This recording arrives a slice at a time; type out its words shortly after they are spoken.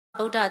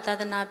Buddha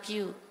Tadana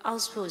Pew,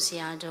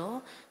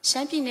 Ausposiado,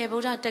 Champine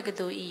Buddha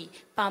Tegadoi,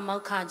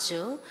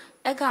 Pamokaju,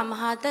 Ega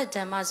Mahata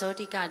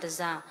Damazotika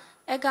Daza,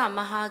 Ega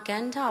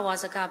Mahaganta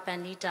Wasaka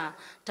Panita,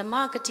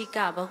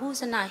 Damakatika,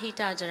 Bahusana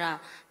Hita Jara,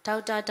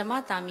 Dauta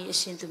Damatami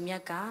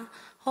Ishintumiaka,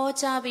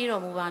 Hoja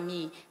Biro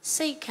Mubami,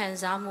 Say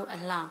Kanzamu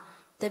Allah,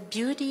 the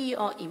beauty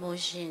or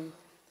emotion.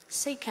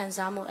 Say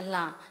Kanzamu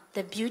Allah,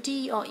 the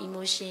beauty or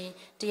emotion,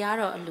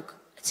 Diaro look,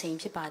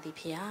 change your body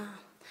pia.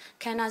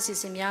 Kana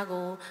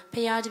Sisimiago,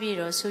 Payad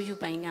Biro, so you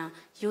banga,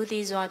 you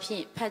these are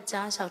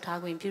Petja,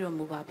 Soutago, Biro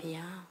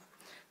Mubapia.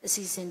 A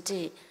season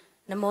day,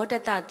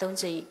 Namota that don't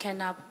say,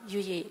 cannot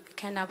you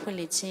cannot pull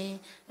it in.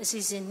 A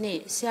season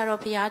ne, Sierra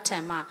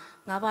Piatama,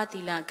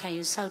 Nabatila, can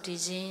you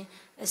Sautijin?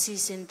 A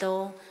season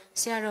though,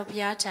 Sierra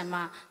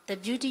Piatama, the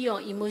beauty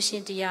or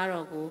emotion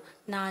diarogo,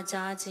 na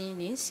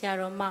jajin,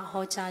 Sierra Ma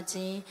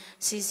Hojajin,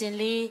 season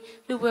lee,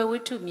 Luba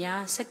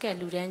Witumia, Saka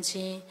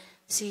Ludanjin.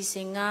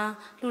 Singa,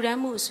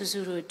 Luramu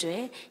Susuru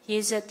Dre,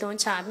 Yezet Don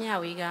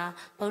Chamiawiga,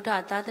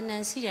 Boda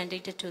Tadanan Si and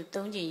Dictator to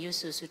Donji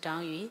Yusu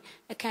Sudangi,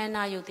 a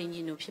cana you think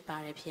you know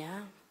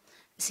Piparapia.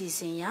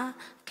 Sisinga,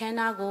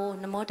 cana go,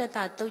 Namota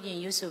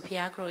Dojin Yusu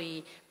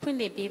Piagroi,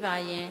 Puli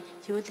Bibaye,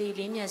 you the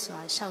lineas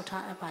or shout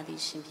out about the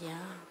Shivia.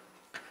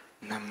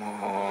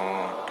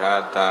 Namo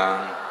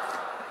Tata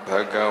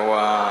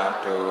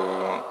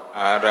Bhagavato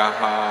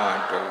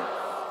Arahato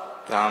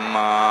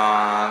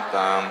Tama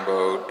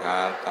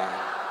Tambuddhata.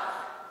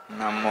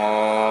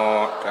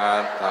 Namo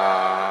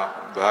Tata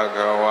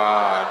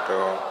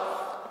Bhagavato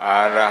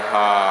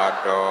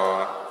Arahato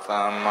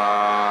Sama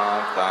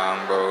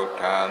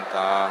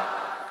Sambuddhata.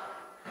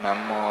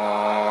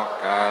 Namo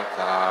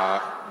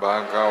Tata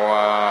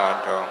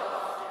Bhagavato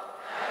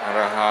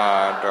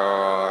Arahato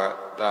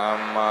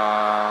Sama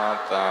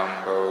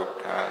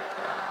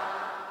Sambuddhata.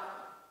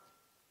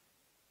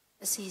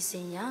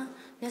 Asiya,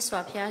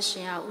 Meswapia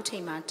Shia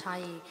Utima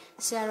Tai,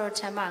 Sarah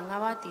Tama,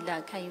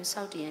 Navatila, can you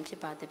Saudi and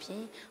Pipa the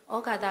Pin,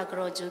 Ogada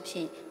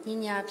Grojupi,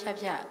 Nina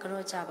Pia,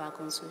 Grojaba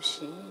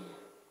Consushi.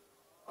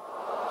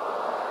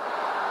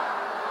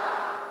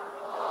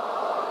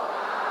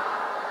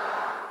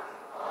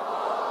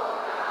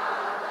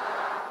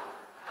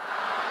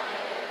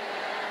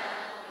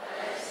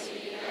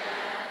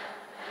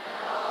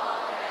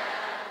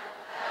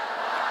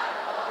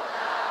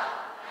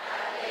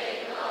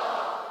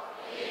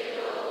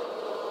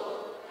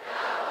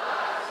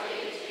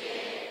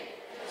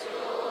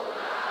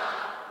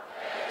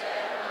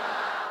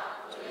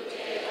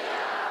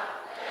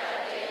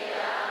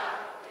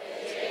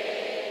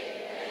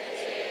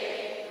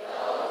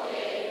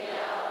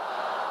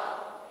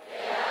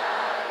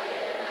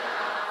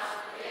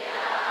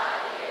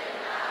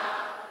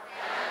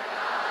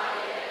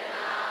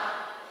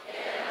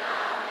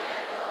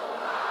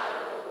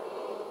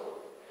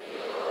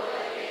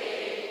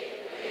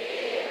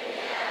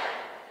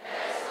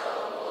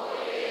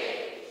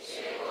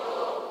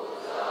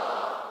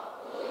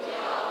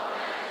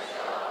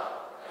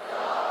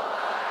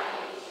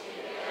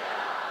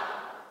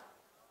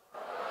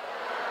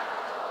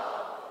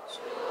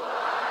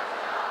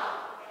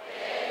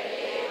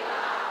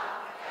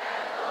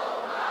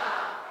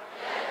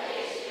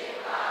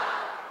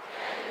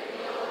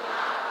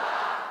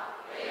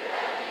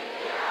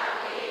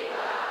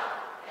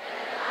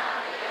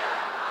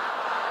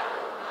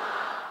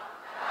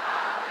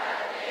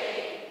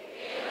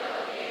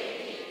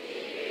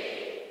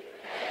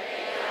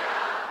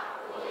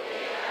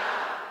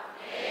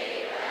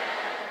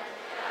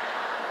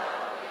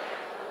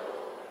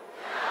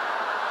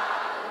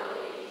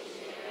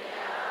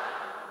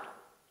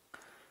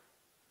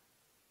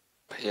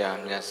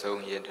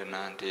 Yamyasong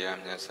Yetana,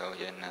 Diamyasong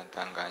Yena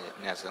Tanga,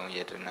 Yamyasong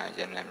Yetana,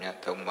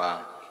 Yanamyatomba.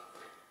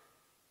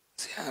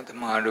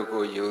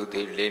 Siatamaruko, you,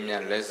 the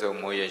Limia Leso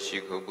Moya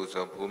Shiko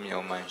Buso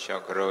Pumio Man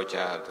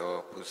Shakroja,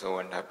 to Puso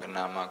and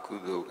Panama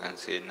Kudu, and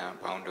Sena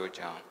Poundo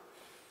Jam.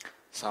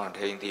 Sound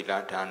Hindi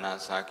Latana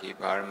Saki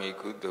Parmi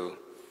Kudu,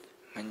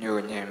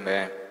 Manu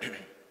Nyembe,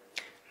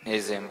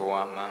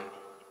 Nezemboama,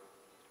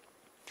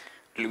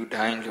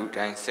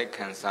 Ludine,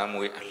 second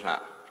Samui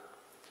Atla.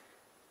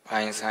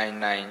 Pansai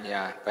nine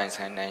ya,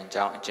 Pansai nine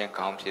Jang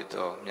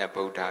Compito,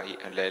 Miapoda,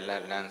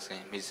 Alela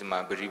Lansing,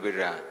 Missima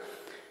Bribera,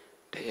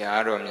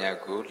 Tayar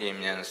Miaku,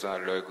 Limian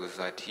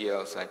Swallogusa,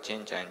 Tios,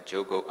 Chinch and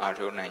Jogo,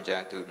 Arto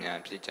Nanja to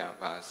Mian Picha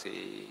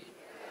Pasi.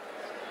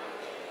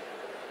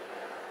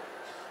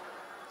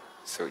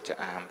 Soja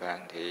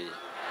Ambandi.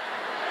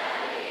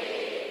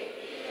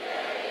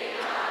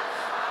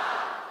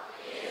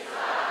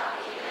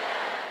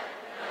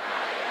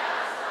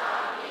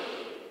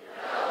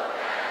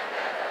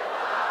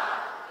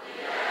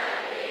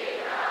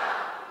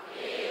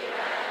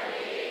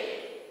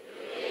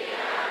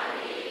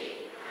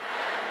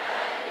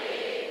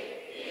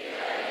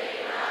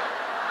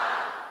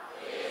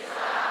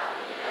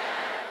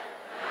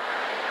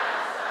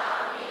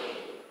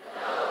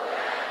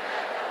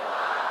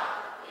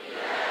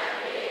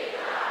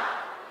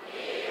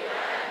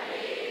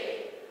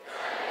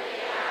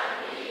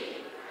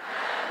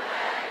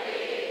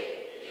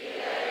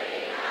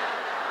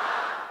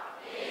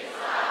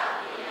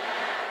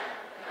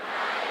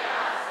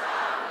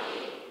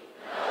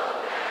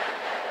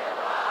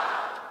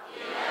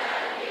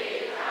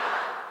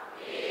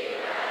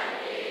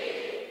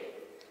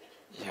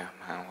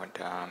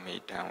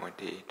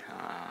 တိ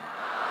ထာ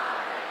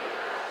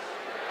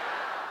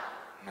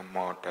န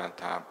မောတ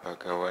သဗ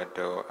ဂဝ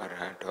တောအရ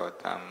ဟတော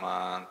သမ္မာ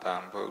သ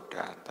မ္ဗုဒ္ဓ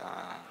တ္တ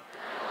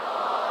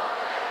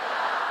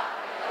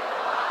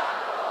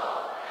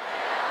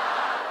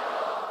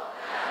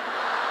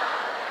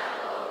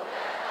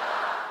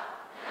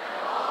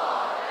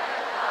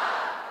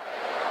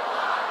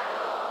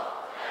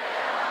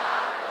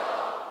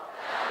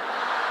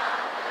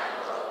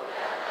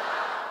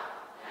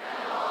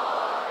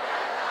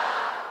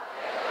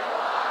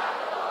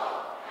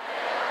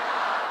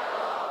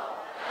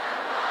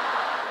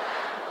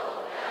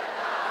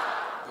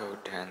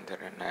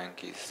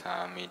ကိသာ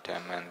မိဓ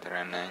မ္မံတရ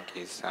ဏံ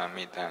ကိသာ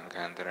မိသံ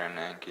ဃံတရ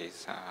ဏံကိ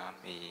သာ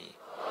မိ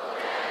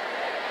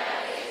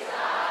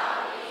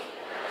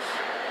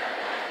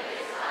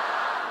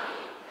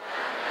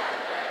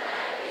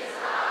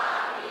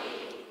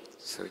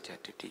ဆိုကြ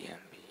တတိယံ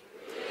မိ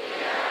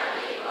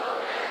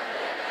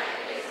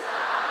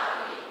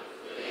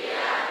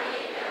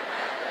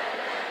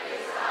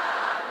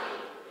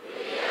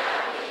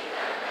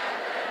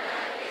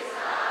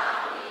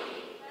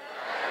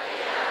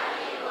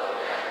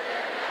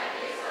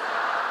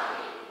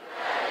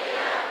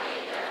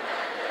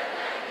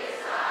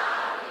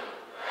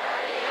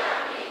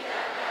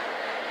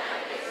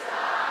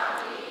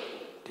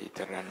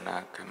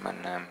ကမ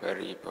နံပ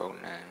ရိဘုံ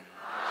နံ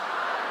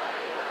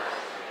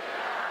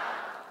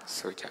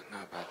ဆိုကြ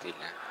ငါပါတိ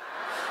လံ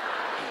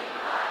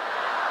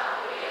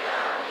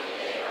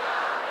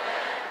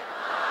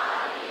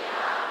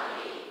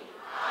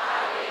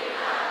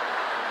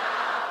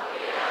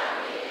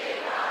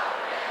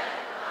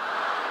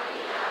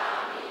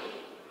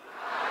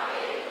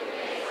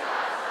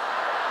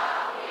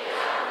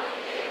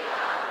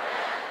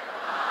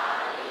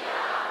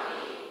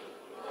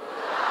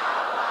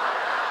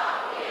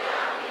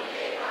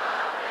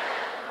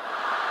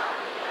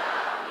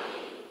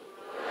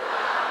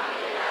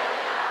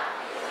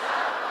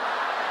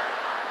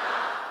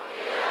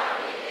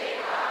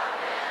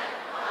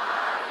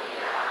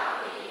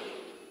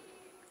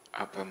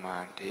အပမ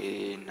ဒေ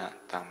န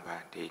တမ္ပါ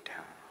ဒိဋ္ဌံ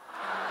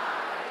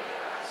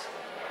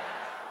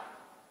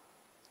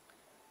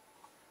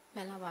မှ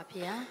န်လားပါ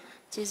ဗျာ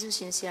ကျေးဇူး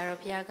ရှင်ဆရာတော်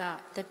ဘုရားက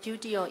The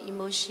Beauty of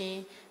Emotion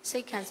စိ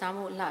တ်ခံစား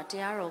မှုအလှတ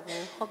ရားတော်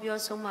ကိုဟောပြော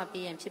ဆုံးမ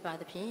ပေးရန်ဖြစ်ပါ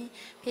သဖြင့်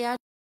ဘုရား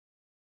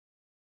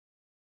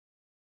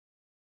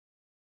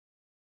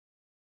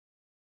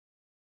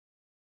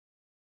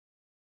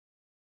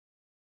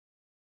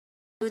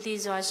လူသည်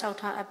စွာလျှောက်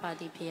ထားအပ်ပါ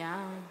သည်ဘု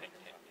ရား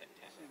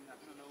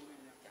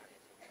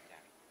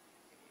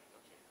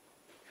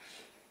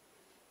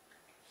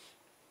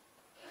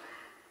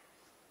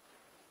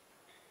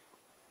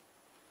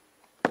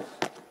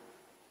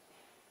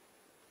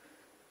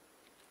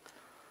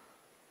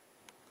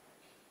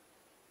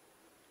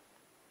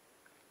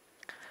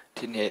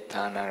ဒီနေ့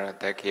သာနာတော်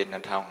တက္ကရာ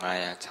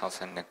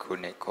2562ခု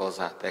နှစ်ကော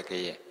ဇာတက္က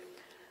ရာ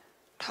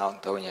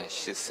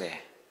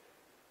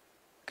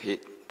1380ခေ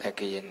တ်တက္က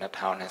ရာ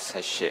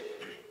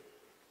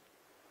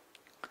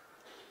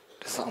2018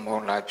တဆောင်ဘုံ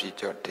လာပြီ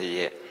ကျော်တရ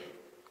က်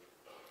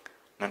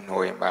နို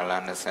ဝင်ဘာလ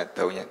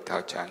23ရက်တော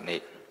က်ကြ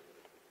နေ့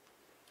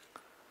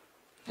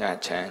ည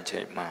ချမ်းချိ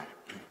န်မှာ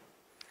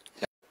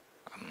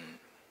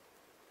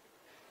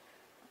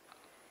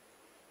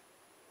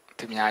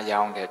သူများ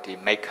ရောင်းတဲ့ဒီ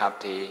make up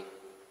တွေ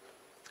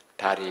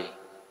ဒါတွေ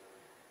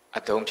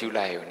အသုံးပြု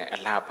လိုက်ရုံနဲ့အ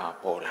လှပ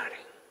ပေါ်လာတ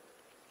ယ်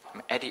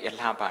အဲ့ဒီအ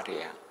လှပတွေ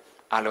က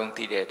အလုံး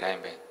သိတဲ့အတို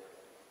င်းပဲ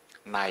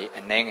နိုင်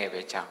အနှဲငယ်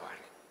ပဲကြာပါ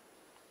တယ်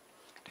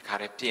တခါ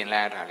တည်းပြင်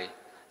လိုက်ရတာလေ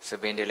စ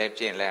ပင်တွေလည်း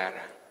ပြင်လိုက်ရ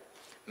တာ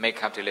make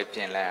up တွေလည်းပြ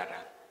င်လိုက်ရတာ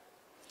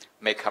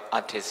make up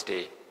artist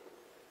တွေ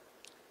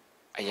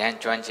အရန်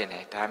ကျွမ်းကျင်တ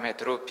ယ်ဒါပေမဲ့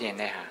သူတို့ပြင်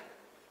တဲ့ဟာ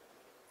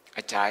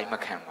အကြိုက်မ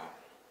ခံပါဘူး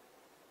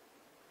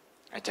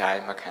အကြို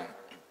က်မခံ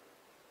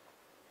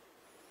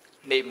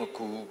နေမ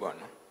ကူဘူးပေါ့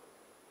နော်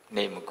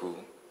နေမကူ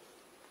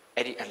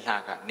အဲ့ဒီအလှ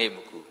ကနေမ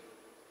ကူ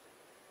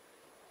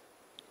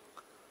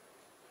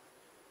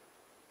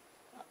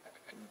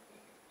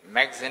မ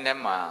ဂ္ဂဇင်းထဲ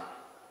မှာ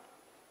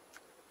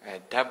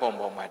ဓာတ်ပုံ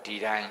ပေါ်မှာဒီ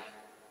တိုင်း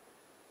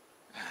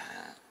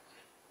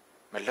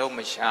မလုံးမ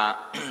ရှာ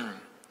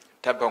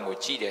ဓာတ်ပုံကို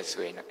ကြည့်တယ်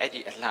ဆိုရင်အဲ့ဒီ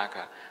အလှက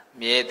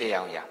မြဲတဲ့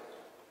အောင်ရ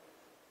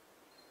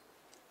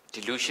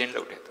delusion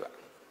လုပ်တယ်သူက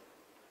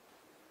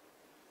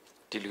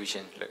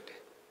delusion လုပ်တ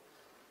ယ်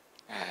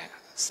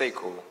စိတ်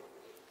ကို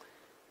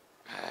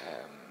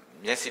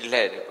မျက်စိလ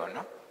က်တယ်ပေါ့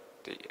နော်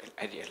ဒီ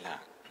အဲ့ဒီအ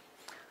လား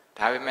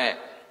ဒါပေမဲ့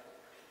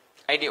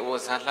အဲ့ဒီဝ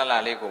ဇာလှလှ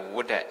လေးကိုဝ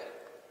တ်တဲ့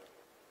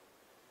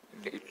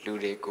လူ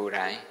တွေကိုယ်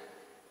တိုင်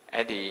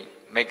အဲ့ဒီ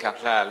make up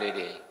လှလေး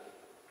တွေ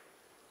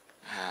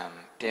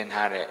တင်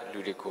ထားတဲ့လူ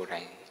တွေကိုယ်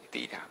တိုင်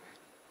သိတာပဲ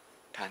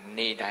ဒါ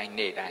နေ့တိုင်း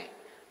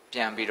ပြ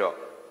န်ပြီးတော့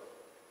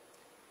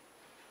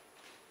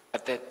အ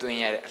သက်သွင်း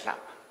ရတဲ့အလှ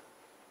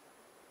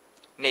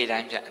နေ့တို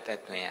င်းပြန်အသ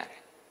က်သွင်းရတ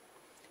ယ်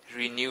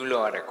renew လု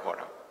ပ်ရတဲ့ခေါ်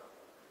တော့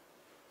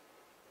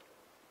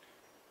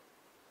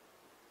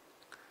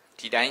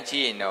ဒီတိုင်းကြ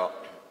ည့်ရင်တော့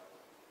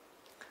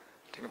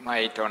ဒီမှာ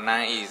ဒေါ်န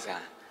န်းဤစာ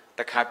တ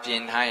စ်ခါပြ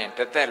င်ထားရင်တ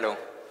စ်သက်လုံး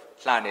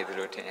လှနေသ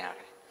လိုထင်ရတ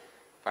ယ်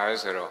။ဘာ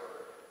လို့ဆိုတော့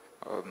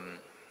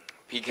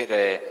ပြီးခဲ့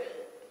တဲ့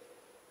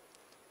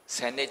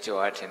Send it to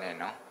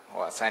no,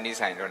 or Sandy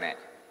sign on it,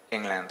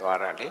 England,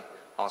 Dwarali,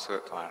 also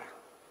Dwara.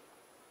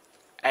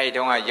 I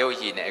don't want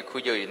Yogi in a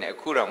Kujo in a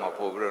Kurama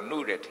over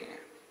nuded here.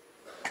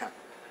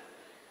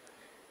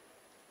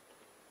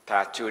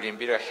 That children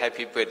be a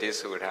happy birthday,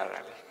 so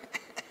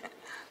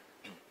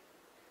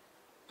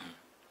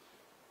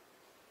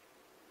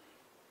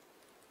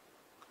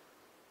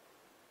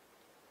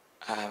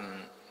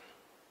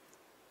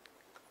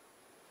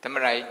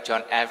Tamarai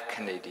John F.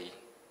 Kennedy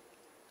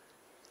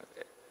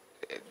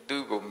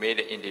do go made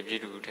an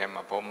individual time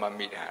upon my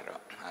meet her.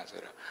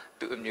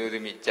 To amuse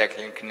me,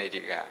 Jacqueline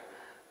Kennedy, a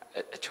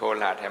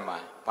chola tema,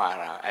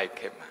 para, I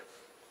came.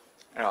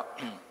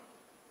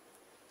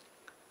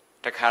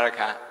 The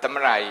Karaka,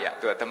 Tamarai,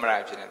 to a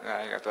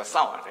Tamarai, to a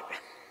sound.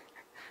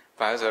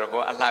 Pastor,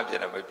 I love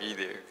it, I will be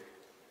there.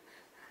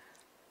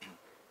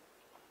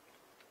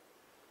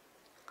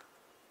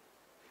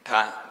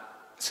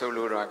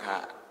 Solo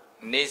Raka,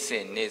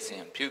 Nasin,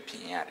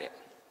 Pupin at it.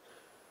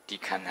 Di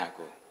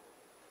Kanago.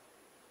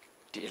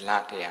 Di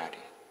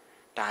Lateari.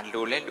 Dan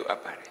Lulelu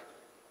Apare.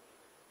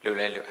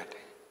 Lulelu at it.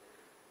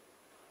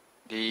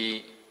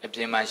 The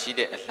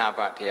Ebjemashide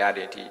Atlapa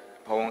Tearity,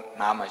 Pon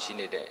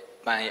Namashine,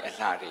 Mai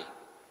Atlari.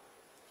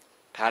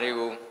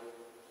 Tariu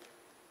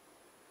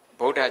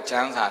Boda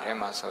Jansa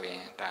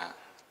Remasoin,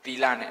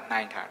 Tilan at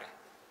 9 tare.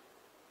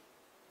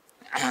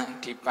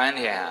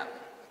 Tipania.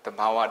 The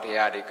power they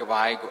are the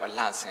Kawaii a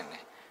lesson.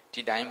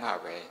 Tidime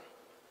Habe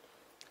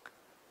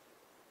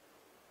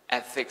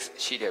ethics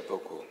Shide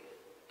Boku,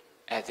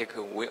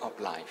 ethical way of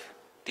life,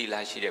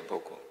 Tila Shide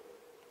Boku.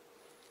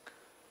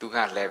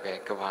 Duga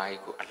Lebe Kawaii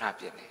a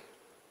lapiane.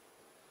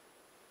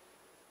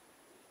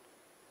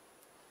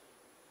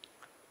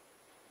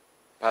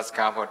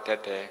 Pascal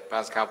Tete,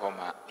 Pascal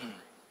Poma,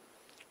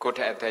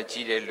 Kota at the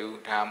Gide Lu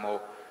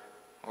Tamo,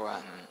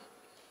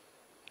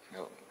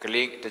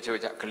 Gling the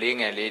Joja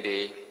Gling a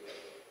lady.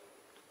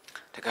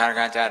 The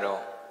Kargajado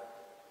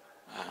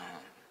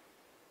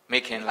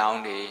making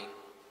laundry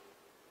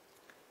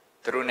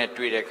through net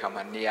Twitter come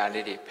and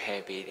nearly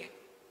pay beating.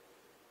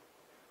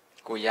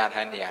 Guyat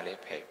and nearly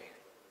pay.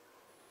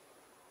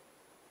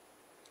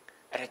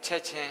 At a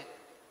church,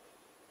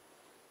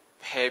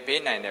 pay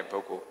bin and a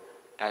book.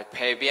 That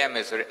pay be a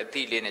measure a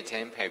deal in a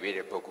chain pay be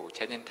a book,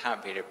 chatting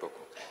time be a book.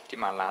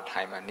 Timala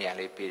time and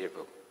nearly be a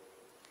book.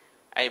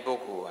 I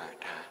book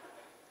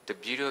the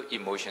beautiful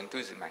emotion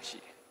to the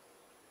machine.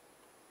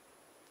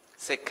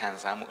 Second,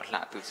 some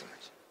lot to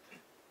much.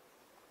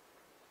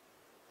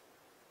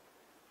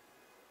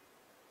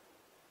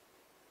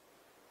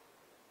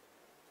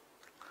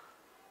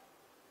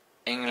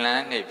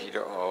 England, if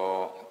you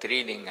or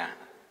trading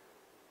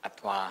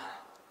at one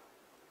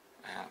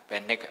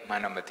Penic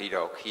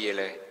Manomatito,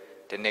 Kiele,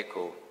 the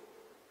Neko,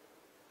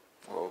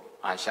 or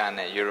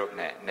Ashana, Europe,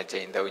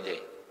 Najane Doje,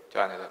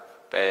 Jonathan,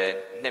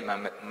 Pen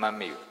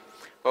Mammy.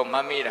 Oh,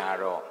 Mammy,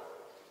 Haro,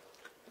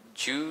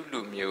 Jew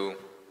Lumu.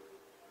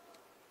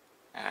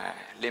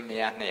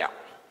 Limia Nea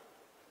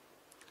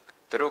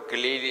Through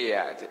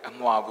Galilia, a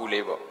Moabu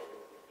label.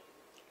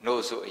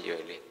 No so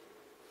yearly.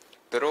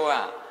 Through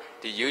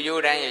the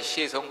Yuyu Ran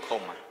she's on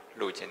coma,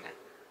 Lucina,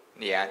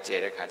 near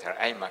Jerica,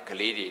 I'm a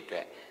Galidi,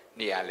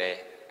 near Le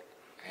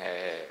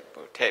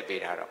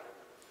Tebidaro.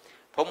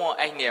 Pomo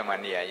Agnia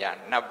Mania, Yan,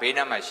 now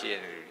Bena machine.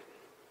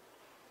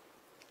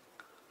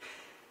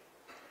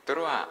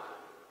 Through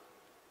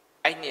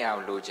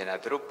Agnia Lucina,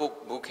 through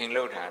booking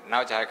loader,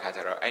 now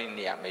Jarcataro,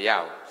 Agnia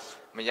Mayao.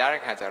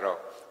 Majarak Hataro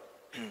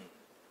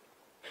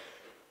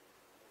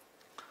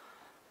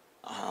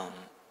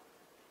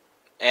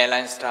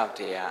airline staff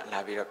there,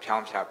 Labira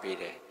Piamcha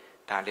Pide,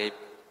 Tali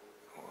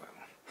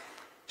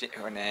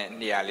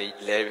nearly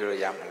Level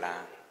Yamala.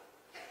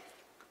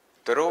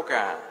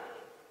 Toroka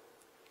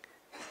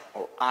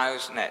or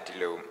Ios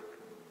Netilu,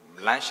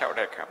 lunch out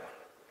that come.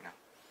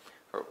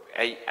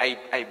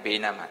 I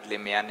Benama,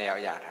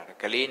 Limiane Yara,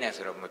 Galinas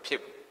of my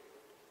pip.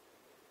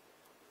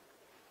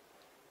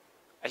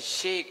 I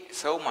shake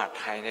so much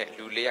high that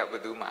Lulia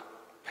Baduma,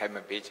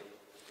 Pema Beach.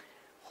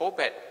 Hope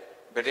it,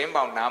 but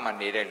inbound Nama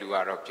needed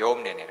Luar of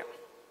Jom Nenero.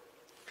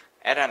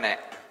 Adane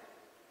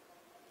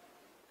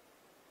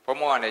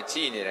Pomo and a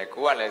genie, a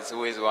koala,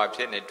 who is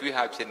watching a 2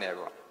 half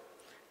never.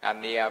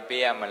 And near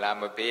Bea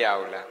Malama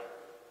Beaula.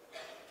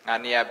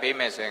 And near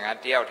Bemes and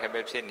at the out have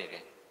a chinny.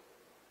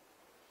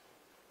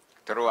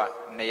 Through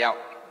Nea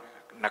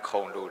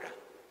Nakon Luda.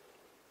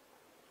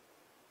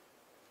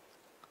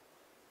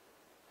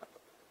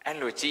 And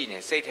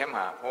Lucine said him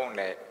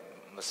only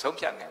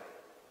Musompian.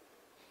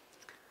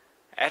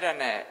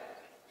 Adane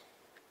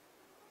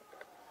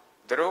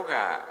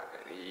Droga,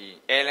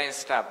 the airline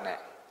staff,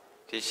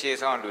 the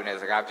she's on doing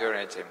as a capture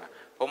and Jim,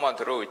 Pomo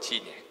Dro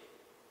Chine.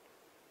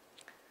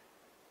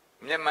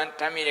 Yaman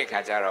Tamini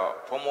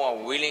Kajaro,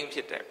 Pomo willing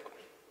Peter.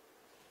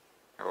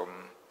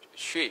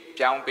 Sweet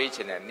young beach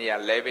and near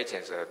Levich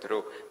and so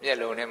through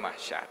Yellow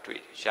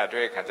Shatui,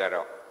 Shatui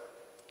Kajaro.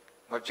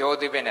 But Joe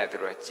de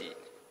Benedro G.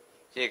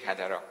 Ye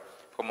Kajaro,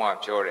 Pomo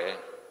Jore.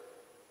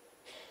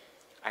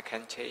 I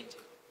can change.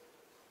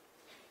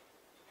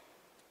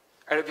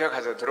 I look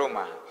at a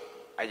drama.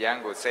 အယံ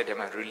ကိုစိတ်ထဲ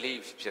မှာ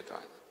relief ဖြစ်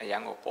သွားအယံ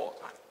ကိုပေါ်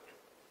သွား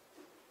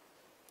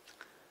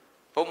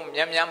ဘုံ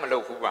များမလု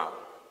ပ်ဘူးပါဘူး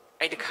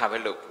အဲ့ဒီခါပဲ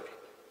လုပ်ဘူး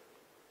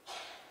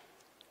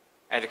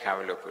အဲ့ဒီခါ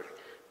ပဲလုပ်ဘူး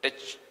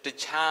တ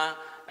ခြား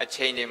အ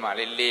ချိန်တွေမှာ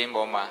လေင်း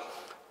ပေါ်မှာ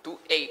သူ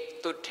အိတ်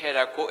သူထဲ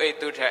တာကိုအိတ်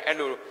သူထဲအဲ့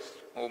လို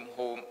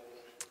ဟို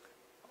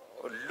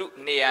လူ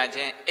နေရချ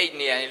င်းအိတ်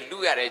နေရချင်းလူ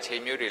ရတဲ့အချိ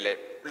န်မျိုးတွေလည်း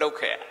လှုပ်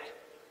ခဲ့ရတယ်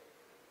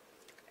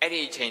အဲ့ဒီ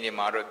အချိန်တွေ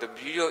မှာတော့ the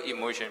beauty of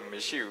emotion မ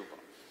ရှိဘူး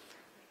ပေါ့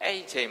အဲ့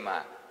ဒီအချိန်မှာ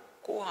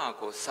ကိုယ့်ဟာ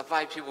ကိုယ်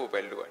survive ဖြစ်ဖို့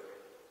ပဲလိုတယ်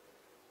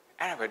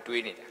အဲ့ဒါပဲ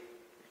တွေးနေတာ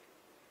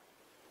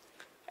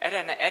အဲ့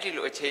ဒါနဲ့အဲ့ဒီ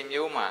လိုအချိန်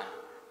မျိုးမှာ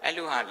အဲ့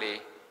လိုဟာလေ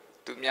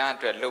သူများအ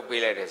တွက်လှုပ်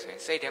ပေးလိုက်တယ်ဆိုရ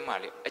င်စိတ်ထဲမှာ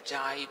လေအ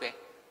ကြာကြီးပဲ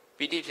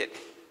ပီတိဖြစ်တ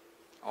ယ်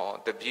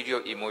။ the beauty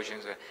of emotion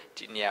ဆို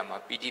ဒီနေရာမှာ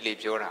ပီတိလေး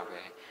ပြောတာပဲ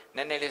။န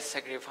ည်းနည်းလေး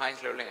sacrifice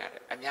လုပ်လိုက်ရတ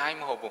ယ်။အများကြီး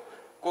မဟုတ်ဘူး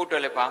။ကိုယ်အတွ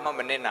က်လည်းဘာမှ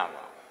မနစ်နာ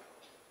ပါဘူး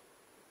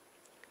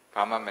။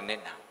ဘာမှမန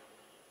စ်နာ။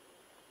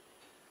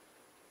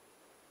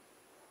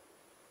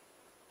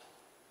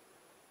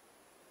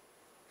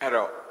အဲ့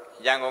တော့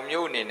ရန်ကုန်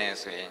မြို့အနေနဲ့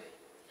ဆိုရင်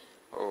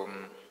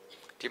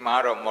ဒီမှာ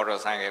တော့မော်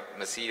တော်ဆိုင်က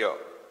မစီးတော့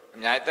အ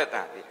များကြီးသက်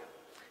သာသေးတယ်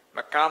။မ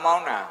ကားမော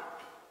င်းတာ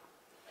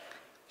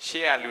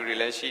ရှေ့ရလူတွေ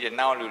လည်းရှိတယ်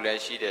နောက်လူလ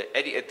ည်းရှိတယ်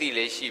အဲ့ဒီအတိလ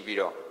ည်းရှိပြီး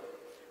တော့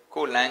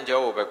ကိုလမ်းကြော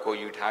ကိုပဲကို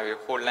ယူထားပြီး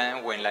ဟိုလမ်း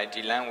ဝင်လိုက်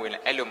ဒီလမ်းဝင်လို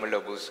က်အဲ့လိုမလု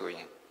ပ်ဘူးဆိုရ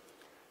င်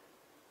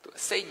သူ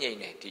အစိတ်ငြိမ်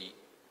နေဒီ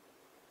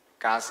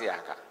ကားဆရာ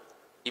က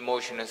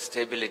emotional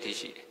stability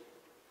ရှိတယ်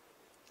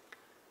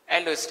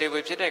အဲ့လို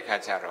stable ဖြစ်တဲ့ခါ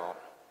ကျတော့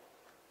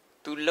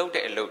သူလှုပ်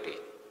တဲ့အလုပ်တွေ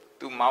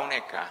သူမောင်း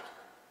တဲ့ကား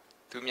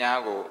သူများ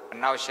ကိုအ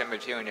နောက်ရှက်မ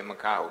ဖြစ်ရင်မ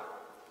ကားဘူး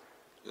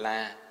လ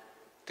မ်း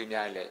သူ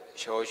များလည်း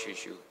ရှောရှူ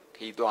ရှူ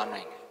ခီးသွား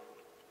နိုင်တယ်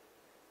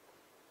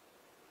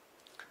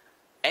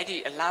အဲ့ဒီ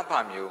အလားပါ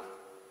မျိုး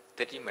တ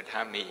တိမ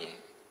ထားမိရင်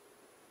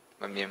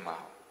မမြင်ပါ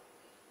ဘူး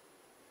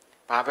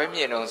။ဘာပဲမြ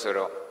င်တော့ဆို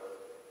တော့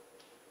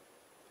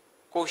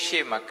ကို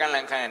ရှေ့မှာကန့်လ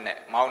န့်ခန့်နဲ့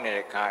မောင်းနေ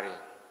တဲ့ကားတွေ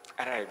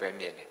အဲ့ဒါတွေပဲ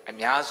မြင်တယ်။အ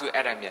များစု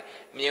အဲ့ဒါမြင်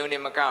နေ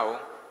မကဘူး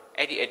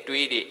အဲ့ဒီအ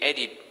တွေးတွေအဲ့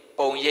ဒီ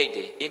ပုံရိပ်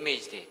တွေ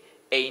image တွေ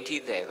အိမ်ထိ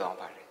တည်သွား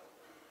ပါတယ်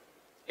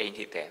။အိမ်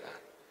ထိတည်သွား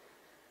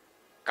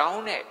။ကော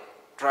င်းတဲ့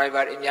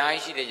driver အများ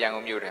ကြီးရှိတဲ့ရန်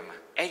ကုန်မြို့ထဲမှာ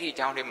အဲ့ဒီအ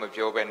ကြောင်းတွေမ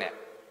ပြောဘဲနဲ့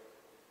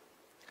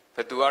ဘ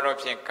ယ်သူကတော့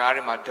ဖြင့်ကား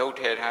တွေမှာဒုတ်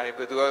ထည့်ထားတယ်ဘ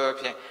ယ်သူကတော့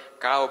ဖြင့်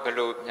ကားကိုဘယ်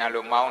လိုညာ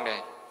လို့မောင်းတ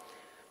ယ်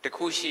တ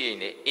ခုရှိရင်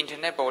လေ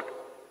internet ပေါ်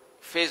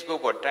Facebook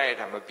ပေါ်တိုက်ရ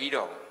တာမပြီး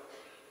တော့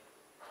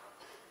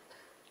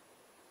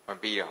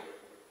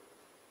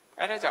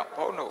အဲ့ဒါကြောင့်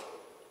ဘုန်းတို့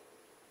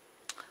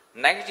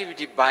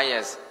negativity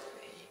bias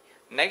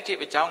negative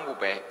အကြောင်းကို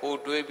ပဲပို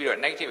တွေးပြီးတော့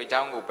negative အ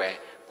ကြောင်းကိုပဲ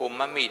ပို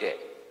မှတ်မိတဲ့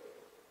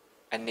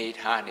အနေ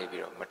ထားနေ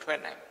ပြီးတော့မထွက်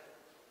နိုင်ဘူး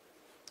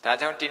ဒါ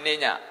ကြောင့်ဒီနေ့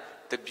ည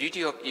the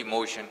beauty of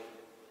emotion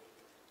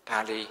ဒါ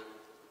လေး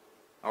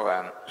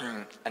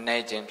အနေ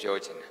ချင်းပြော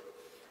ချင်တယ်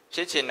ဖြ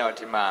စ်ချင်တော့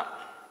ဒီမှာ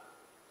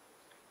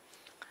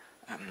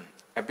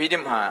အဘိဓ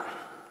မ္မာ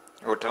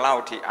ဒီလော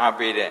က်ထိအား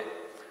ပေးတဲ့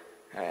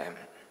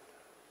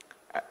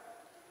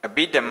အ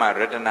ဘိဓမ္မာ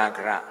ရတနာက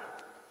ရ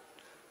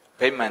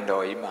ဗိမာန်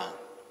တော်ကြီးမှာ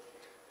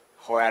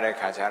ဟောရတဲ့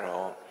ခါကျ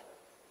တော့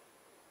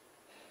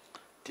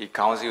ဒီ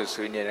ခေါင်းစည်းကို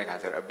ဆွေးနေတဲ့ခါ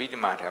ကျတော့အဘိဓ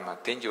မ္မာထဲမှာ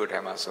သင်္ကြိုထဲ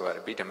မှာဆိုရ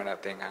အဘိဓမ္မာ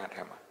သင်္ကန်း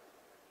ထဲမှာ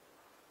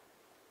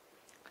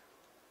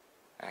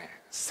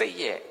စိတ်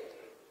ရဲ့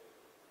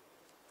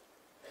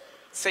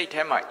စိတ်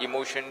ထဲမှာ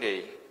emotion တွေ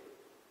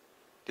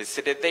ဒီ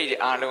စိတ်တိတ်တွေ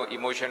အားလုံး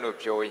emotion လို့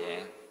ပြောရ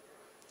င်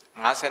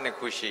52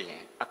ခုရှိရ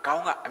င်အကော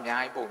င်းကအ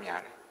များကြီးပုံ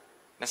များတယ်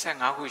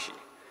25ခုရှိ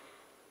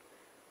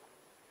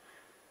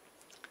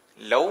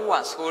လုံးဝ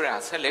ဆိုးတာ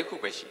14ခု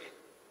ပဲရှိတယ်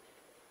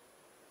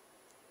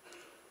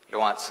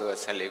လုံးဝဆိုး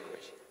14ခုပဲ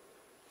ရှိ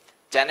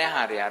ကျန်တဲ့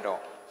ဟာတွေကတော့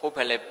ဟိုဘ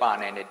က်လည်းပါ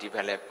နိုင်တယ်ဒီဘ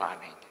က်လည်းပါ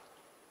နိုင်တယ်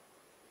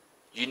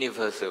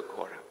universal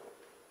ခေါ်တာပေါ့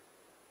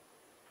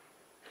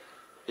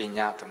ပ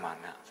ညာသမ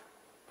ဏ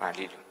ပါ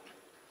ဠိလို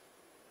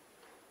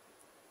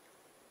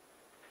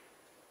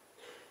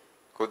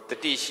ကိုတ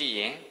တိရှိရ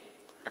င်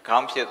အကော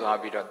င်းဖြစ်သွား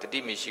ပြီးတော့တတိ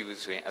မရှိ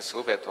ဘူးဆိုရင်အ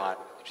ဆိုးပဲ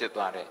ဖြစ်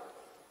သွားတဲ့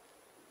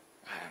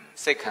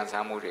စိတ်ခံ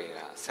စားမှုတွေက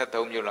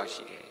73မျိုးလောက်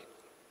ရှိတယ်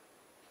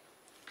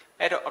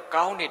အဲ့တော့အ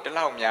ကောင်းတွေတ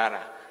လောက်များ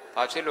တာ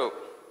ဘာဖြစ်လို့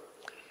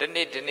ဒီ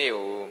နေ့ကို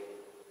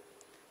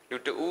လူ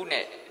တဦး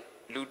နဲ့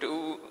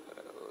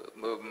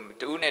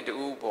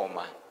တူပေါ်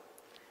မှာ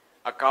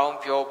အကောင်း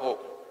ပြောဖို့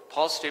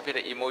positive ဖြစ်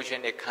တဲ့ emotion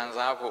တွေခံ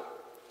စားဖို့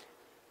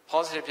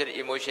positive ဖြစ်တဲ့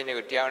emotion တွေ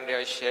ကိုတရား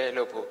share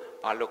လုပ်ဖို့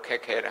ဘာလို့ခ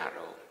က်ခဲတာ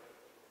တော့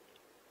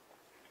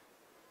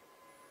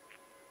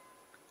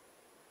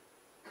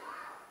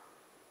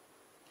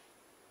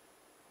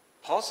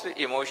positive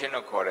emotion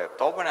ကိုခေါ်တဲ့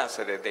သောပနစ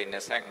ရတိ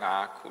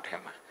25ခုထဲ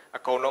မှာအ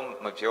ကုန်လုံး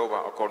မပြောပါ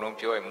အကုန်လုံး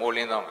ပြောရင်မိုးလ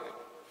င်းသွားမှာ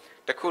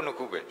တစ်ခုနှစ်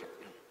ခုပဲ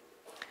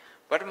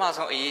ပထမ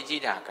ဆုံးအရေး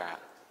ကြီးတာက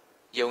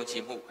ယုံကြ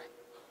ည်မှုပဲ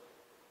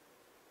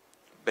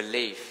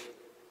belief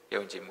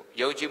ယုံကြည်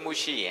မှု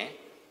ရှိရင်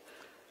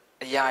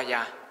အရာ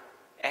ရာ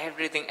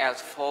everything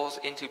else falls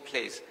into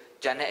place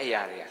ကျန်တဲ့အ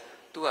ရာတွေက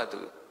သူ့ဟာသူ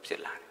ဖြ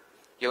စ်လာတယ်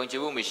ယုံကြ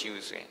ည်မှုမရှိ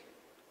ဘူးဆိုရင်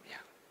မရ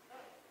ဘူး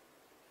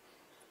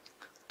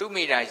သူ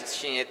မိတာ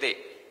ရှင်ရဲ့သိ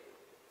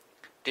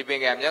ဒီပင်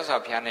ကမြတ်စွာ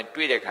ဘုရားနဲ့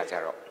တွေ့တဲ့ခါကျ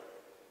တော့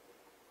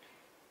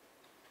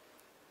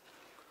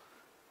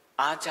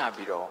အားကြ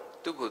ပြီးတော့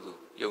သူကိုယ်သူ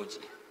ယုံကြ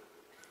ည်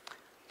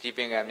ဒီပ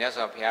င်ကမြတ်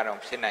စွာဘုရားတော်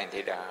ဖြစ်နိုင်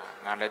သေးတာ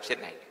ငါလည်းဖြစ်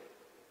နိုင်တယ်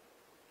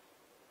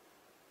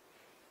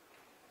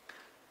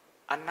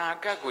အနာ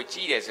ဂတ်ကိုကြ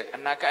ည့်တယ်ဆိုအ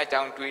နာဂတ်အ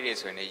ကြောင်းတွေးတယ်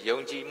ဆိုရင်ယုံ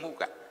ကြည်မှု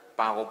က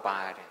ပါကိုပါ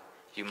တယ်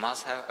you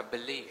must have a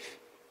belief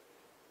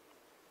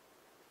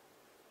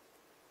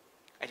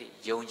အဲ့ဒီ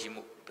ယုံကြည်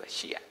မှုပဲ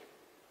ရှိရ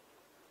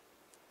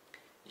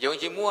ယုံ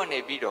ကြည်မှုကနေ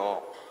ပြီးတော့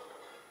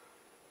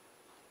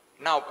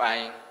နောက်ပို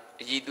င်း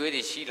အည်သွေး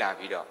တွေရှိလာ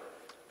ပြီးတော့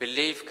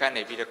belief က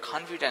နေပြီးတော့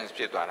confidence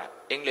ဖြစ်သွားတာ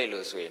အင်္ဂလိပ်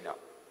လိုဆိုရင်တော့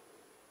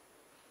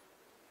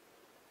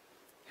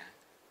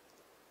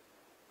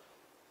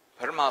ပ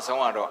ထမ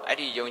ဆုံးကတော့အဲ့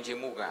ဒီယုံကြည်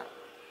မှုက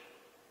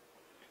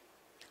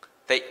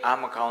တိတ်အား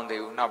မကောင်း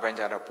သေးဘူးနောက်ပိုင်း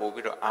ကျတော့ပို့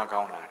ပြီးတော့အား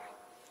ကောင်းလာတယ်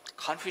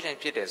confidence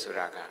ဖြစ်တယ်ဆို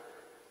တာက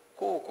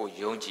ကိုယ့်ကို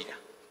ယုံကြည်တာ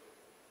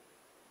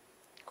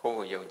ကိုယ့်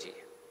ကိုယုံကြည်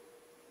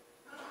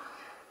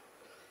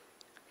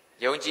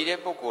ယုံကြည်တဲ့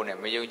ပုဂ္ဂိုလ်နဲ့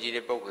မယုံကြည်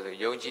တဲ့ပုဂ္ဂိုလ်ဆို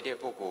ယုံကြည်တဲ့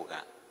ပုဂ္ဂိုလ်က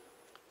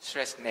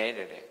stress နည်းတ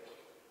ယ်တဲ့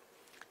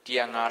ဒီ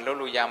ဟာငါလုပ်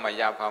လို့ရမှ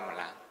ရပါမ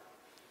လား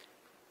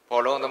ဘော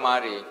လုံးသ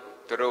မားတွေ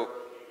သူတို့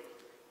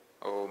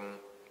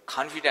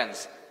confidence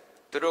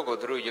သူတို့ကို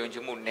သူတို့ယုံကြ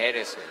ည်မှုနည်းတ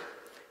ယ်ဆိုရင်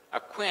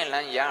အခွင့်အလ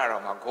မ်းရ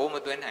တော့မှဂိုးမ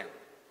သွင်းနိုင်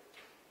ဘူး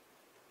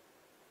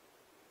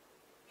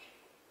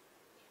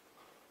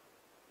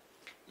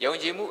ယုံ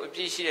ကြည်မှုအပြ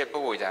ည့်ရှိတဲ့ပု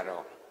ဂ္ဂိုလ်ကြ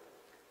တော့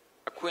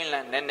အခွင့်အလ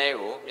မ်းနည်းနည်း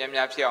ကိုများ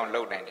များဖြစ်အောင်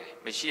လုပ်နိုင်တယ်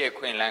မရှိတဲ့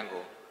ခွင့်အလမ်း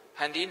ကိုဖ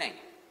န်တီးနိုင်တ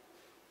ယ်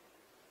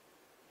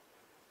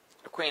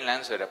အခွင့်အလ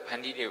မ်းဆိုတော့ဖ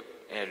န်တီးတဲ့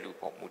လူ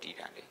ပေါ်မူတည်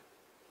တာလေ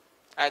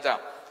အဲဒါကြော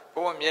င့်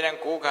ဘုရားအမြဲတမ်း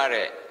ကိုးကား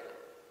တဲ့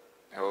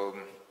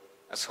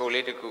အဆို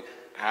လေးတစ်ခု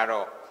ဒါ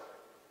တော့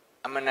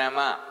အမှန်တမ်း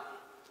မှ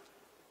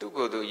သူ့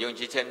ကိုယ်သူယုံ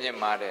ကြည်ချက်မြင့်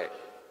မာတဲ့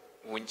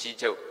ဝန်ကြီး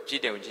ချုပ်ပြ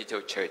ည်တယ်ဝန်ကြီးချု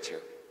ပ်ချာချ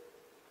ယ်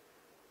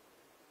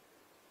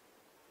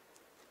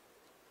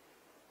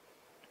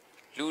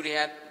လူတွေ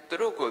ကသူ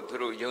တို့ကိုသူ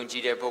တို့ယုံကြ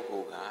ည်တဲ့ပုဂ္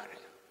ဂိုလ်က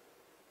တဲ့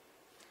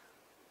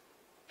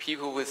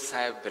people with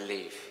self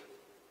belief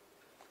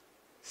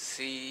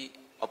see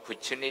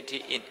opportunity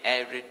in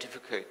every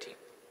difficulty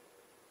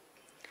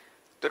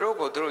သူတို့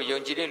ကိုသူတို့ယုံ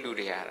ကြည်တဲ့လူ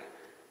တွေဟာ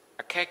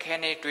အခက်ခဲ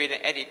နဲ့တွေ့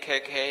တဲ့အဲ့ဒီအခ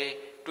က်ခဲ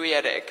တွေ့ရ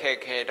တဲ့အခက်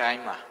ခဲတို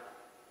င်းမှာ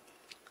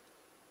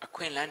အ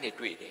ခွင့်အလမ်းတွေ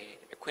တွေ့တယ်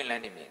အခွင့်အလ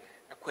မ်းတွေမြင်တယ်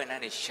အခွင့်အလ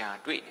မ်းတွေရှာ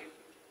တွေ့တယ်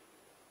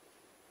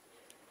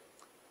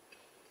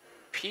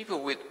people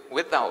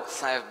without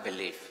self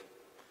belief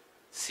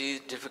see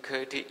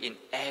difficulty in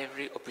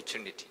every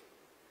opportunity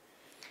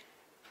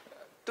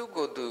သူ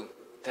ကိုယ်သူ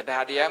တ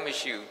ရားတရားမ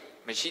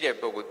ရှိတဲ့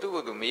ပုဂ္ဂိုလ်သူ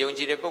ကိုယ်သူမယုံ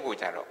ကြည်တဲ့ပုဂ္ဂိုလ်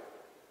ကြတော့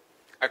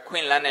အခွ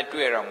င့်အလမ်းနဲ့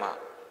တွေ့ရတော့မှ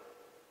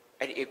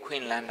အဲ့ဒီအခွ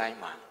င့်အလမ်းတိုင်း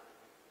မှာ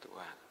သူက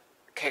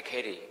အခက်ခဲ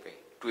တွေပဲ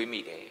တွေးမိ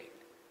တယ်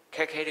ခ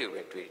က်ခဲတွေ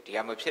ပဲတွေးတယ်တ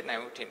ရားမဖြစ်နို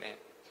င်ဘူးထင်တယ်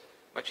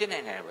မဖြစ်နို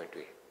င်တယ်ပဲ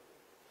တွေး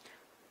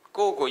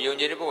ကိုယ့်ကိုယုံ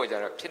ကြည်တဲ့ပုဂ္ဂိုလ်ကြ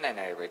တော့ဖြစ်နိုင်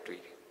တယ်ပဲ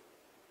တွေးတယ်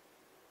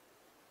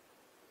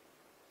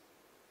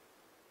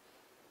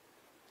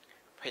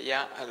ဖ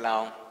ယားအလော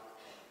င်း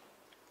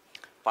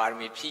ပါရ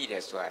မီဖြည့်တ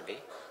ယ်ဆိုတာလေ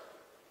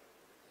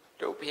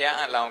တို့ဖယား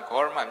အလောင်း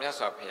ဂေါရမမြတ်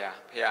စွာဘုရား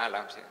ဖယားအ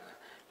လောင်းဖြစ်တာ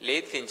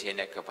လေးသင်ခြင်း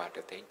နဲ့ကဘာတ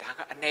သိန်းဒါက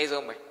အနည်း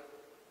ဆုံးပဲ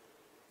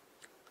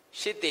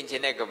ရှစ်သင်ခြ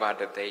င်းနဲ့ကဘာ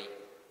တသိန်း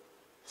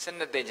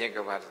12သင်ခြင်းက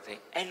ဘာတသိ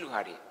န်းအဲ့လူဟာ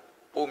တွေ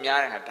ပုံများ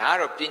တဲ့ဟာဒါက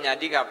တော့ပညာ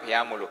တိကဘု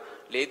ရားမို့လို့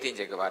လေးသင်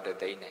ခြင်းကဘာတ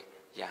သိန်းနဲ့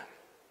ရ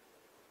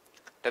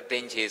တသိ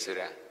န်းချေဆို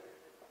တာ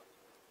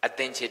အသ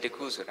င်ချေတစ်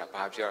ခုဆိုတာ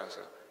ဘာပြောရ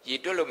ဆိုရည်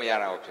တွက်လို့မရ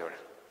တာကိုပြော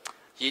တာ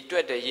ရည်တွ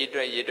က်တယ်ရည်တွ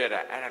က်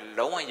တာအဲ့ဒါ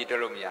လုံးဝရည်တွ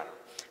က်လို့မရတော့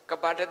က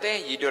ဘာတသိ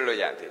န်းရည်တွက်လို့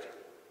ရသေးတယ်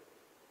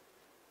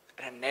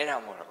အဲ့ဒါနဲတာ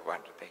မဟုတ်တော့ကဘာ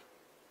တသိန်း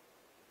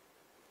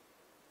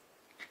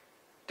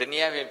တန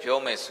ည်းအားဖြင့်ပြော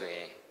မယ်ဆိုရ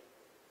င်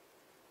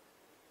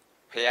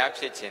ဖျား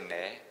ဖြစ်ခြင်း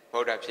နဲ့ဗု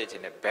ဒ္ဓဖြစ်ခြ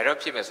င်းနဲ့ဘယ်တော့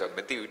ဖြစ်မယ်ဆိုမ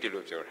သိဘူးတိ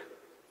လို့ပြောတာ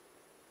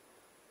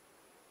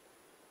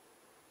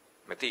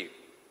မသိဘူး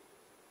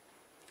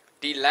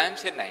ဒီလမ်း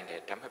ဖြစ်နိုင်တ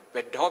ယ်ဒါပေမဲ့ဘ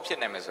ယ်တော့ဖြစ်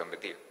နိုင်မယ်ဆိုမ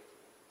သိဘူး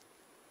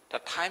ဒါ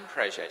time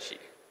pressure ရှိ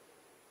တယ်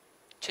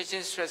ချက်ချ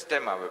င်း stress တ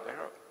က်မှာပဲဘယ်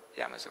တော့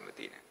ရမယ်ဆိုမ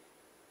သိနဲ့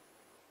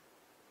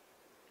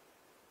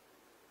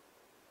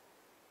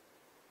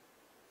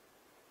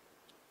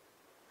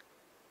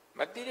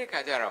မသိတဲ့ခါ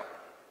ကျတော့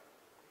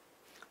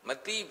မ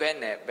သိဘဲ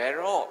နဲ့ဘယ်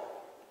တော့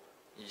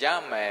ရ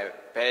မယ်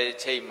ဘယ်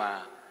ချိန်မှာ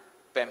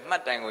ဘယ်မှ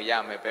တ်တိုင်ကိုရ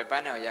မယ်ဘယ်ပ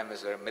န်းတိုင်ကိုရမယ်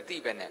ဆိုတော့မသိ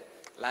ဘဲနဲ့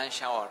လမ်း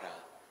လျှောက်ရတာ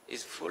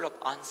is full of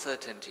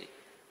uncertainty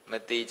မ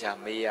သေးချာ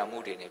မေးရမှု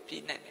တွေနဲ့ပြ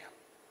ည့်နေတယ်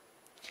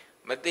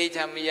မသေး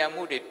ချာမေးရ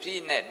မှုတွေပြ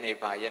ည့်နေ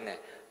ပါရဲ့နဲ့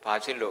ဘာ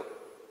ဖြစ်လို့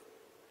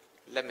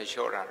လက်မ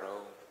လျှော့တာ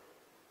တော့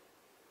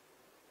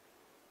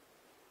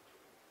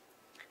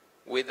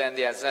ဝေဒန်တ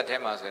ရားဇတ်ထဲ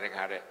မှာဆိုတဲ့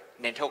ခါတဲ့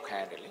နင်ထုတ်ခံ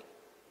ရတယ်လေ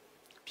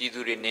ပြည်သူ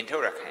တွေနင်ထု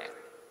တ်ရခံရတ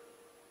ယ်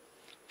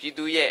ပြည်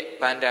သူရဲ့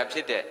ဗန္ဒာဖြ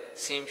စ်တဲ့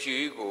စင်ဖြူ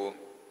ကို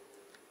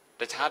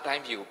တခြားတို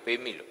င်းပြည်ကို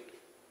ပေးမိလို့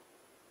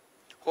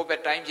ဟိုဘ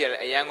က်တိုင်းပြည်လ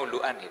ည်းအရန်ကို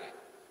လိုအပ်နေတယ်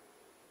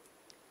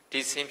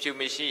ဒီစင်ဖြူ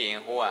မရှိရ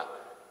င်ဟိုက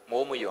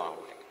မိုးမရွာ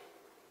ဘူးလေ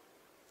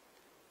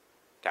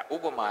ဒါဥ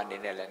ပမာအနေ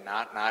နဲ့လည်း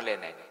နားလည်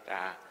နိုင်တယ်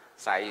ဒါ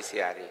စာရေးဆ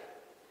ရာတွေ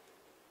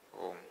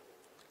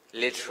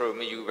literal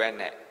မယူဘဲ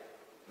နဲ့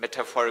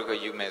metaphorical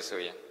ယူမယ်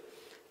ဆိုရင်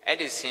အဲ့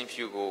ဒီစင်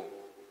ဖြူကို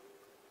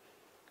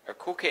အ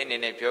ခုခေတ်အနေ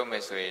နဲ့ပြောမ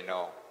ယ်ဆိုရင်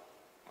တော့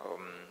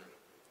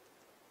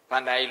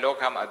Pandai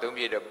Lokam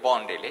Adumi the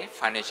bond,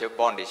 financial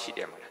bond is she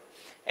demon.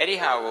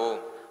 Anyhow,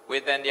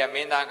 within the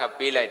Menaka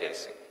be like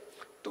this.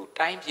 2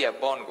 times your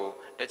bond go,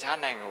 the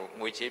Chanango,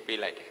 which he be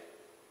like it.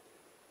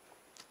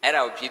 And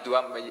I'll be to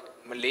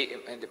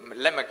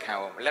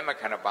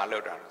Lemacan of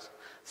Balodans,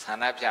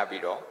 Sanapia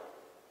Bido,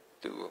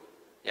 to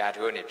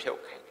Yatoni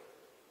Piokai.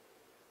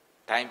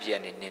 Time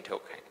Pian in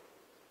Nitokai.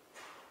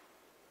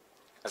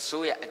 A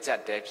Suya at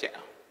that depth,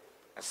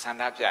 a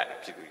Sanapia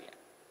Piburia.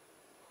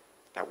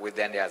 That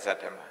within the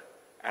Azatama,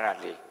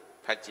 Arali,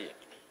 Pachi.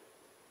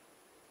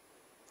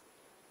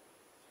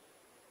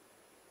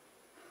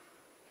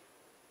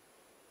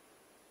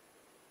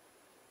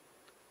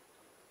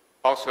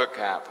 Also,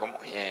 from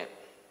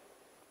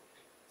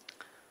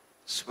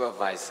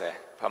supervisor,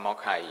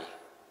 Pamokai,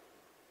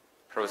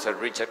 Professor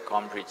Richard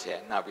Combridge,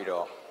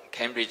 Nabido,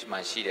 Cambridge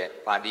Machide,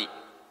 Padi,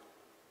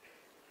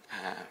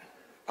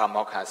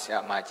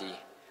 Pamokasia Maji,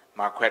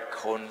 Margaret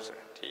Cones,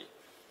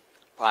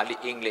 Pali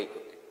English,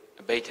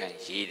 Beta,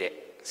 Yide,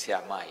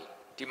 Siamai,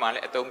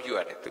 Timale, Atom, you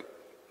are the two.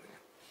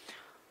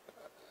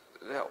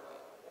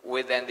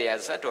 Within the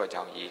Azato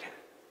Jang Yi,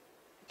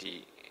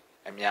 the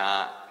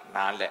Amia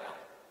Nale.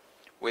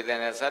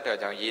 Within a Sato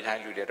Jang Yi Tan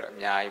Ludet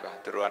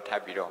Miaiba, the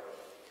Rotabido,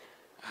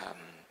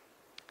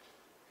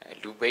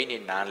 Lubani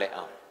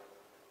Nale,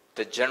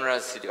 the general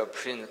city of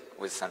Prince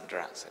with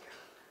Sandra,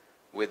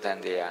 within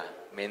their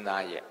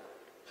Menaya,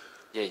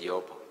 Ye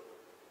Yobo.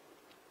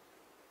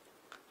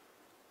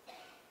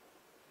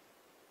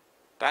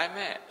 Time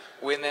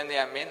within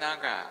their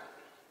Menaga,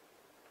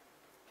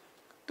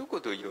 to go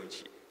to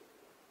Yunji.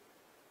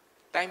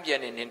 Time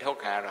Jan in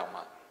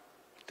Tokarama,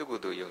 to go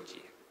to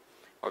Yunji.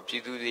 Or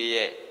Pidu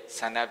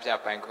Sanapja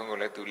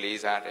Pankongola to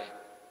Lizade.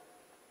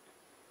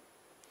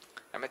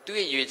 I'm a 2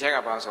 year check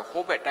about so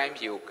hope at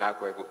times you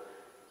Kakwebu.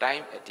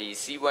 Time at the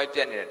sea white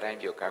pen at time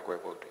you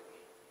Kakwebu.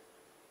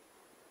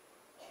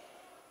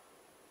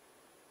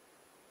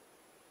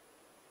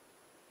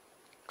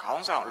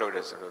 Council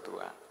loaders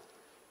to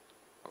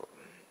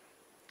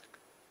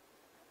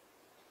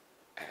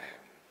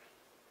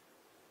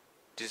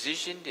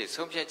decision the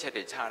subject at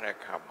the China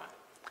Kama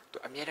to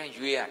American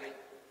UA.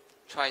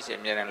 Twice a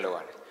million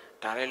lower.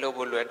 Tare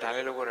lobo lower,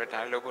 tare lobo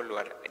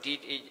lower.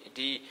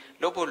 The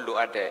lobo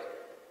lower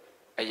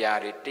a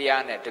yard,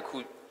 Tiana, the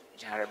cool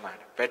Jaraman,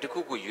 but the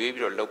cuckoo you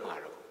will low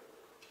marrow.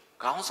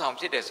 Council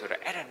citizens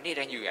at a need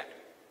and you get.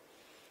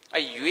 I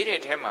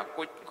uated him a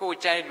go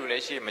child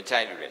relation, my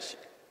child relation.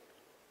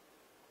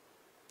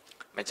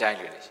 My child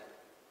relation.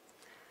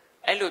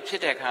 I look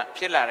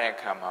Pillar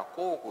Kama,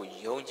 go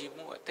Yonji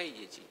more,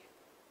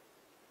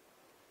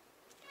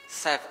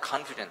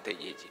 self-confident,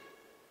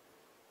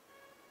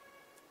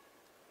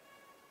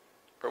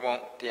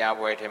 Promote the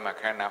Abbot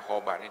Macana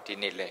Hoba,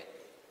 Tinile,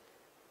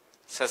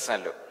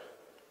 Sassalo,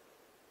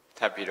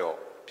 Tapido,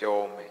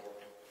 Piome,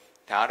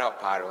 Taro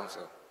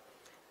Paronso,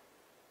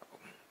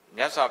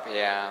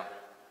 Nasapia,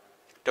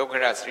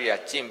 Dogara Sria,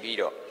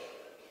 Chimbido,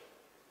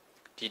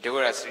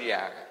 Tidora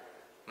Sria,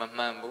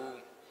 Mamambu,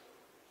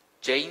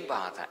 Jane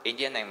Bata,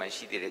 Indian and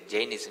Machidi,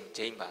 Jainism,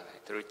 Jane Bata,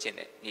 through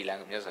Chine,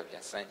 Nilang Musafia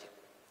Sanji.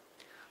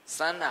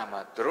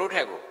 Sanama,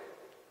 Drotago,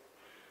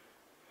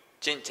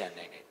 Chinchan.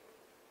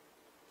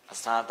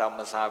 Santa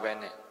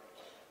Masabene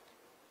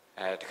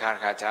at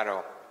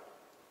Carcacharo,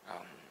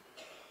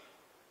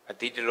 a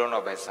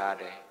titolono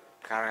Besade,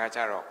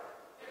 Carcacharo.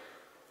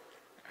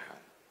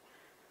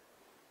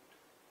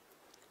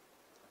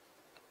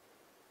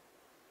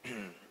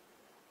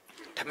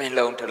 Tamin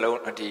loan to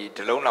loan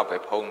the loan of a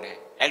pony,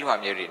 Elwa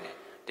Mirine,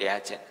 the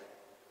agent.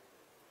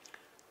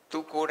 သူ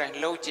ကိုယ်တိုင်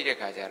လှုပ်ကြည့်တဲ့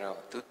ခါကျတော့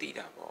သူသိ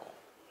တာပေါ့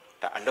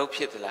ဒါအလုပ်ဖြ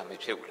စ်သလားမ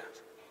ဖြစ်ဘူးလား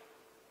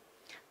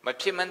မ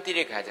ဖြစ်မှန်းသိ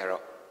တဲ့ခါကျ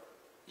တော့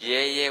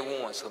ရဲရဲဝံ့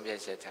ဝံ့ဆုံးဖြတ်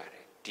ချက်ချတ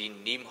ယ်ဒီ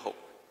နီးမဟုတ်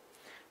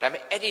ဒါပေ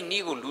မဲ့အဲ့ဒီ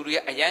နီးကိုလူတွေက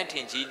အယမ်းထ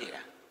င်ကြီးနေ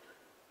တာ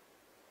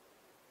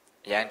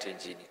အယမ်းထင်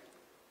ကြီးနေ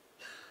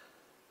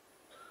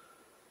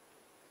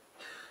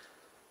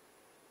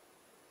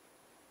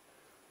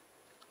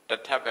တ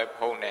စ်ထပ်ပဲ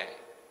ဖုံးနေ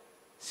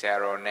ဆရာ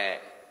တော်နဲ့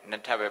နှ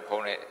စ်ထပ်ပဲ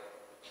ဖုံးနေ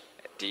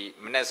ဒီ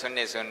မနေ့ဆွ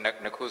နေဆွ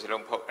နှစ်ခုစ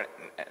လုံးဖုံး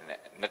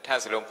နှစ်ထပ်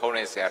စလုံးဖုံး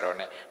နေဆရာတော်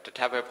နဲ့တစ်ထ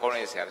ပ်ပဲဖုံး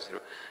နေဆရာတော်ဆို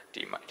လို့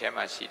ဒီမှာအထဲ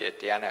မှာရှိတဲ့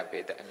တရားနာပေ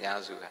တဲ့အများ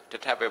စုကတ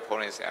စ်ထပ်ပဲ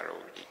ဖုံးနေဆရာတော်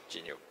ကို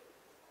ကြီးညို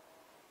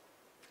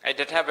အဲ့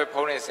တစ်ထပ်ပဲ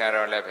ဖုံးနေဆရာ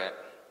တော်လည်းပဲ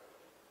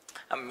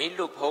အမီး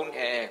လို့ဖုံး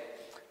နေ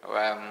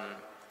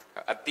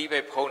အတိပဲ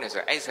ဖုံးနေ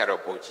ဆိုအဲ့ဆရာ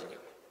တော်ပို့ကြီး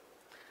ညို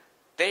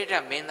တေတ္တ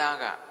မင်းသား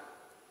က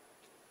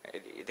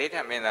ဒေ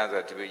တာမင်းသား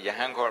ဆိုဒီယဟ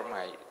န်ခေါ်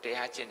မှာတ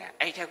ရားကျင့်တယ်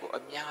အဲ့ထက်ကို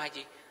အများ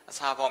ကြီးအ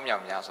စာပေါင်းမြော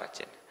က်များစွာကျ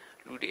င့်တယ်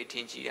လူတွေအထ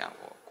င်ကြီးတာ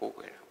ပေါ့ကို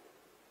ယ်ွယ်တာ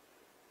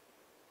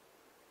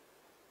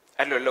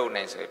အဲ့လိုလုပ်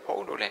နိုင်ဆို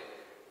ဖုံးလို့လဲ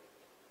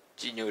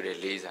ကြီးညိုတယ်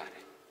လေးစားတ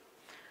ယ်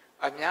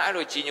အများအဲ့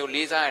လိုကြီးညို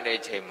လေးစားရတဲ့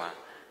အချိန်မှာ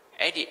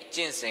အဲ့ဒီအကျ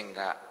င့်စဉ်က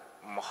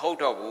မဟုတ်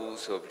တော့ဘူး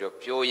ဆိုပြီးတော့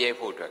ပြောရဲ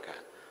ဖို့အတွက်က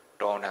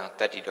တော်တန်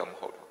တတိတော့မ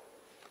ဟုတ်တော့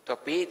သူ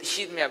ဘေး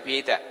ရှိသမျှ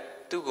ဘေးတဲ့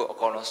သူ့ကိုအ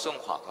ကောင်လုံးစွ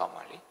န့်ခွာသွား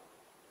မှာလေ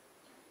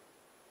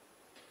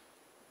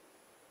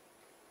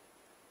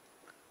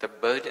The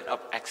burden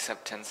of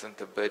acceptance and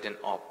the burden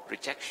of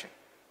rejection.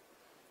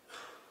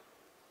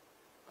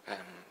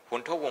 ဝ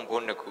န်ထုတ်ဝန်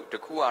ပိုးတစ်ခု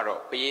ကတော့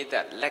ပရိသ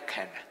တ်လက်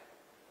ခံတာ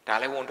ဒါ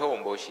လည်းဝန်ထုတ်ဝ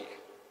န်ပိုးရှိတယ်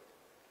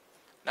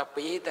နောက်ပ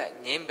ရိသတ်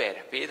ညင်းပယ်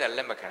တာပရိသတ်လ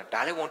က်မခံတာဒါ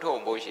လည်းဝန်ထုတ်ဝ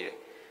န်ပိုးရှိတယ်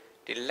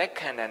ဒီလက်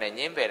ခံတာနဲ့ည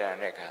င်းပယ်တာ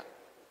နဲ့က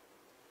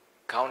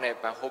ခေါင်းနဲ့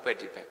ပန်ဟုတ်ပဲ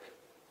ဒီပဲ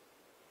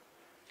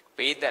ပ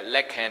ရိသတ်လ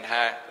က်ခံ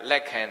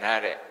ထား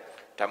တဲ့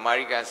ဓမ္မ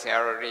ရိကဆရာ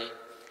တော်တွေ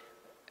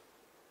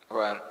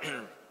ဟို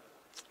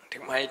ဒီ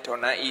မိုင်း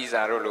တော်နာအီ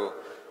ဇာတို့လို့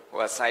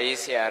ဟိုစာရေး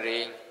ဆရာတွေ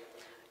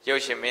ရု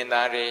ပ်ရှင်မင်း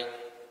သားတွေ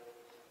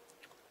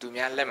သူ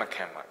များလက်မ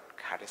ခံပါ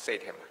ခါတဲ့စိ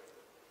တ်ထဲမှာ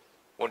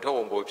ဝန်ထုတ်ဝ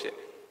န်ပိုးဖြစ်တ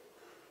ယ်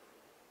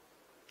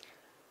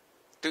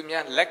သူ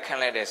များလက်ခံ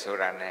လိုက်တဲ့ဆို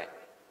တာနဲ့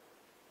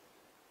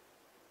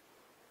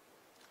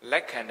လ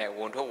က်ခံတဲ့ဝ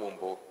န်ထုတ်ဝန်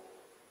ပိုး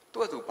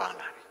သူပါ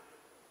လာတယ်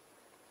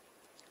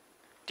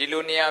ဒီ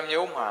လိုနေရာ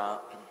မျိုးမှာ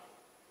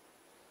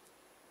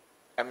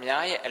အ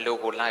များရဲ့အလို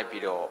ကိုလိုက်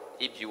ပြီးတော့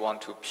if you want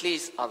to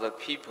please other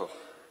people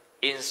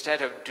instead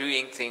of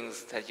doing things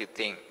that you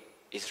think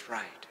is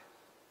right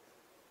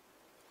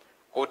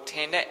ကိုထ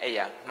င်တဲ့အ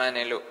ရာမှန်တ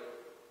ယ်လို့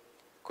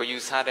ကိုယူ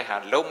ဆတဲ့ဟာ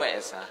လုံးမဲ့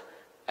အစား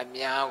အ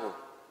များကို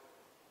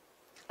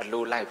အ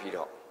လိုလိုက်ပြီး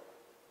တော့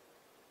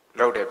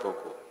လုပ်တဲ့ပုဂ္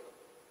ဂိုလ်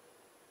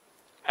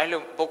အဲ့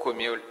လိုပုဂ္ဂိုလ်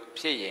မျိုး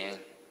ဖြစ်ရင်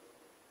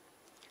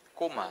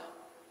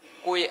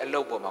ကိုယ့်ရဲ့အလု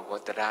ပ်ပေါ်မှာကို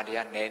ယ်တရားတ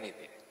ရားနဲနေ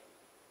တယ်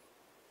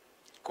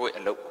ကိုယ့်ရဲ့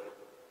အလုပ်ပေါ်မှာ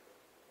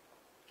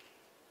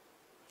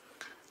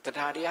တ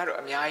ရားတရားတော့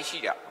အများကြီးရှိ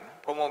တာပေါ့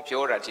နော်ဘုံ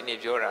ပြောတာဒီနေ့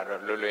ပြောတာ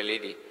တော့လွယ်လွယ်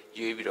လေးတွေ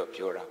ရွေးပြီးတော့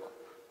ပြောတာပေါ့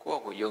ကို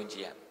ယ့်ကိုယုံကြ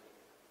ည်ရ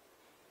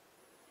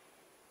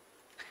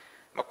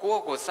မကို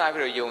ယ့်ကိုစ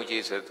ပြီးတော့ယုံကြ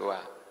ည်ဆိုသူက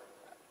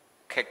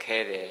ခက်ခဲ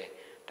တယ်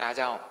ဒါ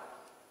ကြောင့်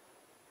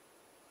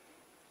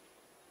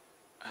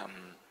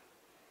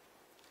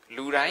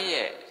လူတိုင်း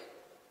ရဲ့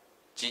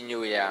ကြီး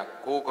ညိုရာ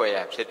ကိုးကွယ်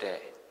ရာဖြစ်တဲ့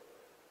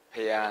ဖ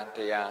ရာတ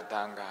ရား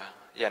သံဃာ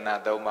ယန္နာ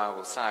သုံးပါး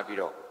ကိုစပြီး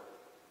တော့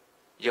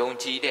ယုံ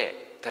ကြည်တဲ့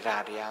တ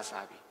ရားတရားစ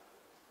ပြီး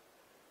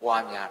ဝါ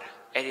များတာ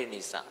အဲ့ဒီ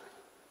နေစား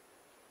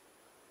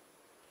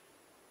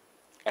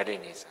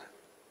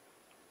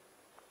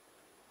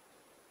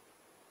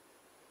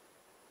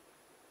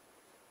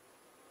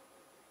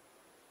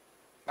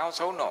နောက်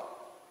ဆုံးတော့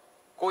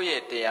ကိုယ့်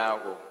ရဲ့တရား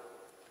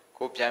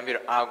ကိုပြန်ပြီး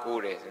တော့အား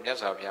ကိုးတယ်မြတ်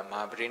စွာဘုရားမ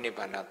ဟာပရိနိဗ္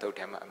ဗာန်သုတ်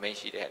ထဲမှာအမိန့်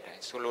ရှိတဲ့အတို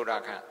င်းဆိုလိုတာ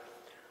က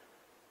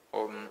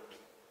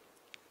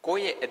ကို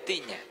ယ့်ရဲ့အတိ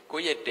ညာကို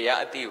ယ့်ရဲ့တရား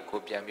အတိကို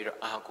ပြန်ပြီးတော့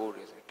အားကိုးတ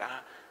ယ်ဆိုဒါ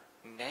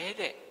နဲ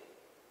တဲ့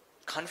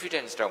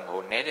confidence တော့မဟု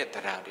တ်နဲတဲ့တ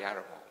ရားတရား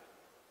တော့မဟုတ်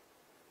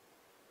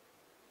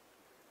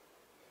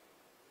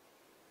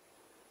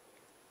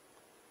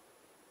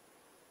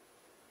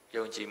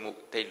ယုံကြည်မှု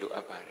သိလို့အ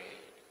ပ်ပါတ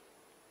ယ်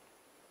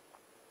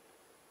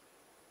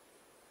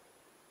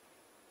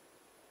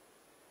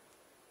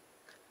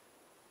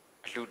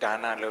လူဒါ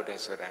နလုပ်တ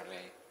ယ်ဆိုတာ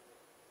လေ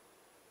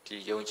ဒီ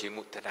ယုံကြည်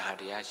မှုတရား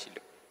တရားရှိ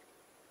လို့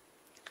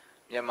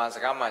မြန်မာစ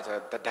ကားမှာဆို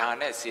တရား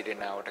နဲ့စေတ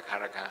နာကိုတစ်ခါ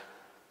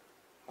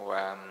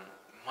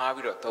မှား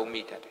ပြီးတော့သုံး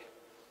မိတတ်တယ်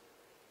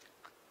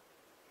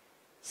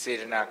စေ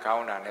တနာကော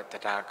င်းတာနဲ့တ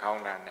ရားကော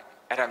င်းတာနဲ့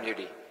အဲ့ဒါမျိုး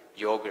တွေ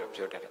ရောပြီးတော့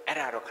ပြောတတ်တယ်အဲ့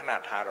ဒါတော့ခဏ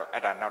ထားတော့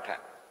အဲ့ဒါနောက်ထပ်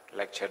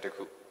lecture တစ်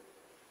ခု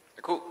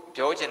အခု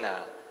ပြောချင်တာ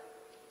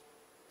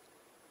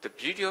the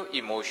beauty of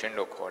emotion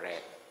လို့ခေါ်တဲ့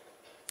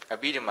အ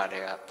ဘိဓမ္မာတွေ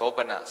ကသောပ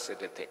နစေ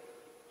တသိက်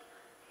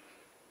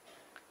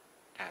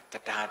တ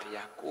ရားတ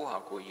ရားကိုယ့်ဟာ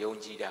ကိုယ်ယုံ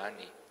ကြည်တာ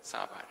နေစ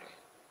ပါတယ်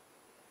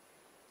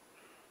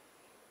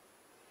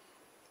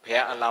ဘု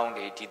ရားအလောင်း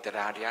တွေဒီတ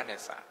ရားတရားနဲ့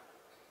စ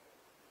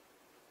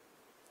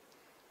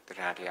တ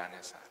ရားတရား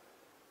နဲ့စ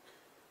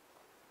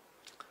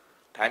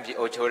တိုင်းပြည်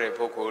အုပ်ချုပ်တဲ့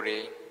ပုဂ္ဂိုလ်တွေ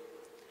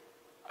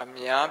အ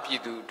များပြ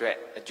ည်သူအတွက်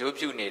အကျိုး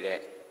ပြုနေတဲ့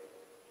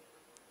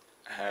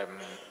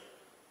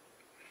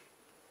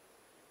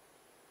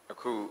အ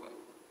ခု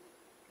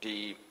ဒီ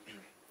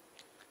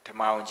ဓမ္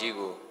မအောင်ကြီး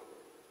ကို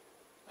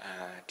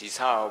ဒီ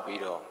ဆောက်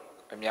ပြီးတော့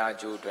အများအ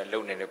ကျိုးအတွက်လု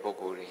ပ်နေတဲ့ပုဂ္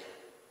ဂိုလ်တွေ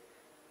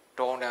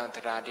တောင်းတ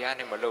တရားတရား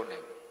နဲ့မလုပ်နို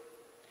င်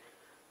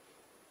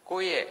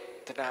ကိုယ့်ရဲ့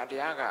တရားတ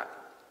ရားက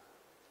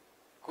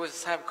ကိုယ်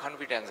self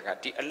confidence က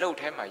ဒီအလုပ်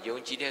ထဲမှာယုံ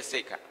ကြည်တဲ့စိ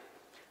တ်က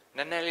န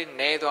ည်းနည်းလေး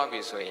နည်းသွား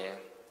ပြီဆိုရင်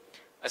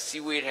အစ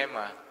ည်းအဝေးထဲ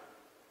မှာ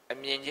အ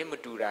မြင်ချင်းမ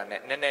တူတာ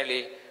နဲ့နည်းနည်း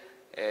လေး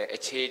အ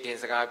ခြေတင်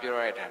စကားပြော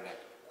ရတဲ့နဲ့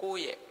ကို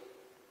ယ့်ရဲ့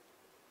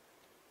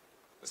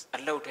အ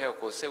လုပ်ထဲ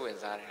ကိုစိတ်ဝင်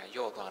စားနေတာ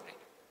ယော့သွားတယ်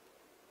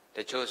တ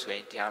ချို့ဆိုရ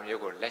င်တရား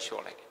မျိုးကိုလက်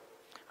လျှော့လိုက်တယ်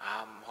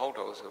မဟုတ်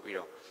တော့ဆိုပြီး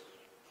တော့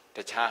တ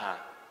ခြား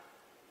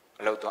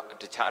အလုပ်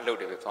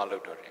တွေပဲသွားလု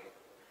ပ်တော့တယ်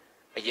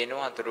အရင်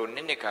တော့သူတို့နှ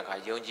စ်ခါ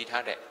ယုံကြည်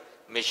ထားတဲ့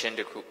mission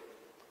တစ်ခု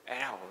အဲ့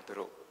ဒါကိုသူ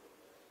တို့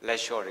လက်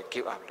လျှော့တယ်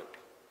give up လုပ်တ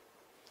ယ်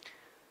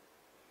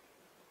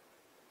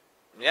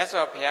မြတ်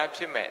စွာဘုရားဖြ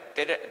စ်မဲ့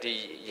ဒီ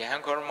ယဟ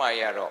န်ဂေါရမ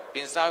ကြီးကတော့ပ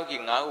င်စာဥ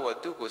ကြီး၅ခုက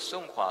သူ့ကိုစွ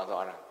န့်ခွာ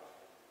သွားတာ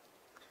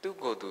သူ့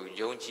ကိုယ်သူ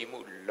ယုံကြည်မှု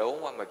လုံး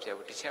ဝမပြတ်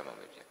ဘူးတစ်ချက်မှ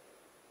မပြတ်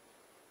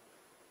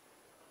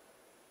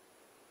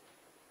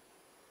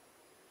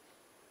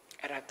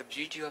အဲ့ဒါ the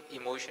beauty of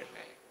emotion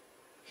ပဲ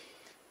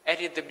အဲ့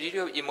ဒီ the beauty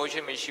of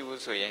emotion မရှိ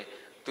ဘူးဆိုရင်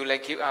သူလ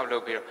ည်း give up လု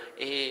ပ်ပြီးတော့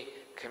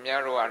ခင်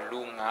ဗျားတို့ကလူ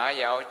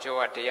9ယောက်ကျော်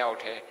က1ယောက်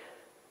ထဲ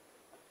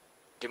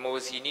ဒီမို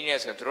စီနီးနဲ့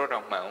ဆိုသူတို့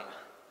တော့မှန်အော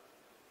င်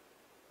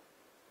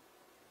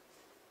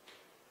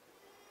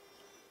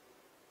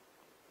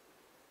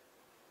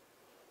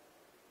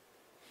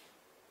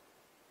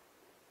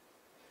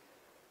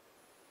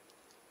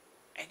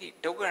Any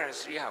Dogar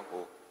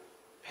Sriago,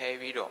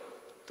 Pavido,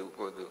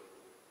 Tugodu,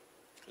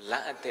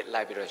 Landet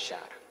Labiro Shar.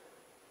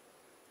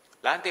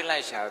 Landet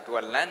Lashar to a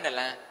land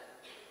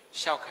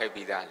shock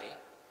heavy dali.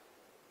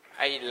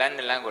 I land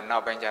the language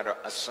now Banjaro,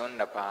 a son,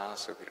 the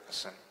pass of a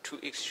son, too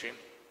extreme.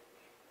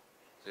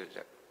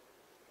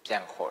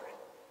 Piang Hor.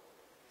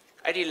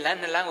 I did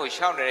land the language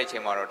shouted at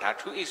him or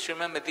too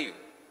extreme with you.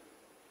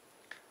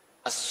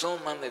 A son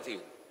with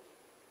you.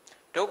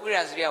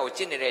 Dogra Sria would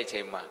generate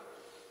him.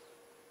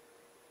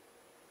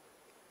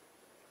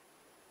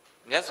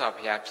 Yes, of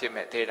him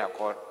at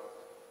Tayar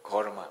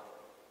Korma.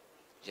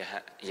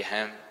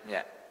 Yaham,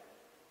 yeah.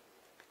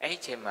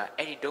 Hma,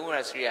 Eddie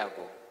Dogra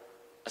Sriago,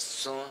 a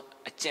son,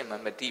 a gem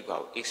and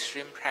medibo,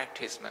 extreme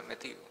practice, my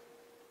medibo.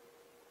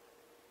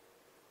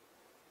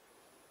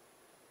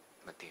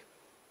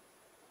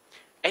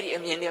 Eddie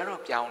Emilia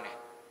of Yaune.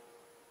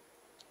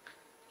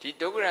 The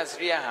Dogra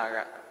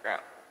Sriaga.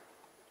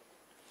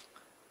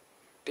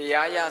 The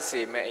Yaya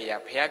say, Maya,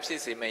 perhaps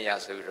it's a Maya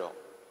Suro.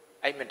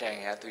 I met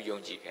her to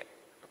Yonji.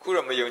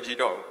 Kurama Yonji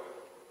dog.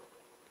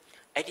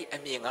 Eddie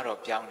Emilia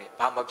of Yaune,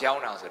 Pama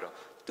Piana Suro,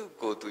 to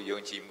go to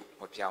Yonji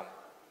Mopiam.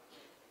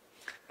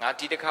 Now,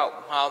 did the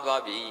cow, how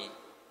Bobby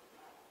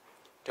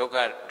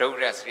Doga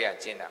Dogra Sria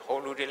Jina,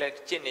 hold to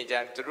let Jinny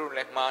Jan to rule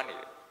like money.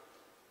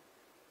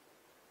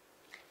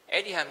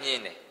 Eddie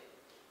Hamine,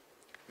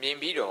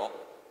 Mimbido,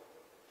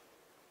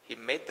 he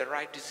made the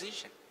right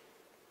decision.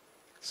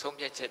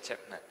 Somya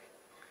Chechapna.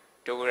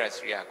 Dogra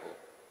Sriago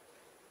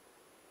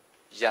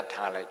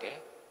Yatalade,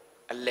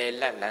 a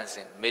lela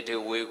lancing,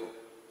 midwego,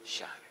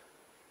 shar.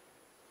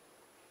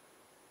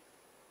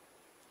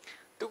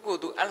 To go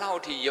to allow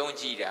to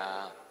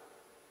Yonjida,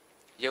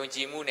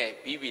 Yonji Mune,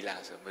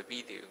 Bibilas,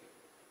 Mabidu.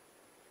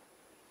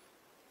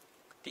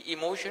 The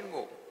emotion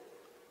go,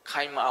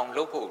 Kaima on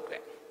local,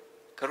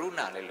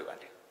 Karuna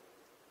Leluade.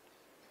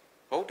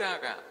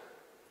 Bodaga,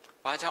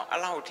 Baja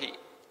allow tea,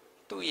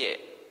 2 years.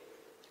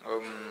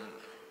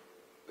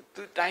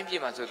 Two times you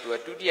must do a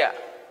 2 year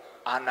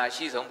Anna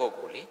she's on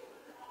Bogoli.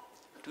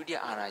 2 year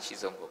Anna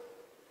she's on Bog.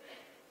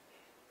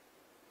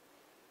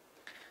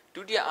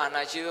 2 year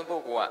Anna she's on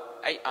Bogua,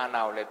 I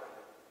Anna let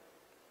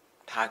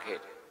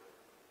target.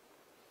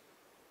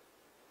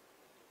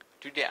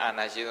 2 year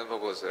Anna she's on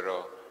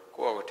Bogosero,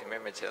 go over to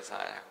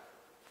Memechasaya,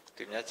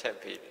 to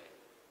Nachapi.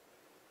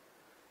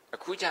 A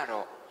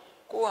Kujaro,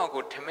 go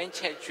out to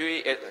Menche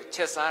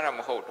Chesaram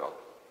Hodo.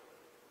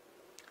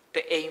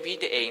 The aim be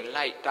the aim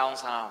light down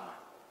some.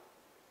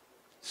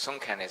 Some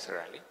can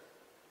necessarily.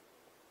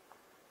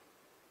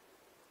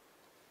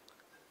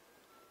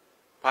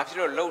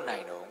 Popular low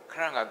nine,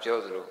 Krang of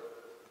Josro.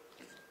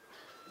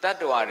 That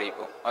do I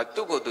repo, or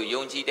to go to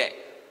Yonji day,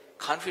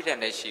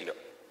 confident as she look.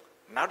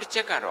 Now to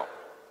check her out.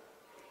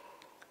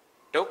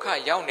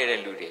 Doka young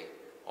little Lude,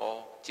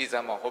 or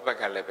Chisama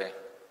Hobaka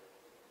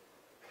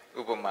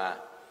Ubama,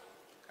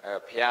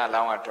 Pia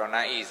Lama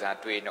Tona Isa,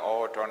 twin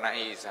or Tona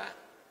Isa.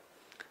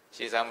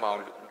 She's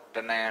about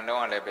the nine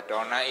long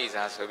Lebetona is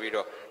as a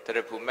widow to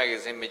the Poo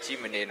magazine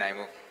Michimini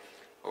Naimu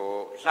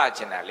or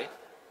Laginally.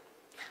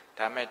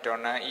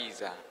 Tametona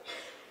Isa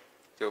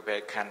to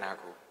be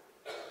Kanagu.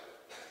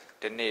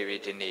 The Navy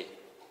Dene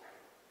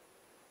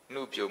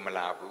Nubio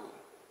Malabu.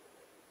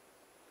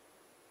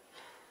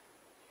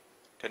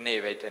 The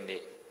Navy Dene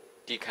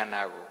Di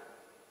Kanagu.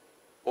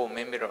 O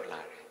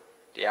Memorolare.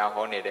 They are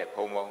honey de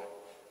Pomo.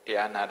 They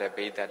are not a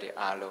beta de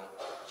Alo.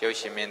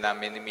 Yoshimina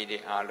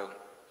Minimidi Alo.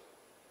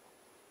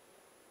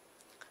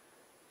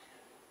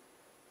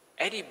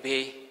 Eddie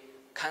Bay,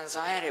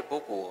 Kansai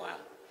Bogoa.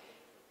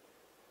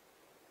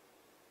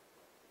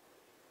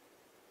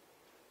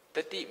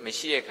 The deep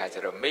Messiah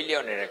Kajaro,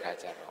 millionaire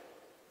Kajaro.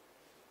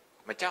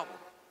 Majabu.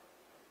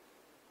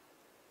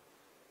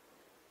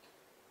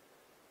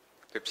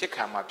 The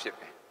Psikama Pipe.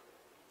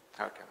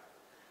 How come?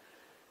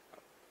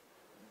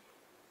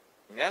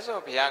 Yes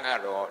of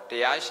Piagaro,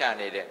 the Asha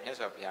needed, yes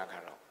of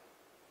Piagaro.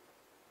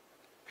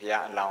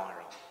 Pia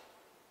Lauro.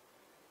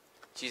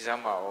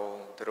 Chisama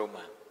o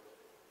Droma.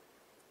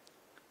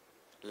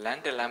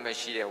 Land the lamb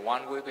sheet,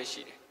 one way per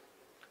sheet.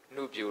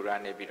 Nubio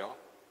ran a bit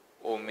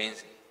o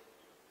means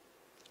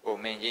o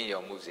mention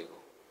your music.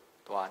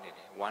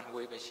 One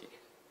way per sheet.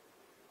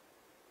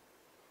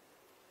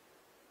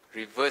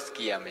 Reverse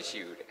Kia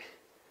machine.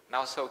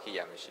 Now so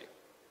Kia machine.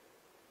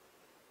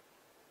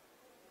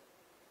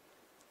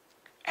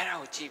 And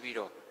our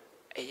Chibido,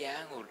 a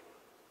young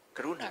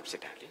grown up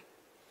setali.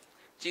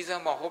 Jesus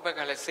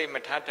Mahopaka say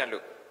Matata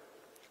look.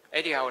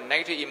 Eddie, how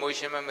negative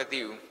emotion with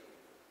you.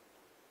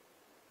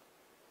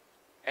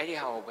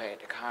 Anyhow, bad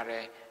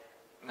carre,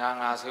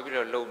 Nanga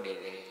Subiro low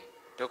needed,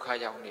 Doka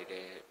young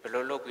needed,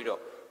 below low bido,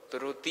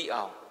 through the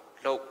out,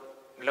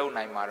 low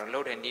nine maro,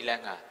 low and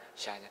Nilanga,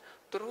 Shana,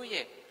 through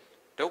ye,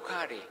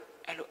 Dokari,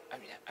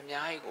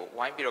 Amiago,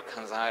 wine biro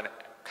Kanzare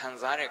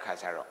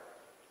Kazaro.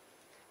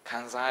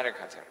 Kanzare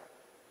Kazaro.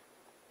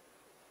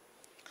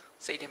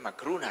 Say to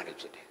Macruna,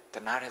 the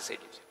Nara said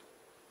it.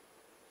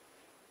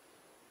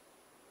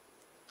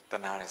 The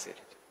Nara said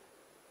it.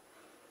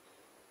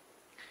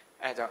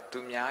 I don't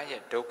do Mia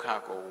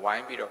Dokago,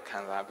 wine bit of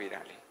Kanza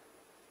Bidali.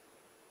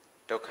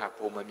 ဒုက္ခ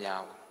ပိုမ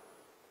များဘူး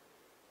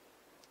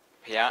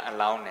ဘုရားအ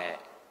လောင်းနဲ့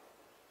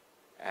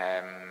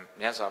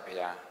မြတ်စွာဘု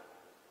ရား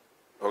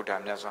ဗုဒ္ဓ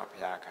မြတ်စွာဘု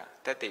ရားက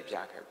တက်တည်ပြ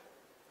ခဲ့ဘူး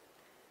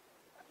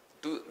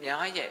သူအ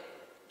များရဲ့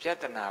ပြ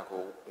ဿနာ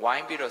ကိုဝို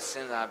င်းပြီးတော့စ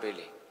ဉ်းစားပေး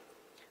လေ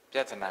ပြ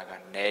ဿနာက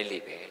နည်းလေ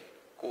ပဲ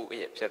ကိုယ့်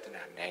ရဲ့ပြဿ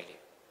နာနည်းလေ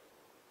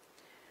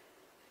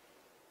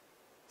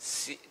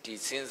ဒီ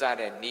စဉ်းစား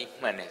တဲ့နည်း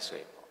မှန်တယ်ဆို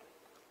ရင်ပေါ့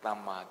သ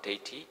မ္မာဒိ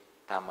ဋ္ဌိ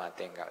သမ္မာသ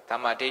င်္ကပ္ပသ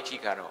မ္မာဒိဋ္ဌိ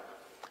ကတော့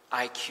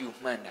IQ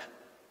မှန်တာ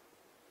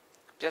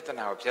ပြဿ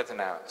နာကိုပြဿ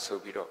နာဆို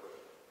ပြီးတော့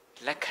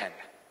လက်ခံ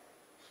တာ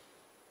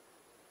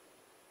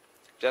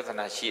ပြဿ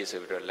နာရှိရဆို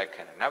ပြီးတော့လက်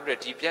ခံတာနောက်ပြီး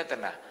တော့ဒီပြဿ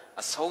နာ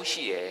အဆုံး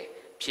ရှိရ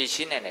ဖြေရှ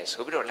င်းနိုင်တယ်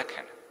ဆိုပြီးတော့လက်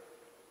ခံတာ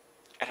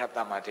အဲ့ဒါသ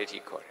မ္မာဒိဋ္ဌိ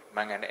ခေါ်တယ်မှ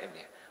န်ကန်တဲ့အမြ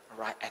င်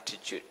right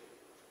attitude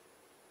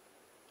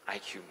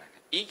IQ မှန်တ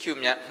ယ် EQ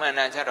မှန်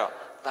တာကြတော့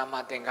သမ္မာ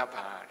သင်္ကပ္ပ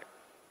တဲ့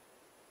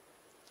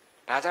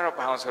ဒါကြတော့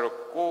ဘာလို့ဆိုတော့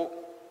ကို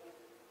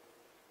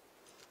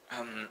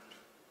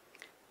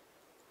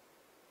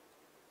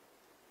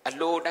အ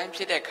လိုတိုင်းဖြ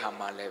စ်တဲ့ခါ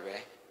မှာလည်းပဲ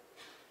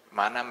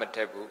မာနမတ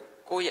က်ဘူး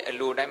ကိုယ့်ရဲ့အ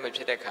လိုတိုင်းမဖြ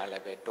စ်တဲ့ခါလ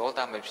ည်းပဲဒေါသ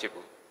မဖြစ်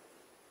ဘူး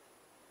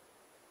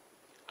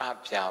အ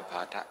ပြာ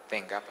ဘာဒသ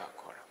င်္ကပ္ပ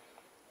ခေါ်တာ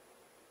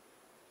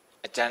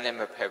အကျမ်းလည်း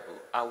မဖက်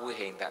ဘူးအဝိ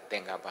ဟိန္ဒသ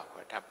င်္ကပ္ပ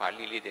ခေါ်တာပါ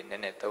ဠိလေးတွေန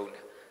ည်းနည်းသုံးတ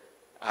ယ်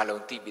အား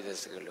လုံးသိပြီးတဲ့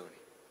စကားလုံး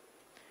တွေ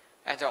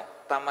အဲကြောင့်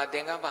သမ္မာသ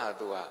င်္ကပ္ပဟာ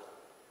သူက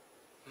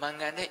မှန်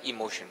ကန်တဲ့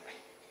emotion ပဲ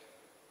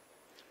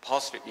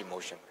positive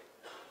emotion ပဲ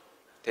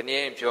ဒီ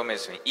နေ့ပြောမယ်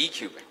ဆိုရင် EQ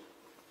ပဲ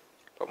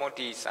ဘုံမ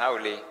တီစာအု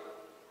ပ်လေး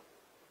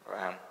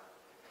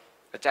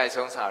အကြိုက်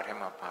ဆုံးစာအုပ်ထဲ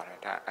မှာပါတယ်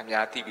ဒါအ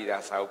များသိပြီး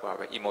သားစာအုပ်ပါ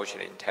ပဲ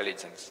emotional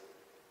intelligence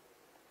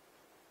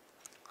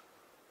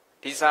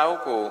ဒီစာအု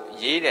ပ်ကို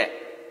ရေးတဲ့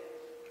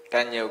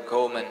Daniel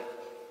Goleman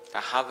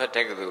ဒါ Harvard တ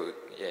က္ကသိုလ်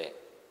ရဲ့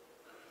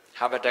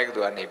Harvard တက္က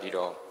သိုလ်ကနေပြီး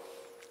တော့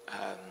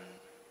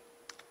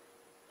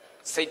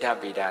စိတ်ဓာတ်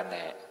ဗေဒ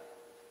နဲ့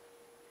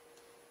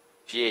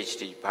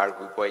PhD ဘာ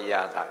ကူပွဲရ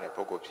လာတဲ့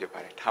ပုဂ္ဂိုလ်ဖြစ်ပါ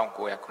တယ်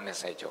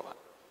1980ကျော်ပါ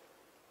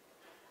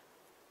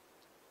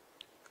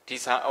ဒီ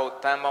စာအုပ်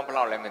တန်းပေါင်းဘယ်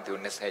လောက်လဲမသိဘူး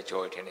20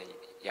ကျော်ထင်တယ်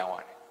ရောင်းရ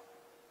တယ်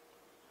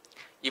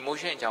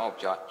emotion အကြောင်းကို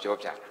ပြော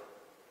ပြတာ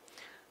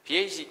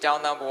PhD ကျော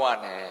င်းသားဘဝ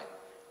နဲ့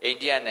အိန္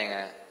ဒိယနိုင်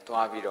ငံ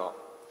သွားပြီးတော့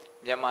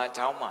မြန်မာ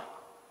ကျောင်းမှာ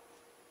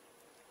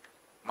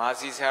မာ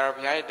စီဆရာ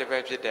ဘုရားရဲ့တပ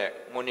ည့်ဖြစ်တဲ့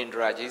မွန်နင်ဒ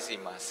ရာကြီးစီ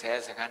မှာဆယ်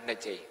စကား2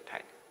ကြိမ်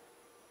ထိုင်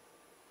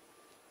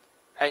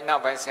အဲ့နော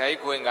က်ပိုင်းဆရာ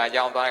ကြီးကိုင်က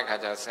ရောင်းသွားတဲ့ခါ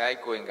ကျဆရာ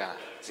ကြီးကိုင်က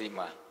စီ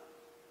မှာ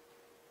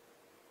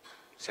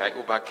ဆရာ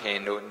ကြီးဥပခင်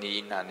တို့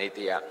နီးနာနေတ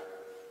ရား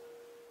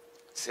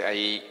ဆရာ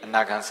ကြီးအ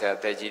နာခံဆရာ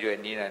တဲ့ကြီးတွေ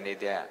နီးနာနေ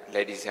တရား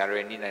လေဒီဆရာ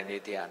တွေနီးနာနေ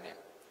တရားနဲ့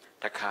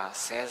တခါ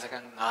ဆယ်စ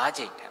ကား9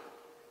ကြိမ်ထိုင်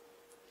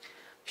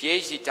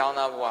PhD ကျောင်း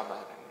သားဘဝမှာ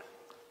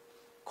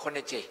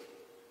9ကြိမ်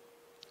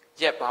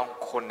ရက်ပေါင်း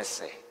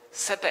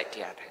90ဆက်တိုက်တ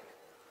ရားထိုင်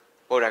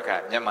ဘုရားက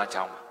မြန်မာ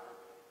ကျောင်းမှာ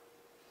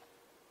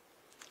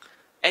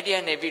အဲ့ဒီက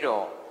နေပြီး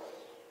တော့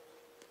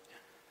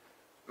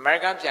အမေရိ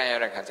ကန်ပြန်ရ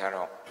တဲ့ခါကျ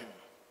တော့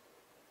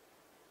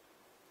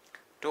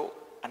တို့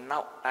အ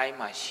နောက်တိုင်း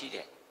မှာရှိ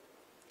တဲ့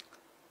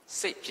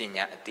စိတ်ပ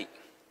ညာအတိ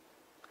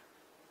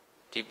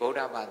ဒီဗုဒ္ဓ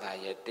ဘာသာ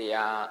ရဲ့တ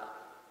ရား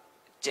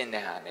ကျင့်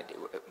တဲ့ဟာနဲ့ဒီ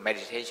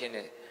meditation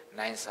နဲ့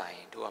နိုင်ဆိုင်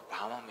တို့က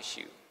ဘာမှမ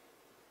ရှိဘူး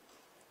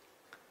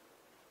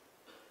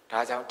ဒါ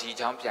ကြောင့်ဒီ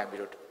ကြောင့်ပြန်ပြီး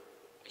တော့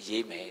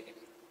ရေးမယ်တဲ့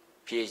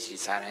PhD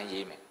စာတမ်း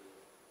ရေးမယ်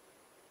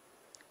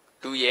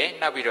သူရဲ့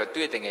နောက်ပြီးတော့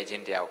တွေ့တဲ့ငယ်ချ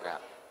င်းတယောက်က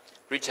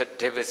Richard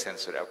Davidson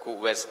ဆိုတာအခု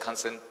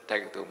Wisconsin တ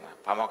က္ကသိုလ်မှာ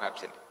ဘာမှမ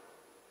ဖြစ်ဘူး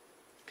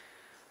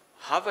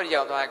Harvard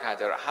ရောက်သွားတဲ့အခါ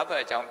ကျတော့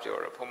Harvard အကြောင်းပြော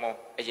တော့ဘုံဘုံ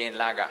အရင်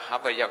လက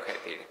Harvard ရောက်ခဲ့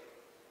သေးတယ်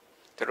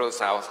သူတို့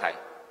စာအုပ်ဆိုင်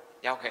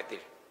ရောက်ခဲ့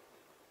သေးတယ်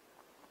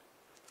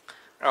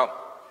အဲ့တော့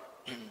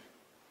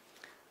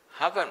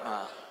Harvard မှာ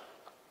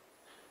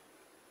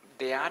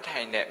တရား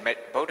ထိုင်တဲ့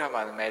ဗုဒ္ဓ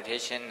ဘာသာ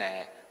meditation နဲ့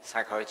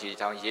psychology အ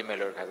ကြောင်းရေးမယ်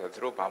လို့ခါဆိုသူ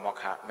တို့ဘာမှ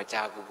မ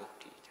ကြားဘူး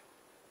ဒီ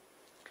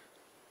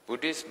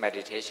Buddhist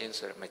meditation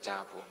ဆိုမ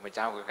ကြား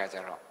ဘူးခါကျ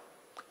တော့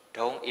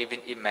don't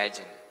even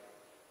imagine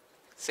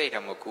စိတ်ဓာ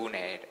တ်မကူး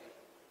နဲ့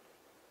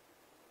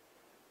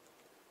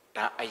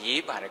ဒါအ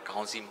ရေးပါတဲ့ခေါ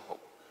င်းစည်းမဟု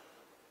တ်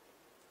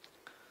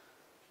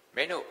မ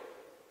င်းတို့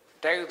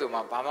တိုက်ဥဒ္ဓ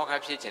မှာဘာမှ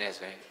ဖြစ်ချင်တယ်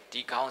ဆိုရင်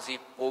ဒီခေါင်းစ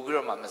ည်းပို့ပြီး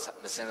တော့မှမစ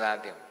ဉ်းစား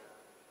သင့်ဘူး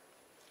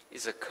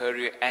is a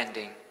career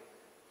ending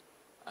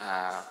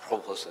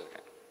proposal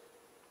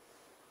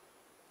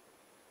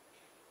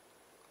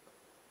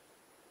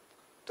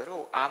သူ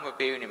တို့အားမ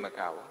ပေးဘူးနေမက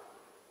ဘူး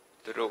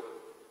သူတို့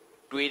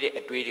တွေးတဲ့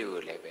အတွေးတွေ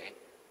ကိုလည်းပဲ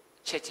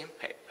ချက်ချင်း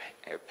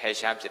ဖယ်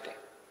ရှားဖြစ်တယ်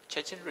ချ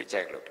က်ချင်း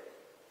reject လုပ်တယ်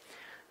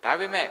ဒါ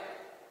ပေမဲ့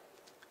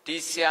ဒီ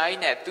ဆရာ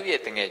ကြီးနဲ့သူ့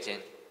ရဲ့တငယ်ချ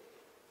င်း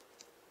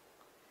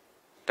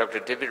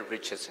Dr. David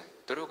Richardson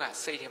သူတို့က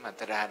စိတ်ထဲမှာ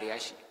တရားတ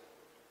ရားရှိ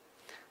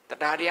တ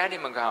ရားတရားတွေ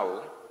မက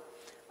ဘူး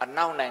အ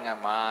နောက်နိုင်ငံ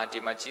မှာဒီ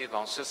မှာကြည့်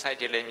ပေါင်း suicide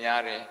တွေလည်း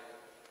များတယ်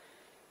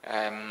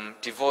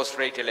divorce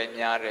rate တွေလည်း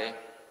များတယ်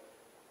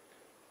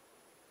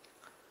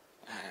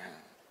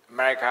အ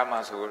မေရိကမှာ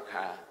ဆို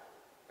ခါ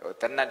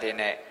တနတ်တွေ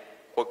နဲ့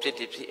ကိုဖြစ်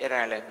ဖြစ်အဲ့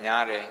ဒါလည်း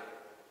များတယ်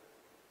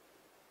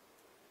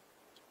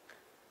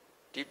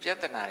ဒီပြ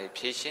ဿနာတွေ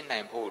ဖြေရှင်းနို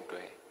င်ဖို့အတွ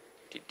က်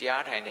ဒီတ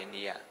ရားထိုင်တဲ့န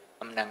ည်းက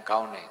အမှန်ကော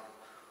င်းတယ်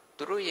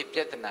သူတို့ရဲ့ပြ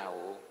ဿနာ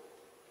ကို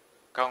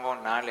ကောင်းကော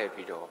င်းနားလည်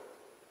ပြီးတော့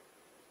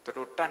သူ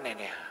တို့တတ်နေ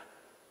တဲ့ဟာ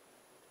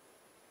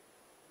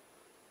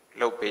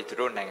လှုပ်ပေးသူ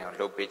တို့နိုင်ငံကို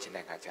လှုပ်ပေးခြင်း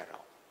တဲ့အခါကျ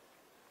တော့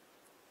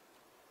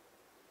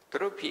သူ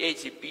တို့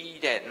PhD ပြီး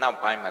တဲ့နောက်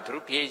ပိုင်းမှာသူ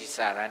တို့ PhD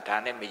စာရန်ဒါ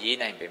နဲ့မရေး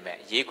နိုင်ပေမဲ့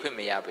ရေးခွင့်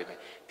မရပေမဲ့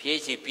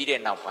PhD ပြီးတဲ့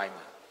နောက်ပိုင်း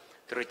မှာ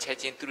သူတို့ချက်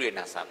ချင်းသူတွေ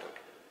နာစာလုပ်တ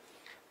ယ်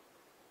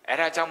အဲ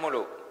ဒါကြောင့်မို့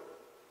လို့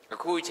အ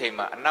ခုအချိန်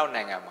မှာအနောက်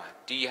နိုင်ငံမှာ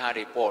ဒီဟာ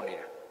တွေပေါ်နေ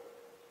တာ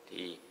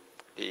ဒီ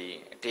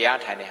တရား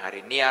ထိုင်တဲ့ဟာ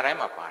တွေနေရာတိုင်း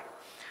မှာပါတယ်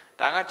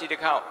ဒါကဒီတ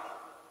စ်ခေါက်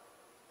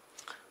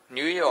န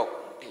ယူးယောက်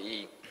ဒီ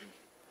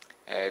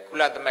ကု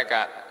လသမဂ္ဂ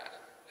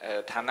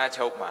ဌာန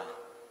ချုပ်မှာ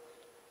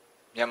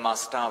မြန်မာ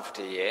staff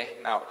တွေရဲ့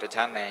နောက်တ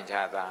ခြားနိုင်ငံ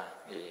ခြားသား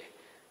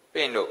ပ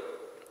င့်လို့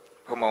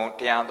ဘုံဘုံ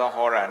တရားတော်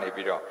ဟောတာနေ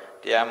ပြီးတော့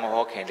တရားမ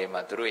ဟောခင်လေး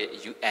မှာသူတို့ရဲ့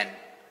UN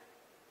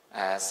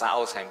စာ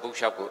အုပ်ဆိုင်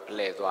bookshop ကိုအ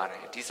လဲသွားတ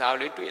ယ်ဒီစာအုပ်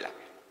လေးတွေ့လာ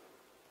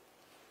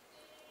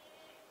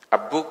A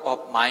book of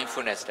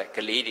mindfulness တဲ့က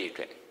လေးတွေအ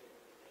တွက်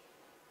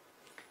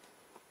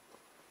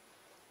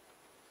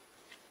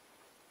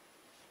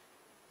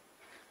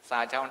စာ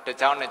ကြောင်းတစ်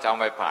ကြောင်းနဲ့ကြောင်း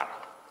ပဲပါတယ်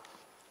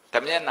ဓ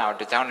မျက်နှာ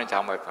တစ်ကြောင်းနဲ့ကြော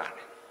င်းပဲပါတ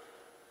ယ်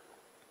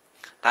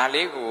ဒါ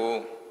လေးကို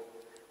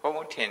ဘုံ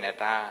ဘုံထင်တယ်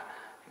ဒါ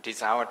ဒီ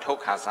စာကိုထုတ်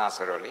ခါစား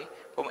ဆိုတော့လေ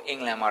ဘုံအင်္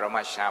ဂလန်မှာတော့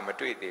မှရှာမ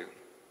တွေ့သေးဘူး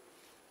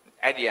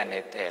အဲ့ဒီကနေ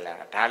တည်လာ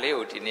တာဒါလေး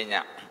ကိုဒီနေ့ည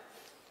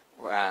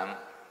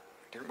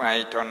ဒီမို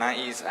င်တော်နန်း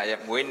ဤစာရဲ့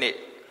မွေးနေ့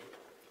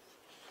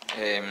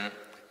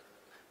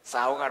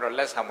စာအုပ်ကတော့လ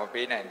က်ဆောင်မ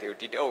ပေးနိုင်သေးဘူး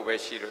ဒီတအုပ်ပဲ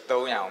ရှိလို့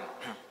300အောင်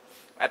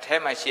အထဲ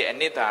မှာရှိအ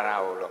နှစ်သာရ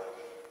ကိုတော့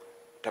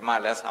ဓမ္မ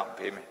လက်ဆောင်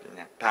ပေးမယ်ဒီည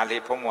ဒါ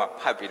လေးဘုံဘုံက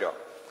ဖတ်ပြီးတော့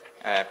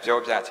ပြော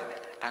ပြချင်တယ်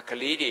ဒါက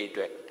လေးတွေအ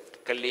တွက်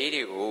ကလေး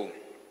တွေကို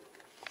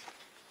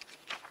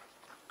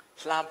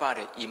လှပ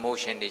တဲ့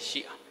emotion တွေရှိ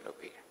အောင်လုပ်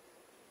ပေးတယ်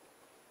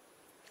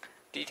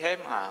ဒီထဲ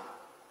မှာ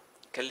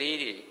ကလေး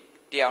တွေ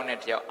တယောက်နဲ့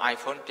တယောက်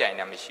iPhone ပြိုင်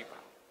တာမရှိပါ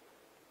ဘူး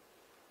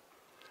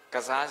က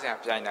စားစရာ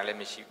ပြိုင်တာလည်း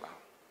မရှိပါ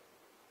ဘူး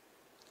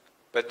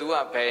ဘယ်သူက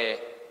ပဲ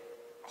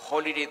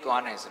holiday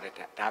သွားနိုင်ဆိုတဲ့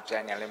ဒါပြို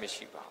င်တာလည်းမ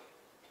ရှိပါဘူး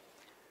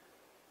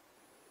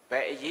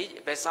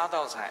ဘယ်စား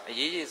တော့ဆိုင်အ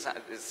ရေးကြီး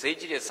ဈေး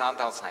ကြီးတဲ့စား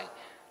တော့ဆိုင်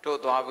တို့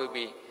သွား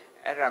ပြီး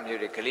အဲ့ဒါမျိုး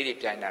တွေကလေးတွေ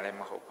ပြိုင်တာလည်း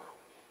မဟုတ်ပါဘူး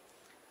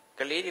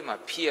ကလေးတွေမှာ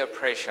peer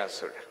pressure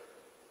ဆိုတာ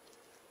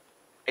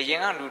အရင်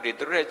ကလူတွေ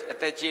သူတို့ရဲ့အ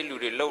သက်ကြီးလူ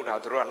တွေလှုပ်တာ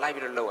သူတို့ကလိုက်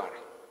ပြီးတော့လှုပ်ရတ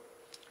ယ်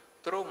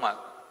သူတို့မှ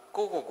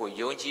ကို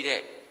ယုံကြည်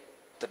တဲ့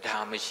တ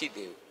ရားမရှိ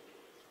သေးဘူး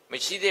မ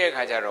ရှိတဲ့အ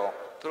ခါကျတော့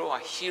သူတို့က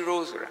hero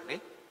ဆိုတာလေ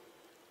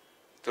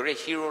သူတို့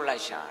hero လို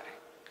က်ရှာတယ်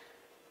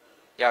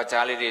ယော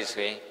က်ျားလေးတွေ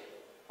ဆိုရင်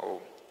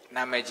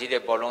နာမည်ကြီး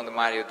တဲ့ဘောလုံးသ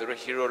မားတွေကိုသူတို့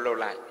hero လုပ်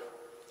လိုက်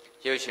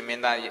ရုပ်ရှင်မ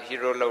င်းသား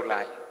hero လုပ်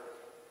လိုက်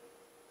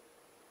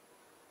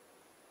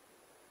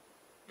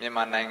မြန်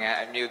မာနိုင်ငံ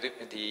အမျိုး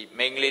ဒီ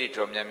မိန်းကလေးတွေ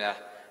တော်များများ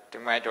ဒီ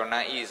မိုင်တော်န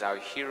န်းဤစာ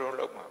ကို hero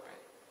လုပ်မှာပဲ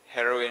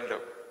heroine လု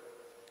ပ်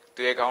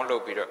သူရဲ့ကောင်းလု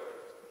ပ်ပြီးတော့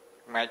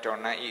မိုင်တော်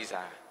နန်းဤ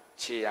စာ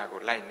ခြေရာကို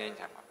လိုက်နှင်း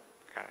ကြမှာ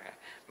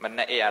မ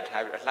နဲ့အရာ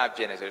ထားပြီးအလှပြ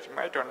င်းနေဆိုဒီ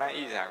မိုင်တော်နန်း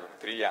ဤစာကို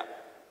သတိရ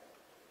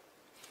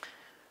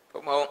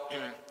ဘုံဘုံ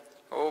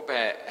ဟိုဘ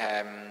က်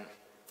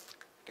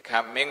တခါ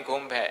မင်းကု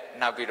န်းဘက်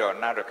နောက်ပြီးတော့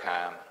နောက်တစ်ခါ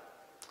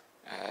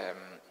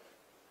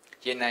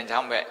ရေနံချော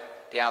င်းဘက်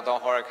တရားတော်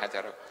ဟောရခါကြ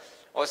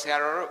တော့ဆရာ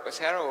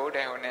တို့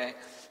တဲ့ဟိုနဲ့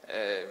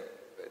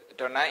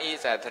ဒေါ်နန်းဤ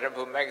စာသရ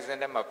ဖူမဂ္ဂဇ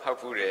င်းထဲမှာဖတ်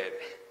ဖူးတယ်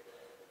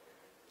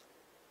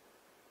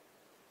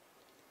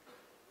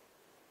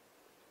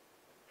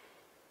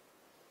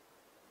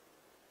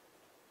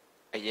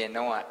အရင်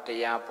တော့တ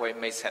ရားပွဲ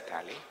မိတ်ဆက်တာ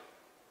လေ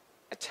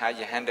အခြား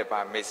ယဟန်တပါ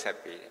မိတ်ဆက်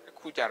ပေးတယ်အ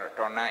ခုကျတော့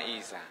ဒေါ်နန်းဤ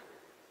စာ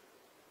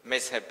မိ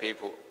တ်ဆက်ပေး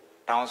ဖို့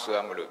တောင်းဆိုရ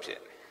မလို့ဖြစ်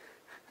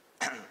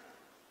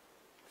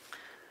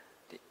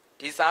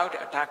ဒီစာအုပ်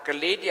ဒါက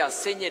လေးတယောက်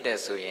စိတ်ညစ်တယ်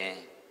ဆိုရင်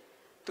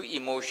သူ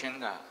emotion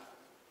က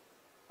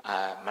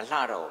မလှ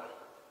တော့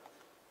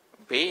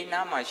ဘေး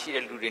နားမှာရှိ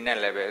တဲ့လူတွေနဲ့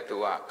လည်းပဲသူ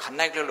က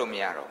connect လုပ်လို့မ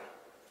ရတော့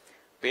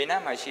ဘေး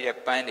နားမှာရှိတဲ့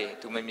ပန်းတွေ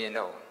သူမမြင်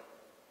တော့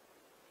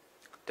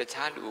တ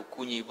ခြားလူကို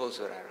ကူညီဖို့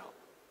ဆိုတာတော့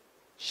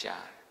ရှာ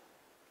တယ်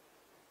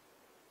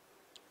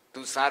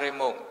သူစားရ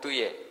မုံသူ့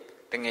ရဲ့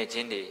တငယ်ချ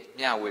င်းတွေ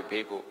မျှဝေ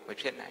ပေးဖို့မ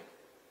ဖြစ်နိုင်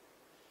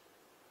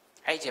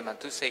အဲ့ဒီမှာ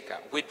သူစိတ်က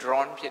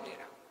withdrawn ဖြစ်နေ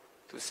တာ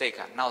သူစိတ်က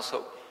နောက်ဆု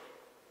တ်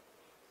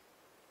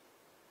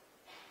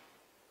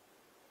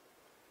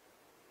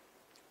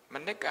မ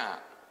နစ်က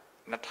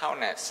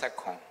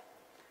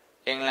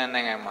2019အင်္ဂလန်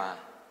နိုင်ငံမှာ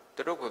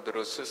သူတို့ကိုသူ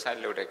တို့ suicide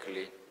လုပ်တဲ့က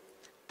လေး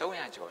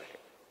300ကျော်တယ်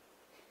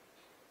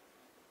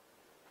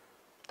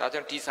ဒါ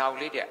ကြောင့်ဒီစာအုပ်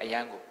လေးတွေအရ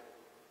န်ကို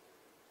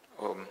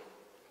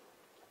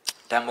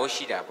တန်ဖိုး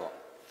ရှိတာပေါ့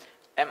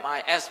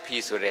MISP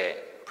ဆိုတဲ့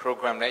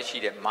program လေးရှိ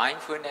တယ်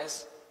mindfulness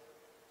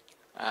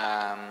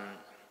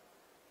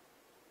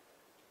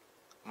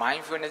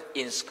mindfulness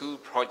in school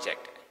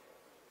project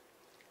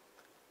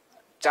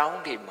ကျောင်း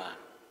တွေမှာ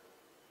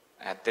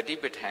တတိ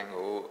ပဋ္ဌာန်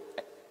ကို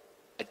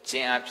အကျ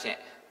ဉ်းအဖြစ်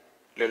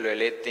လွယ်လွယ်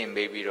လေးသင်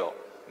ပေးပြီးတော့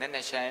နည်းန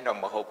ည်းရှင်းတော့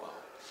မဟုတ်ပါ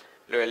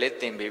ဘူးလွယ်လေး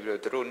သင်ပေးပြီး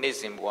တော့သူတို့နေ့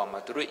စဉ်ဘဝမှာ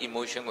သူတို့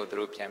emotion ကိုသူ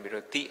တို့ပြန်ပြီး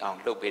တော့သိအောင်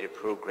လုပ်ပေးတဲ့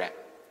program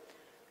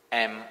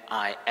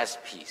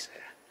MISP ဆို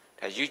တာ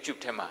ဒါ YouTube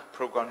ထဲမှာ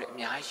program တွေအ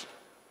များ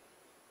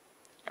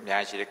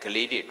ကြီးတယ်က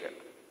လေးတွေအတွက်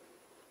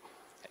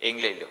အင်္ဂ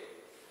လိပ်လို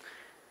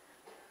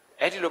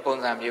အဲ့ဒီလိုပုံ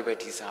စံမျိုးပဲ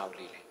ဒီစာအုပ်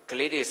လေးလေက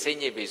လေးတွေစိတ်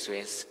ညစ်ပြီဆိုရ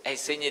င်အဲ့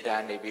စိတ်ညစ်တာ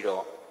နေပြီး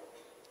တော့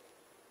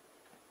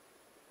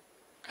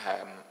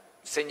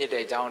စိတ်ညစ်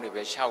တဲ့အကြောင်းတွေ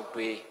ပဲရှောက်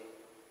တွေး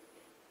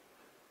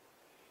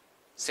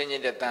စိတ်ည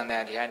စ်တဲ့တန်တ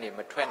န်တရားတွေမ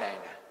ထွက်နိုင်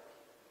တာ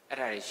အဲ့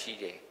ဒါတွေရှိ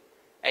တယ်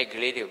အဲ့က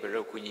လေးတွေဘယ်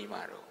လိုကူညီ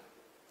မှာတော့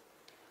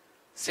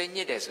စိတ်ည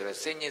စ်တယ်ဆိုတော့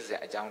စိတ်ညစ်စရာ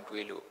အကြောင်း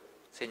တွေးလို့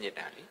စိတ်ညစ်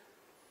တာလေ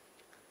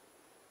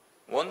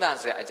ဝမ်းသာ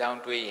စရာအကြောင်း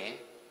တွေးရင်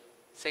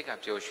စိတ်က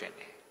ပျော်ရွှင်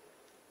တယ်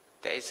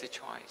there is a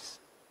choice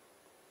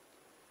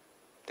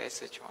there's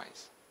a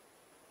choice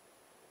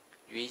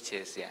ရွေးချ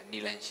ယ်စရာန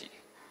ည်းလမ်းရှိတ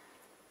ယ်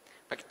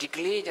ဒီက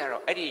လေးကြ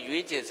တော့အဲ့ဒီ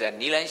ရွေးချယ်စရာ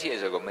နည်းလမ်းရှိရ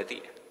ဆိုကိုမသိ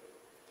တာ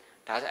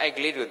ဒါဆိုအဲ့က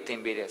လေးတို့သင်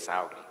ပေးတဲ့စာ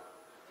အုပ်လေး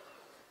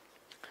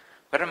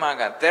ပထမ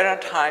က there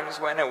are times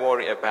when I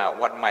worry about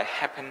what might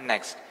happen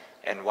next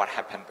and what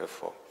happened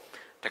before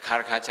တခါ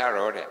ကြ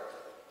တော့တဲ့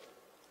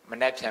မ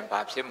နေ့ပြန်ဘာ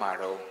ဖြစ်မှာ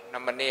တော့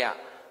မနေ့က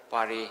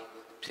ဘာတွေ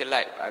ဖြစ်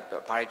လိုက်ဘာ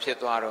တွေဖြစ်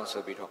သွားတော့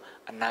ဆိုပြီးတော့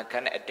အနာဂ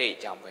တ်နဲ့အတိတ်အ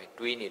ကြောင်းပဲ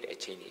တွေးနေတဲ့အ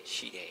ချိန်ကြီး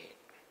ရှိတယ်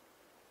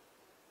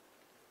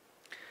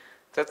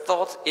The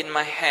thoughts in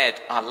my head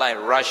are like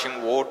rushing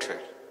water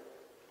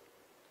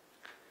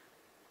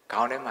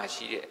ခေါင်းထဲမှာ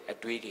ရှိတဲ့အ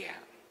တွေးတွေဟာ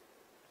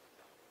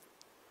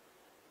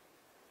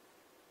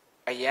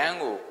အရန်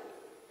ကို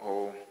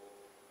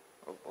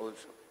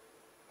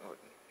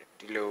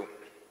ဒီလို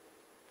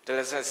တလ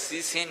ဆ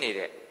စီးဆင်းနေ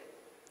တဲ့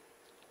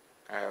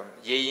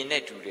ရေရင်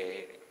နဲ့တူတယ်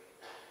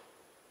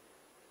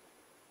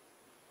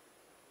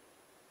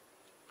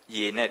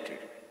ရေနဲ့တူ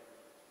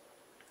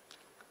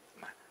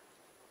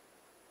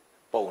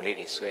ပုံလေး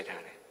တွေဆွဲ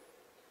ထားတယ်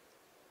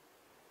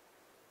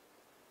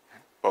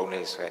ပုံ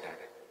လေးဆွဲထား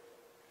တယ်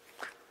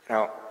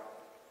Now,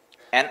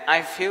 and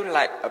I feel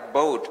like a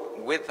boat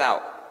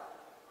without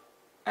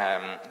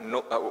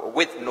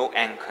with no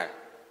anchor.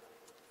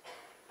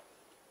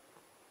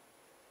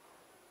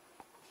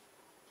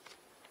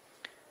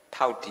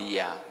 ထောက်တီးရ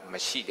မ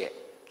ရှိတဲ့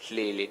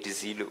လှေလေးတစ်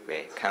စီးလိုပဲ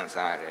ခံ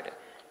စားရတယ်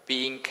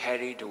being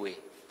carried away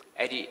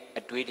အဲ့ဒီ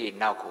အတွေးတွေ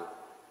နောက်ကို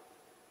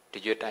တ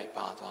ရွတ်တိုက်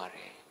ပါသွားတ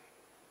ယ်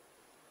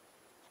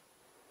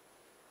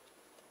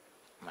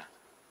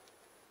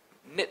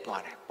နစ်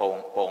သွားတယ်ပုံ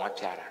အ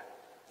ပြားတာ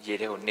ရေ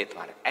တွေကိုနစ်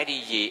သွားတယ်အဲ့ဒီ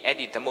ရေအဲ့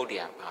ဒီသမုဒ္ဒ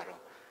ရာဘာ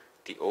တော့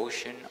the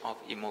ocean of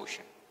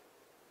emotion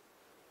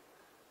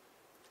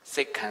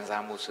စိတ်ခံ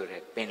စားမှုဆို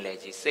တဲ့ပင်လယ်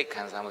ကြီးစိတ်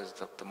ခံစားမှုဆို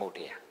တဲ့သမုဒ္ဒ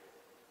ရာ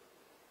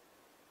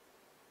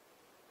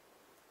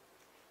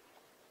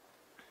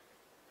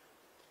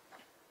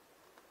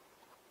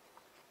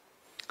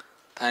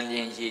တန်လျ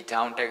င်ရေ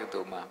ချောင်းတက္က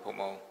သိုလ်မှာဘုံ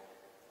ဘုံ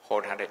ဟော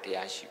ထားတဲ့တ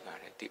ရားရှိပါ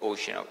တယ် the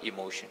ocean of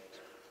emotion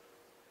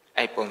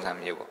အဲ့ပုံစံ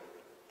မျိုးပေါ့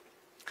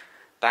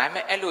ဒါပေ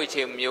မဲ့အဲ့လိုအ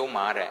ချိန်မျိုး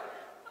မှာတဲ့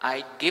I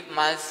give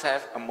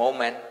myself a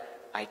moment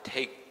I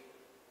take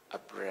a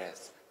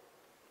breath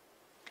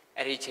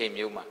အဲ့ဒီချိန်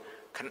မျိုးမှာ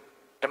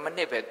10မိန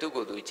စ်ပဲသူ့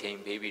ကိုယ်သူချိန်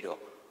ပေးပြီးတော့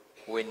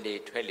ဝင်လေ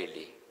ထွက်လေ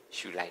လေ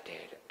ရှူလိုက်တ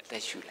ယ်အသ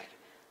က်ရှူလိုက်တယ်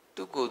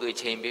သူ့ကိုယ်သူ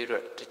ချိန်ပေး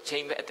တော့တစ်ချိ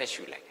န်ပဲအသက်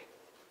ရှူလိုက်တယ်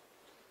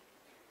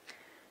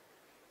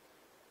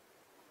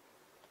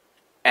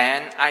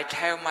and I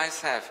tell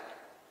myself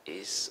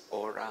it's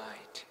all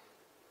right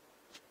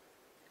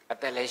အ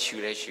သက်လည်းရှူ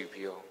လည်းရှူ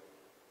ပြီးတော့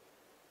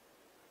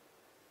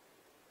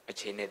အ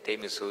ချိန်နဲ့တိ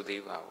တ်မဆိုး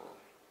သေးပါဘူး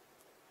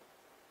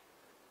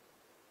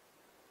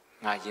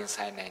ငါရင်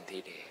ဆိုင်နိုင်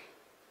သေးတယ်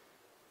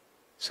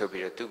ဆို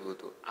ပြီးတော့သူ့ကိုယ်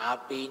သူအား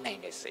ပေးနို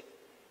င်တဲ့စိတ်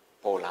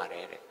ပေါ်လာတ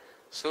ယ်တဲ့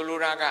ဆိုလို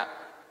တာက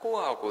ကို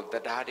ယ့်ဟာကိုယ်တ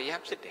ရားတ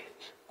ရားဖြစ်တယ်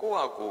ကိုယ့်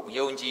ဟာကိုယ်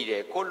ယုံကြည်တ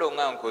ယ်ကိုယ့်လုပ်င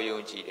န်းကိုယုံ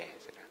ကြည်တယ်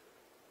ဆိုတာ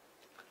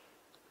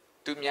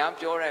သူများ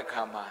ပြောတဲ့အ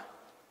ခါမှာ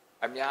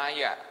အများ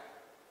ကြီး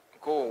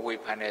ကိုယ်ဝေ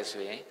ဖန်တယ်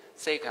ဆိုရင်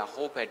စိတ်က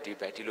ဟိုးဖက်ဒီ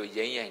ဖက်ဒီလို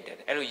ရိမ့်ရိုင်တယ်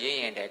အဲ့လိုရိမ့်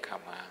ရိုင်တဲ့အခါ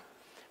မှာ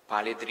ဘာ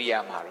လေးသတိရ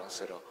မှာတော့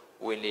ဆိုတော့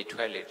ဝင်လေထွ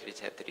က်လေတစ်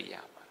ချက်သတိရ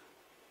ပါ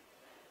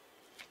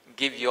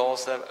Give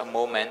yourself a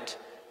moment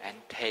and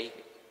take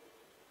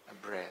a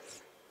breath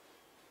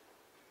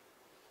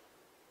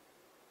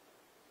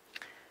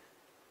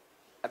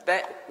အသ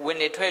က်ဝင်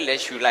လေထွက်လေ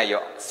ရှူလိုက်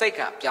ရောစိတ်က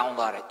ပြောင်း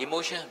သွားတယ်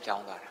emotion ပြော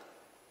င်းသွားတာ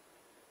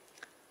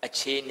အ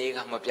ခြေအနေက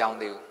မပြောင်း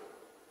သေးဘူး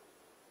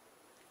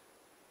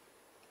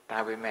ဒါ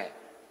ပေမဲ့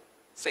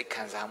စိတ်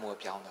ခံစားမှု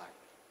ပြောင်းသွား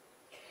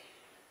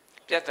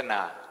တယ်ပြဿ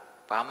နာ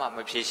ဘာမှမ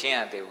ဖြေရှင်းရ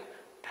သေးဘူး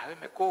ဒါပေ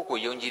မဲ့ကိုယ့်ကို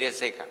ယုံကြည်တဲ့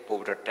စိတ်က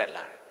ပို့ပြီးတော့တက်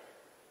လာတယ်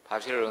။ဘာ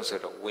ဖြစ်လို့လဲဆို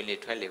တော့ဝင်လေ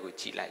ထွက်လေကို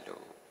ကြည်လိုက်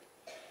လို့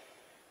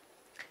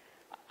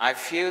I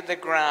feel the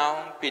ground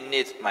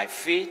beneath my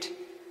feet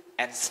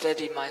and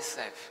steady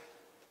myself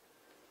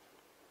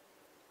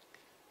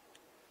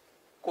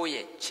ကိုယ့်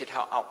ရဲ့ခြေ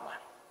ထောက်အောက်မှာ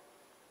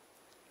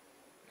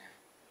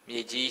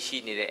မြေကြီးရှိ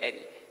နေတဲ့အဲ့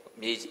ဒီ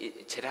မြေ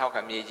ခြေထောက်က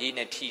မြေကြီး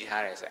နဲ့ထိ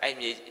ထားတယ်ဆိုအဲ့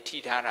မြေထိ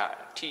ထား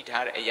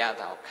တဲ့အရာ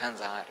သာကိုခံ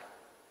စားရတယ်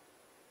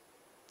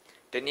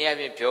။ဒီနေ့အ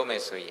ပြင်ပြောမ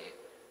ယ်ဆိုရင်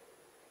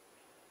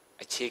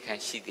အခြေခံ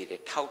ရှိသေးတ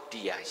ယ်ထောက်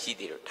တီးရရှိ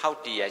သေးတယ်ထောက်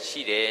တီးရ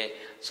ရှိတယ်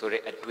ဆို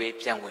တဲ့အတွေး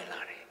ပြန်ဝင်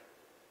လာတယ်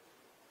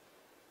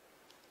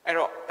အဲ့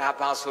တော့ဒါ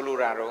ပါဆိုလို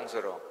တာတော့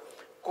ဆိုတော့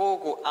ကိုယ့်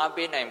ကိုအား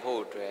ပေးနိုင်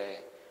ဖို့အတွက်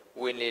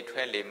ဝင်လေထွ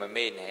က်လေမ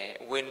မေ့နဲ့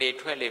ဝင်လေ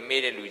ထွက်လေ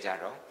မေ့တဲ့လူကြ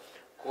တော့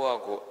ကိုယ့်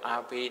ကို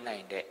အားပေးနို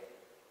င်တဲ့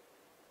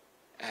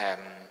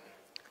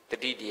တ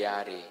တိတ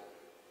ရားတွေ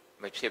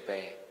မဖြစ်ပဲ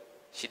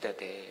ရှိတတ်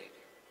တယ်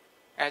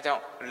အဲကြော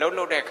င့်လှု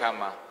ပ်တဲ့အခါ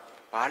မှာ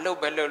ဘာလှုပ်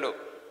ပဲလှုပ်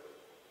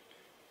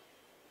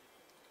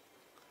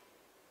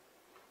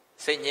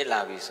စိတ်ညစ်လာ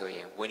ပြီဆိုရ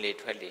င်ဝင်လေ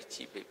ထွက်လေကြ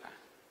ည့်ပေးပါ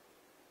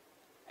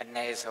အန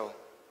ည်းဆုံး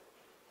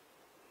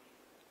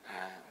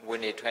ဝ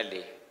င်လေထွက်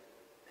လေ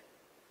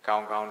ကော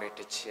င်းကောင်းလေး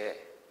တစ်ချက်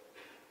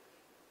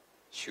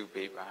ရှု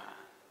ပေးပါ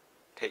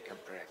take a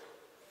breath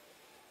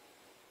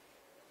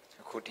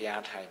အခုတ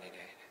ရားထိုင်နေတ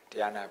ယ်တ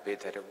ရားနာပေး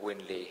တဲ့ဝ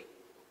င်လေ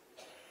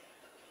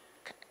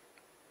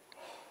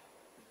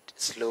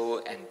slow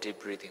and deep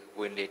breathing ဝ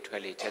င်လေထွ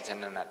က်လေချက်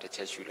နာတစ်ချ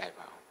က်ရှုလိုက်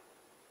ပါဦး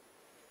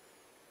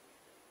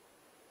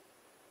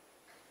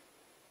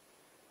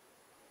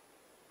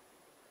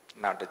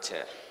နောက်တစ်ချ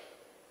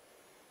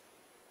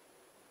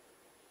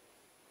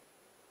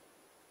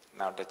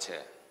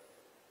က်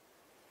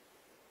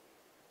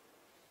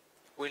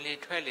ဝင်လေ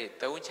ထွက်လေ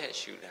၃ချက်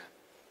ရှုတာ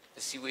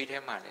အစီဝေးထဲ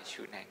မှာလည်း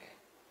ရှုနိုင်တယ်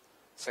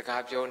စ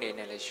ကားပြောနေ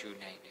နဲ့လည်းရှု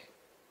နိုင်တယ်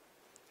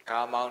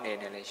ကားမောင်းနေ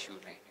နဲ့လည်းရှု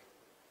နိုင်တယ်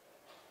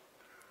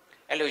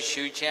အဲ့လို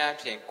ရှုခြင်းအ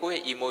ပြင်ကို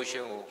ယ့်ရဲ့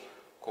emotion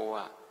ကိုက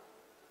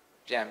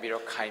ပြန်ပြီး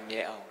တော့ခိုင်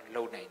မြဲအောင်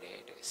လုပ်နိုင်တယ်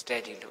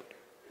steady လုပ်တ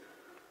ယ်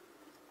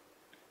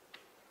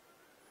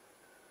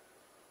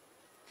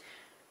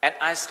and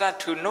I start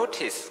to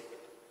notice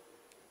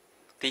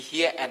the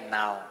here and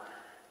now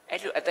အဲ့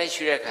လိုအသက်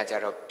ရှုတဲ့အခါကျ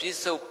တော့ပြစ္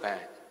ဆုတ်ပံ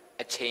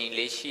အချိန်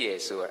လေးရှိတယ်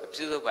ဆိုတာပြ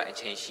စ္ဆုတ်ပံအ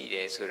ချိန်ရှိတ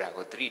ယ်ဆိုတာ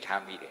ကိုသတိ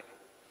ထားမိတယ်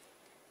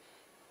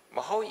မ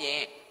ဟုတ်ရ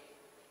င်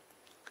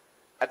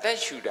အသက်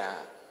ရှုတာ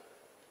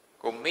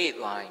ကိုမေ့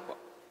သွားရင်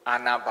ပေါ့အာ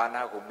နာပါ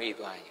နာကိုမေ့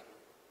သွားရင်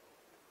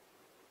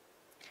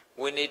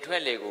ဝင်နေထွ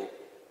က်လေကို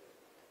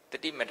တ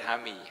တိမထား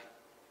မိရင်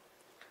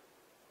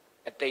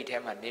အတိတ်ထဲ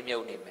မှာနင်းမြု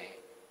ပ်နေမယ်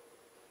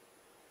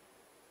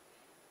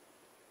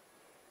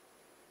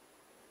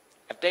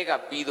အတိတ်က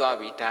ပြီးသွား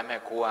ပြီဒါ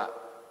မဲ့ကိုက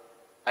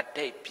အ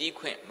တိတ်ပြီး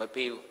ခွင့်မ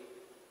ပေးဘူး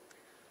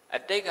အ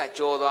တိတ်က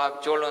ကြော်လွ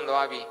န်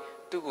သွားပြီ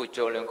သူ့ကို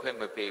ကြော်လွန်ခွင့်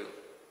မပေးဘူး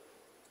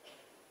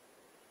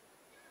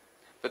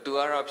ဘသူက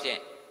တော့ဖြင့်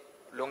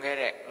လွန်ခဲ့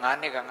တဲ့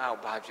9နှစ်ကငါ့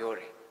ကိုဘာပြော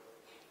တယ်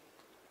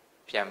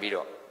ပြန်ပြီး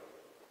တော့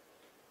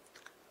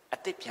အ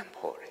တိတ်ပြန်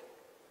ဖို့တယ်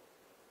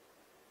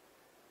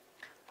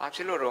ဘာဖြ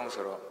စ်လို့တော့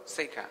ဆိုတော့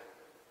စိတ်က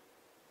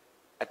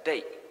အတိ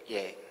တ်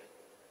ရဲ့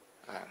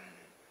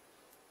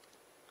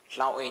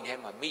လောင်အိမ်ထဲ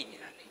မှာမိနေ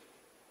တာလေ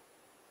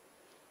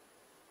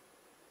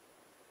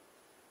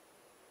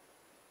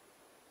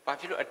ဘာ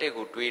ဖြစ်လို့အတိတ်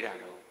ကိုတွေးတာ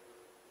တော့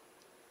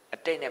အ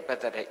တိတ်နဲ့ပတ်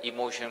သက်တဲ့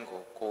emotion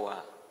ကိုက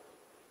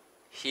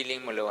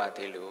healing မလုပ်ရ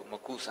သေးလို့မ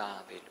ကုစားရ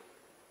သေးလို့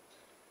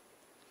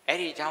အဲ့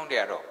ဒီအကြောင်းတွေ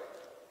ကတော့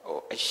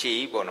အရှိ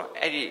ကြီးပေါ့နော်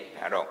အဲ့ဒီ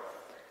ကတော့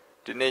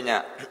ဒီနေ့ည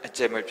အ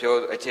ကျယ်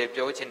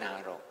ပြောချင်တာက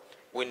တော့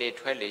ဝင်နေ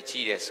ထွက်လေကြ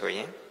ည့်တယ်ဆိုရ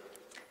င်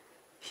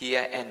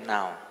here and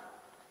now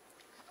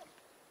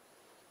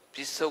ပြ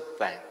စ္ဆုတ်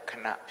ပံခ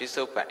ဏပြစ္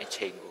ဆုတ်ပံအ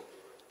ချိန်ကို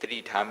သတိ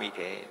ထားမိ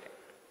တယ်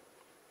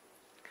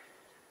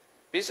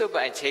ပြစ္ဆုတ်ပံ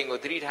အချိန်ကို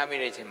သတိထားမိ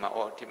တဲ့အချိန်မှာ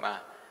ဒီမှာ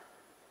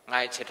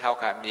ငါ့ချက်ထောက်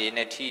ကမြေ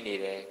နဲ့ထိနေ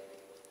တယ်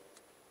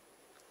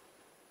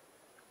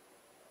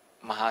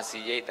မဟာစီ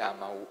ရိတ်တာ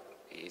မှာ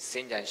စ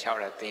င်ကြံလျှောက်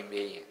တာသင်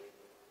ပေးရင်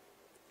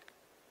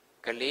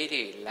ကလေး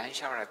တွေလမ်း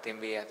လျှောက်တာသင်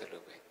ပေးရတယ်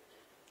လို့ပဲ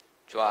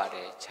ကြွားတ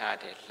ယ်ချ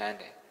တယ်လှမ်း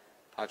တယ်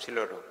ဘာဖြစ်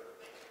လို့တော့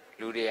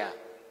လူတွေက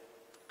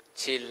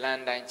ခြေလ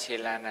န်းတိုင်း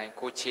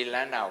ကိုခြေလ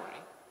န်းတာကို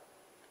လေ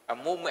အ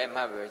မှုမဲ့အ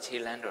မှပဲခြေ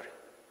လန်းတော့တယ်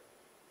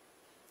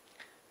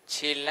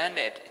ခြေလန်း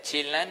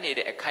နေ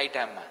တဲ့အခိုက်အတ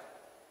န့်မှာ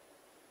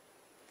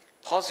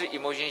positive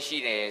emotion ရှိ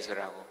နေဆို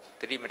တာကို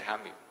သတိမထား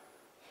မိဘူး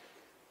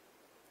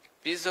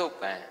ပြစ္ဆုတ်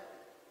ပံ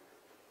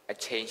အ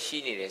ချိန်ရှိ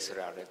နေတယ်ဆို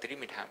တာကိုသတိ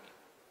မထားမိ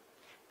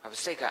ဘူးဘာ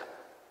စိတ်က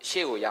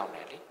ရှေ့ကိုရောက်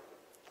နေလေ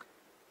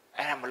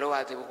အဲ့ဒါမလုပ်ရ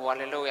သေးဘူးကိုက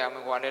လည်းလုပ်ရမ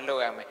ယ်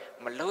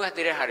မလုပ်ရ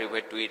သေးတဲ့ဟာတွေပဲ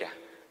တွေးတာ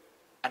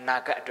အနာ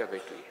ဂတ်အတွက်ပဲ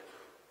တွေးတာ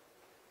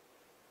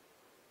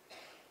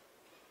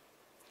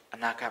အ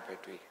နာဂတ်ပဲ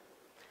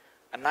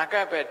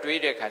တွေး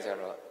တဲ့ခါကျ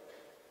တော့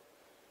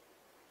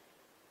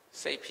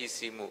စိတ်ဖြစ်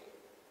စီမှု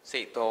စိ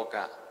တ်တောက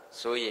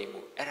စိုးရိမ်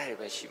မှုအဲ့ဒါတွေ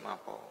ပဲရှိမှာ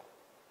ပေါ့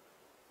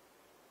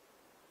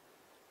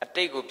အ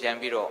တိတ်ကိုပြန်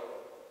ပြီးတော့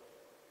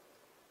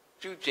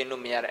ပြုပြင်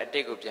လို့မရတဲ့အတိ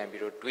တ်ကိုပြန်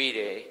ပြီးတော့တွေးတ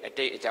ယ်အ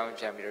တိတ်အကြောင်း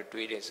ပြန်ပြီးတော့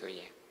တွေးတယ်ဆိုရ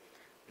င်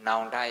နော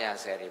င်တရ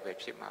ဆဲတွေပဲ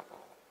ဖြစ်မှာ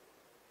ပေါ့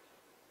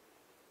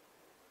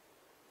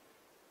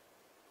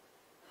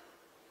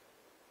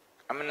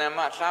အမှန်တမ်း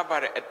လှပ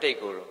တဲ့အတိတ်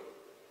ကို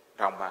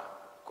တော့မှ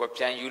ကို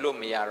ပြန်ယူလို့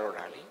မရတော့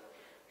တာလေ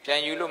ပြန်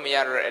ယူလို့မရ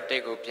တော့တဲ့အတိ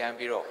တ်ကိုပြန်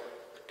ပြီးတော့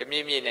တမြ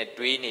င့်မြင့်နဲ့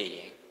တွေးနေရ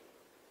င်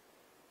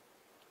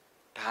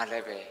ဒါလ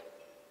ည်းပဲ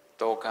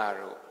တောက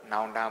တို့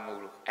နောင်တမှု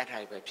တို့အဲ့ဒါ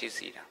ပဲဖြစ်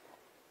စီတာပေါ့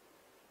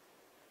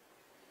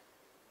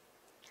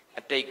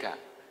အတိ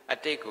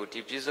တ်ကိုဒီ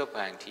ပြစ္ဆုတ်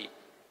ပံထိ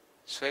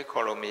ဆွဲ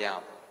ခေါ်လို့မရ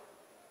ဘူး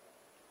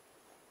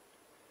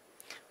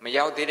မ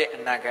ရောက်သေးတဲ့အ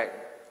နာ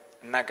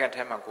ဂတ်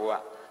ထဲမှာကိုက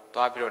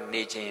သွားပြီးတော့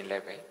နေခြင်းလ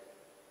ည်းပဲ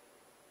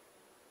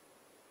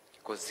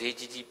ကိုဈေး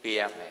ကြီးပေး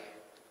ရမယ်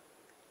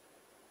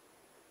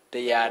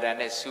100 တန်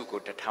နဲ့စု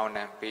ကို1000 တ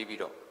န်ပေးပြီး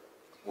တော့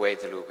ဝယ်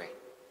သလိုပဲ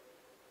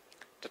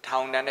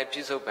1000 တန်နဲ့ပြ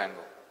စ္ဆုတ်ပံ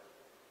ကို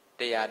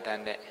100 တန်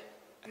နဲ့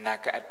အနာ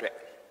ဂတ်အတွက်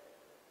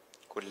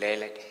ကိုလဲ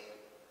လိုက်တယ်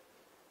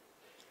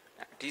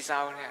ဒီစာ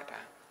အုပ်နဲ့ဒါ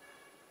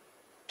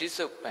ပြစ္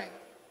ဆုတ်ပံ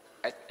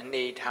အ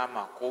နေထား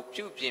မှာကို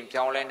ပြုပြင်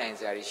ပြောင်းလဲနိုင်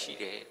စရာရှိ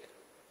တယ်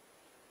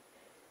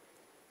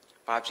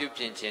ဘာပြု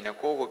ပြင်ခြင်းလဲ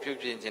ကိုပြု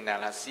ပြင်ခြင်း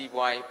လားစီး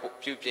ပွားရေး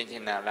ပြုပြင်ခြ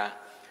င်းလား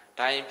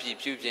တိုင်းပြည်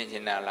ပြုပြင်ခြ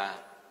င်းလား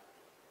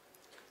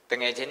တ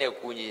ငယ်ချင်းတွေကို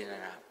ကူညီနေ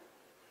တာ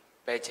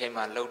ဘယ်ချိန်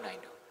မှလုံနိုင်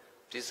တော့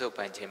ပြစ္ဆုတ်ပ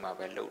န်ချိန်မှာ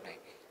ပဲလုံနို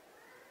င်တယ်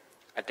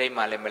အတိတ်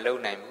မှာလည်းမလုံ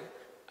နိုင်ဘူး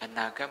အ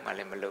နာဂတ်မှာလ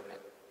ည်းမလုံနို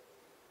င်ဘူး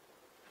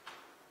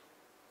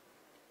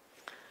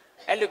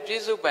အဲ့လိုပြ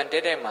စ္ဆုတ်ပန်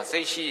တဲ့မှာစိ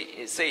တ်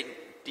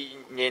တည်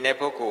ငြိမ်တဲ့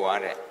ပုဂ္ဂိုလ်က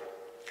တဲ့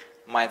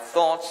My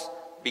thoughts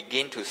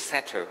begin to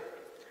settle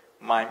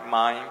my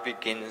mind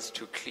begins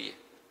to clear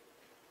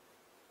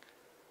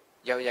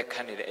ရောက်ရခ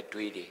န့်နေတဲ့အ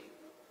တွေးတွေ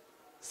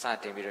စ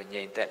တင်ပြီးတော့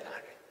ငြိမ်သက်လာ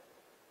တယ်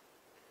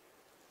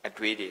အ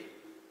တွေးတွေ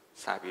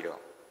စပြီး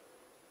တော့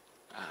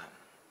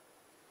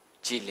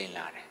ကြည်လင်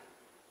လာတယ်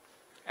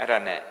အဲ့ဒါ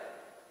နဲ့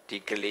ဒီ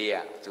ကလေးက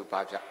သူဘာ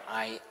ပြော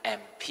I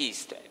am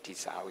peace တဲ့ဒီ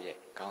စာအုပ်ရဲ့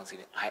ခေါင်းစဉ်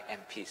I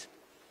am peace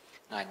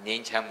ငါငြိ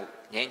မ်းချမ်း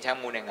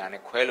မှုနဲ့ငါ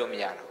နဲ့ခွဲလို့မ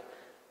ရတော့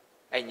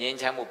အဲ့ငြိမ်း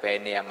ချမ်းမှုပဲ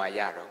နေရာမှာရ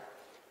တော့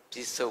ပြ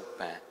စ္ဆုတ်ပ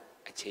န်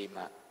အခြေ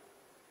မှာ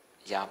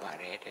ရပါ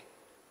တယ်တဲ့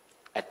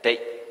အတိ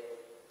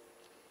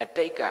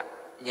တ်က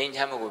ငြိမ်းချ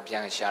မ်းမှုကိုပြ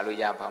န်ရှာလို့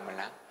ရပါမ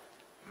လား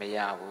မရ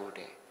ဘူး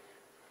တဲ့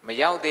မ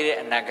ရောက်သေးတဲ့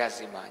အနာဂတ်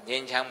စီမှာငြိ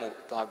မ်းချမ်းမှု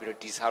သွားပြီးတော့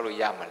တည်ဆောက်လို့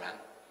ရမလား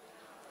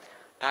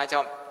ဒါကြော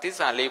င့်သစ္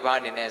စာ၄ပါး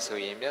အနေနဲ့ဆို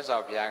ရင်မြတ်စွာ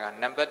ဘုရားက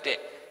နံပါတ်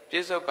1ပြ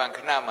စ္ဆုတ်ပန်ခ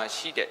ဏမှာ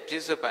ရှိတဲ့ပြ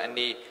စ္ဆုတ်ပန်အ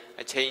နေ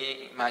အချိန်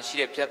မှာရှိ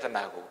တဲ့ပြဿ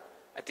နာကို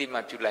အတိမ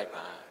တ်ပြုလိုက်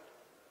ပါ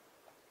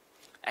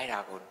အဲ့ဒါ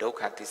ကိုဒုက္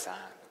ခသစ္စာ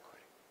လို့ခေါ်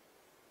တယ်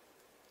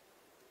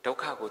ဒုက္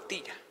ခကိုသိ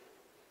တာ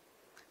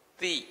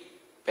သိ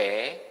ပဲ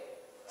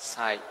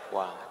ဆိုင်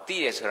ဝါသိ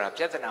တယ်ဆိုတာ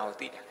ပြဿနာကို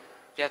သိတာ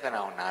ပြဿနာ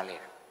ကိုနားလဲ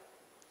တာ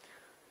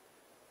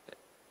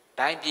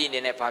တိုင်းပြည်အနေ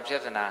နဲ့ဘာပြ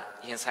ဿနာ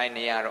ရင်ဆိုင်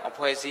နေရတော့အ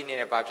ဖွဲ့အစည်းအနေ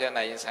နဲ့ဘာပြဿ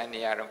နာရင်ဆိုင်နေ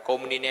ရတော့ကုမ္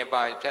ပဏီနဲ့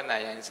ဘာပြဿနာ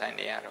ရင်ဆိုင်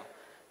နေရတော့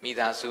မိ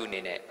သားစုအနေ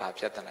နဲ့ဘာ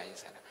ပြဿနာရင်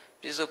ဆိုင်တာ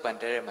ပြစ္ဆုတ်ပန်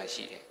တဲ့မှာ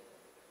ရှိတယ်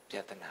ပြ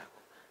ဿနာ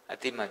ကိုအ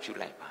တိမတ်ပြု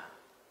လိုက်ပါ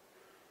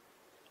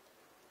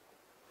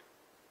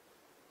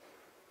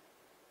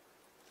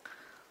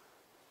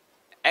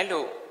အဲ့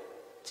လို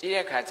ကြည့်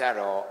တဲ့အခါကျ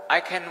တော့ I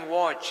can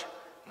watch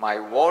my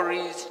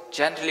worries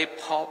gently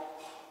pop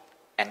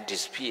and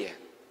disappear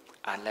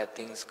and let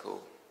things go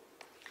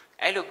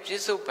အဲ့လိုပြ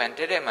စ္ဆုတ်ပန်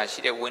တဲ့မှာရှိ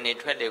တဲ့ဝင်နေ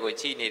ထွက်တွေကို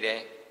ကြည့်နေတ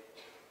ယ်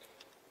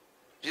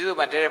ပြစ္ဆုတ်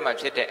ပန်တဲ့မှာ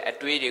ဖြစ်တဲ့အ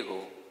တွေးတွေ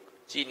ကို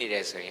ကြည့်နေတ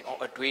ယ်ဆိုရင်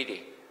အတွေးတွေ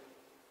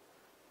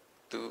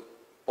သူ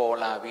ပေါ်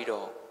လာပြီး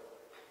တော့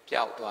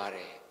ပျောက်သွားတ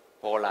ယ်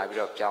ပေါ်လာပြီး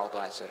တော့ပျောက်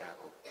သွားဆိုတာ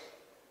ကို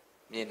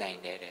မြင်နိုင်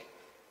တယ်တဲ့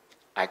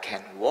I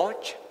can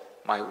watch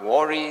my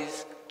worries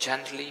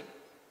gently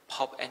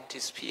pop and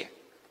disappear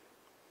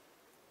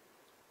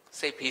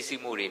စိတ်ဖိ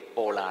စီးမှုတွေ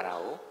ပေါ်လာတာ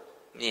ကို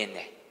မြင်တ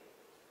ယ်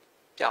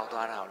ပျောက်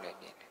သွားတာကိုလည်း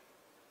မြင်တယ်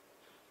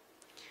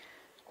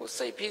ကို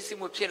စိတ်ဖိစီး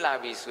မှုဖြစ်လာ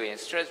ပြီဆိုရင်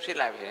stress ဖြစ်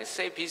လာပြီဆိုရင်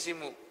စိတ်ဖိစီး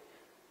မှု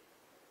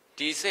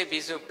ဒီစိတ်ဖိ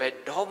စီးမှုဘယ်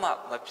တော့မှ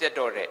မပြတ်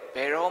တော့တဲ့ဘ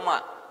ယ်တော့မှ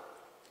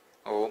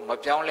မ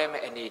ပြောင်းလဲ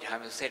မဲ့အနေအထား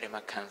မျိုးစိတ်ထဲ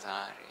မှာခံ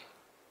စားရတယ်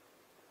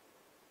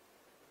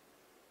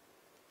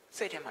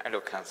စိတ်ထဲမှာအဲ့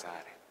လိုခံစား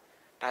ရတယ်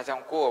ဒါကြော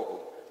င့်ကိုယ့်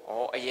ကို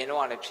အရင်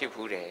တော့လည်းဖြစ်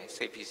ဘူးတယ်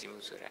စိတ်ဖိစီးမှု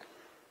ဆိုတာ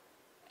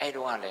အဲ့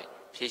တော့လည်း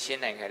ဖြည့်ရှ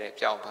င်းနိုင်ခဲ့တဲ့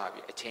ကြောက်သွား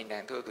ပြီအချိန်တ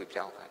န်သူ့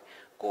ကြောက်သွား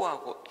ကိုယ့်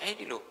ကိုအဲ့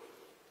ဒီလို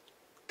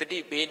တတိ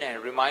ပေးနိုင်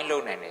remind လု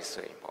ပ်နိုင်တယ်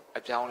ဆိုရင်ပေါ့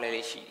အပြောင်းလဲ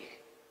လေးရှိတယ်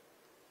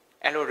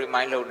အဲ့လို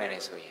remind လုပ်နိုင်တ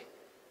ယ်ဆိုရင်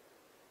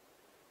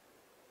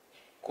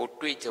ကို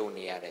တွေ့ကြုံ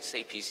နေရတဲ့စိ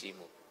တ်ဖိစီး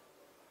မှု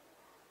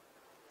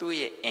သူ့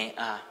ရဲ့အင်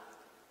အား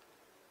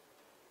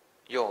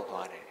လျော့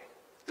သွားတယ်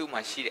သူ့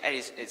မှာရှိတဲ့အဲ့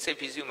ဒီစိတ်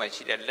ဖိစီးမှုမှာ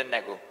ရှိတဲ့လက်န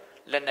က်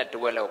တ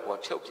စ်ဝက်လောက်ပေါ်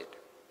ဖြုတ်ပစ်တ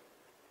ယ်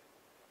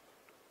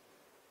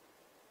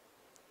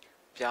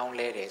ပြောင်း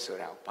လဲတယ်ဆို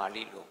တာကိုပါ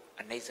ဠိလို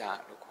အနိစ္စ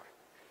လို့ခေါ်တယ်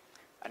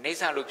အနိစ္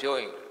စလို့ပြော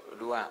ရင်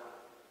လူက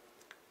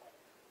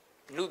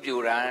နှုတ်ပြို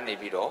တာနေ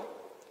ပြီးတော့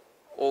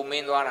အိုမ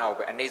င်းသွားတာကို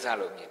ပဲအနိစ္စ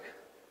လို့မြင်တယ်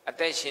အ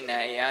သက်ရှင်နေ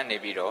အရာနေ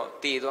ပြီးတော့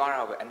တည်သွား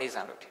တာကိုပဲအနိစ္စ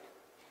လို့ထင်တယ်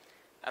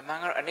အမှန်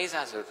ကတော့အနိစ္စ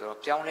ဆိုတော့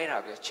ပြောင်းလဲတာ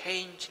ပြော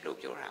change လို့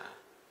ပြောတာ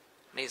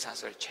အနိစ္စ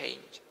ဆို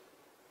change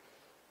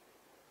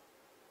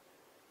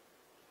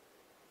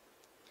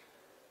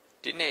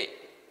ဒီနေ့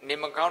နေ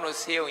မကောင်းလို့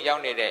ဆေးရုံရော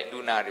က်နေတဲ့လူ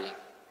နာတွေ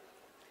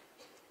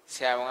ဆ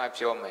ရာဝန်က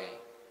ပြောမယ်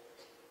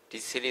ဒီ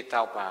ဆေးလေး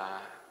တောက်ပါ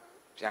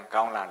ပြန်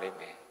ကောင်းလာလိမ့်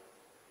မယ်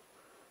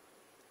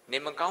နေ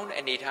မကောင်းတဲ့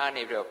အနေထား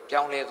နေပြီးတော့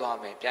ပြောင်းလဲသွား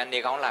မယ်ပြန်နေ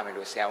ကောင်းလာမယ်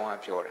လို့ဆရာဝန်က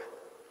ပြောတာ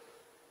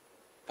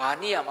ဘာ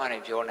နည်းမှလ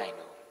ည်းပြောနိုင်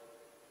တော့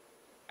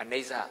အနိ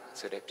စ္စ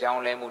ဆိုတဲ့ပြော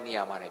င်းလဲမှုန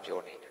ည်းမှလည်းပြော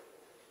နေတာ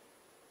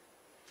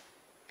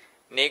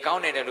နေကော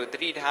င်းနေတယ်လို့တ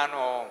တိထား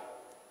တော့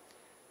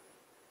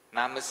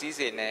နာမစည်း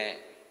စေနဲ့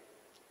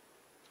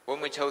ဝ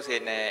မချုပ်စေ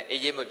နဲ့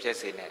အေးရမပြတ်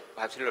စေနဲ့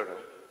ဘာဖြစ်လို့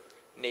တော့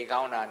နေကော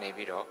င်းတာနေ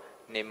ပြီးတော့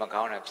နေမ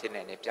ကောင်းတာဖြစ်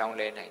နေတယ်ပြောင်း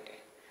လဲနိုင်တ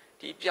ယ်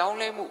ဒီပြောင်း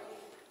လဲမှု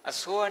အ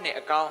ဆိုးနဲ့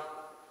အကော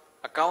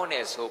င်း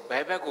နဲ့ဆိုဘ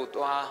ယ်ဘက်ကို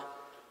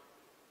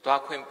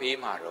သွားခွင့်ပေး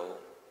မှာတော့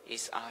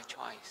is our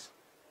choice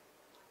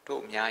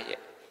တို့အများ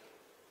ရဲ့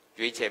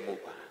ရွေးချယ်မှု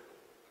ပါ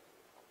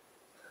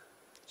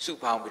စု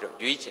ပေါင်းပြီးတော့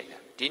ရွေးချယ်တ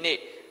ယ်ဒီနေ့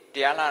တ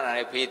ရားလာ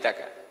တဲ့ဖေးတက်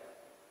က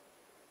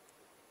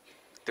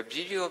the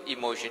beauty of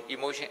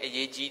emotion အ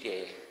ရေးကြီးတ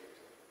ယ်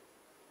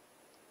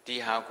ဒီ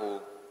ဟာကို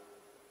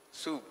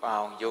စုပေါ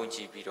င်းယုံကြ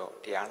ည်ပြီးတော့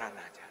တရား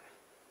နာကြတယ်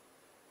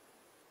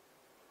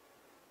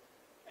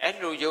အဲ့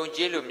လိုယုံကြ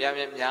ည်လို့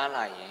များ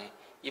လာရင်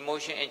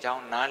emotion အကြော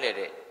င်းနားလည်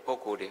တဲ့ပု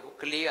ဂ္ဂိုလ်တွေဟို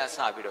ကလေးကစ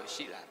ပြီးတော့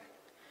ရှိလာတယ်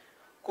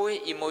ကိုယ့်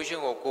emotion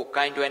ကိုကိုယ်က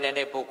င်တွယ်နေ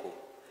တဲ့ပုဂ္ဂိုလ်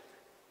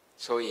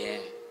ဆိုရ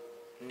င်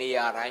နေ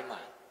ရာတိုင်းမှာ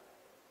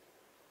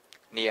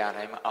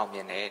အောင်မြ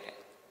င်တယ်တဲ့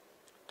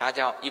ဒါ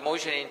ကြောင့်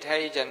emotion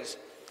intelligence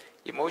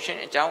emotion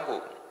အကြောင်း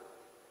ကို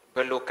ဘ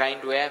ယ်လိုကင်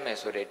တွယ်ရမယ်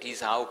ဆိုတဲ့ဒီ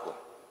စာအုပ်ကို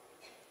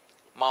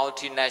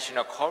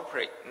multinational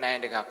corporate နိုင်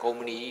တကာကုမ္ပ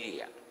ဏီကြီးတွေ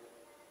က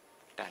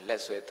ဒါလ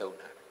က်ဆွဲသုံး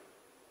တာ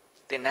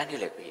သင်တန်းတွေ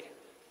လည်းပေးတယ်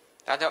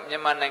ဒါကြောင့်မြ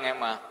န်မာနိုင်ငံ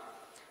မှာ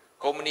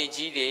ကုမ္ပဏီ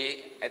ကြီးတွေ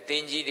အသ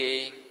င်းကြီးတွေ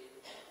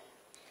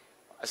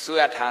အစိုး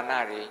ရဌာန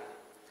တွေ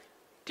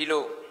ဒီ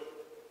လို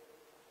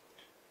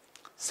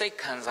စိတ်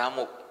ခံစား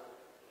မှု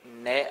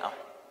နည်းအောင်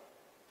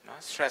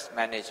နော် stress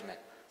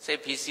management စိ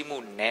တ်ဖိစီးမှု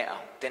နည်းအော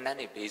င်သင်တန်း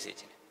တွေပေးစေ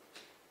ချင်တယ်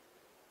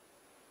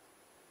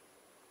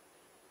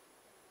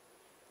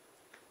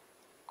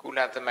ကုလ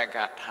သမဂ္ဂ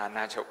ဌာန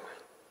ချုပ်မှာ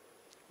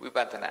ဝိပ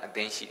ဿနာအသ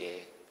င်းရှိတယ်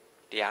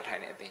တရားထို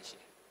င်တဲ့အသင်းရှိ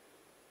တယ်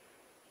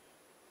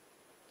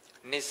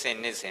နှစ်စ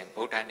ဉ်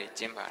ဗုဒ္ဓနဲ့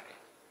ကျင့်ပါတယ်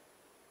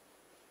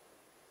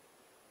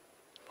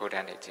ဘု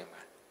ရားနဲ့ကျင့်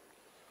ပါတယ်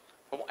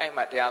ဘုံအဲ့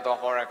မှာတရားတော်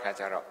ဟောရခါ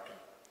ကျတော့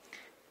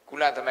ကု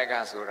လသမဂ္ဂ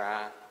ဆိုတာ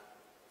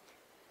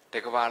တ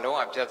ကမ္ဘာလုံး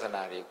အပြဿ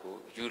နာတွေကို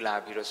ယူလာ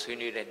ပြီးတော့ဆွေး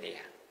နွေးတဲ့နေ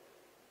ရာ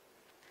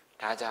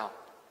ဒါကြောင့်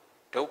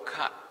ဒုက္ခ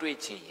တွေ့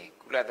ချင်ရင်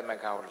ကုလသမဂ္ဂ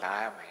ကိုလာ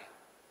ရမယ်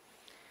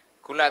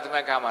ကုလသမ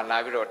ဂ္ဂမှာလာ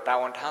ပြီးတော့တာ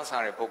ဝန်ထမ်းဆော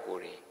င်တဲ့ပုဂ္ဂို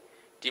လ်တွေ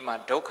ဒီမှာ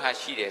ဒုက္ခ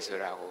ရှိတယ်ဆို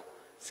တာကို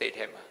စိတ်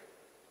ထဲမှာ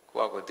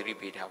ကိုယ့်အကိုသတိ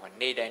ပေးထားပါ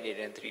နေ့တိုင်းသ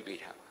တိပေး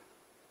ထားပါ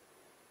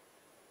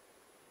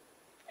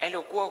အဲ့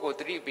လိုကိုယ့်အကို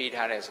သတိပေး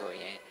ထားတယ်ဆို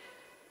ရင်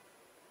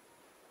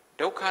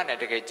ဒုက္ခနဲ့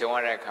တကယ်ကြုံရ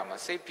တဲ့အခါမှာ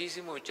စိတ်ဖိ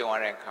စီးမှုကြုံရ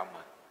တဲ့အခါ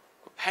မှာ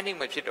panic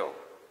မဖြစ်တော့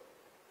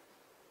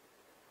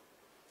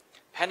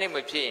panic မ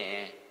ဖြစ်ရ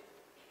င်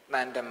တ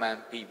န်တမန်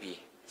ပြီး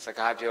စ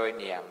ကားပြော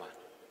နေရမှာ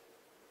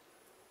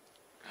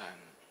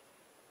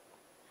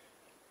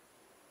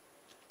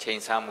ချိ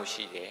န်ဆမှု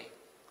ရှိတယ်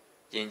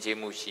ယဉ်ကျေး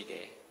မှုရှိတ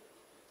ယ်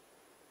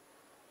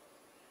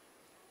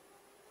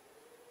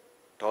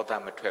ဒေါသ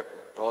မထွက်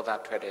ဘူးဒေါသ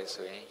ထွက်တယ်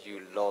ဆိုရင် you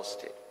lost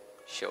it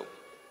ရှုံး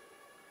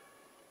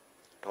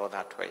ဒေါသ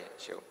ထွက်ရင်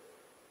ရှုံး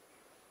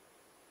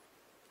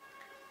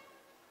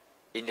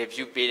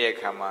interview ပေးတဲ့အ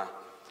ခါမှာ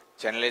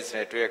journalist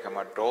နဲ့တွေ့တဲ့အခါ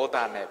မှာဒေါသ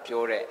နဲ့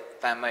ပြောတဲ့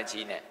တန်မတ်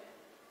ကြီးနဲ့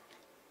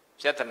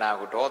ပြဿနာ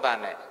ကိုဒေါသ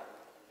နဲ့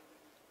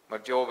မ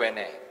ပြောဘဲ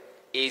နဲ့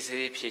အေး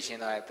ဆေးဖြေရှ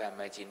င်းသွားတဲ့တန်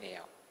မတ်ကြီးနဲ့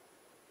အောင်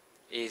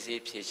အေး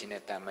ဆေးဖြေရှင်း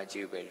တဲ့တန်မတ်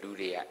ကြီးကိုပဲလူ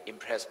တွေက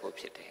impress ဖို့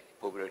ဖြစ်တယ်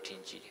ပို့ပြီးတော့ထ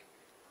င်ကြည့်တယ်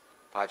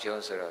။ဘာပြော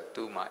ဆိုတော့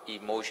သူ့မှာ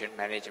emotion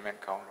management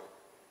ကောင်းလို့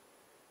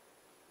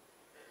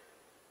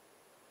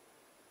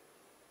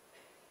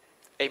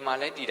အိမ်မှာ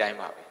လည်းဒီတိုင်း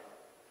ပါပဲ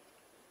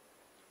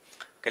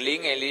ကလေး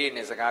ငယ်လေးတွေ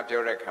နဲ့စကား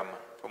ပြောတဲ့အခါမှာ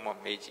ဘုံမ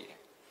မေးကြည့်တယ်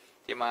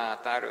ဒီမှာ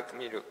သားတို့သ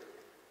မီးတို့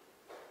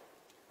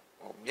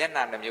မျက်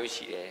နှာနှမျိုး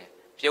ရှိတယ်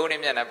ပြုံးတဲ့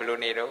မျက်နှာဘယ်လို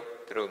နေတော့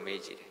သူတို့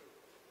မေးကြည့်တယ်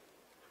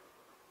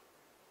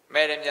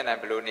မဲတဲ့မျက်နှာ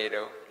ဘယ်လိုနေ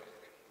တော့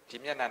ဒီ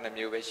မျက်နှာနှ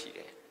မျိုးပဲရှိတ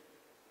ယ်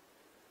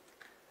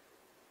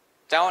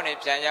ကျောင်းနဲ့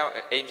ပြန်ရောက်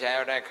အိမ်ပြန်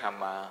ရောက်တဲ့အခါ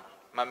မှာ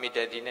မမီတ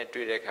က်ဒီနဲ့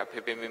တွေ့တဲ့အခါဖေ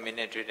ဖေမေမေ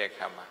နဲ့တွေ့တဲ့အ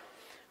ခါမှာ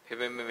ဖေ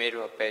ဖေမေမေ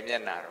တို့ပယ်မျ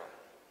က်နှာတော့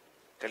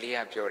ကလေးက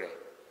ပြောတယ်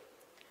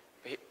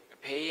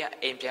ဖေးက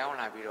အိမ်ပြန်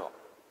လာပြီးတော့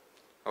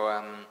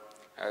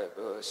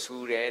ဆူ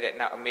တယ်တဲ့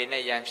နောက်အမေ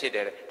နဲ့ရန်ဖြစ်တ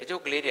ယ်တ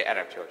ချို့ကလေးတွေအဲ့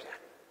ဒါပြောပြ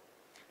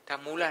ဒါ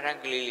မူလတန်း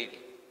ကလေးလေး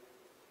တွေ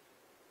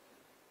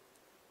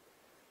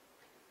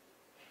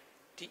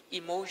ဒီ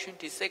emotion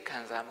ဒီစိတ်ခံ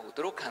စားမှုကို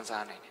သူတို့ခံ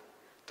စားနိုင်တယ်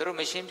သူတို့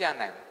မရှင်းပြ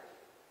နိုင်ဘူး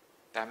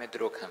ဒါပေမဲ့သူ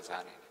တို့ခံ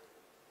စားနိုင်တယ်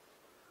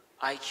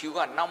IQ က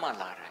နောက်မှ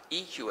လာတာ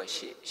EQ က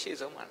ရှေ့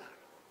ဆုံးမှလာတာ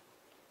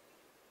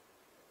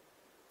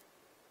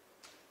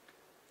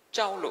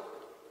ကြောက်လို့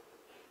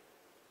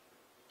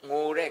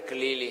ငိုတဲ့က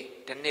လေးလေး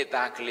တစ်နှစ်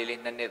သားကလေးလေး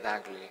နှစ်နှစ်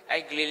သားကလေး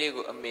အဲ့ကလေးလေး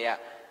ကိုအမေက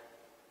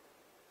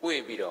ပွေ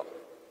ပြီးတော့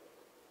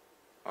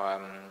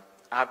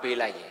အားပေး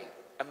လိုက်ရင်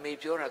အမေ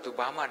ပြောတာ तू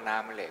ဘာမှ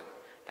နားမလဲဘူး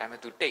ဒါပေမဲ့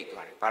तू တိတ်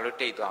သွားတယ်ဘာလို့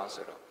တိတ်သွားအောင်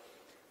ဆိုတော့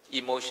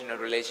emotional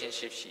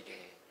relationship ရှိတ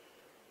ယ်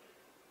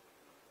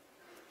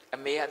အ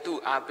မေက तू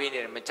အားပေးတ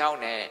ယ်မကြောက်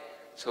နဲ့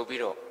ဆို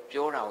ပြီးတော့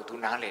ပြောတာကို तू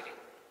နားလေတယ်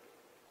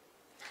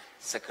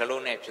စကား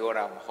လုံးနဲ့ပြော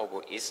တာမဟုတ်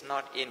ဘူး it's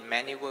not in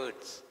many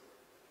words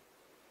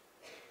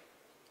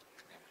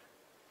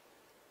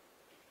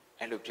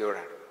အဲ့လိုပြော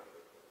တာ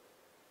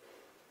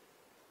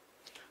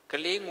က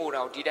လေးငို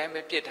တော့ဒီတိုင်း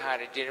ပဲပြစ်ထား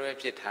တယ်ဒီတိုင်းပဲ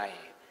ပြစ်ထားရ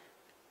င်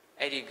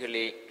အဲ့ဒီက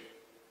လေး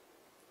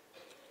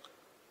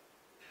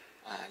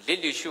လစ်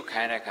လျူရှု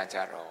ခံတဲ့ခါကျ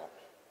တော့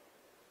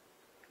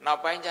နော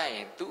က်ပိုင်းကျရ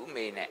င်သူ့အ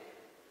မေနဲ့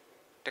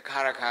တ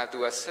ခါသူ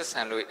ကဆက်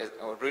ဆံလို့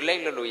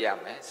relate လုပ်လို့ရ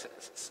မယ်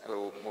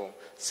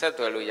ဆက်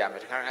သွယ်လို့ရမ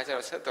ယ်တခါကျ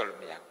တော့ဆက်သွယ်လို့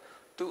မရဘူး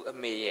သူ့အ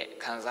မေရဲ့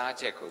ခံစား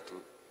ချက်ကိုသူ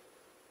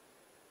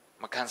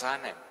မခံစား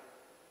နိုင်ဘူး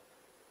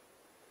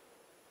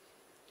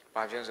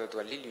ဘာပြောဆိုသူ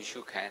ကလစ်လျူရှု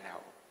ခံတာ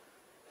ပေါ့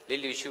လ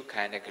စ်လျူရှု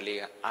ခံတဲ့ကလေး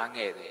ကအားင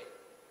ယ်တယ်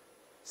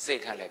စိ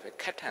တ်ထားလည်းပဲ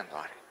ခက်ထန်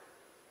သွားတယ်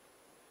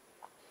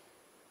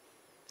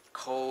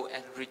cold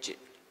and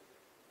rigid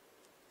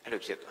အဲ့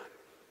လိုဖြစ်သွားတယ်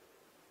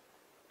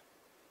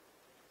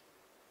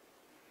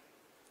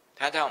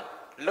ဒါကြောင့်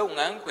လုပ်င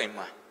န်းခွင်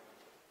မှာ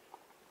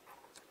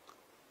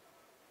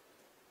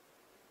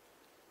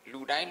လူ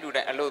တိုင်း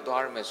အလုပ်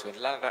သွားရမယ်ဆိုရင်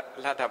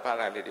လှထဖ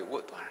တာလေးတွေဝ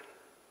တ်သွားတယ်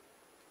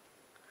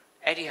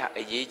အဲ့ဒီဟာ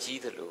အရေးကြီး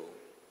သလို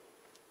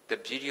the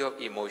beauty of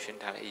emotion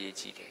ဒါလည်းအရေး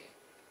ကြီးတယ်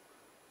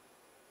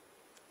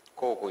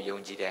ကိုယုံ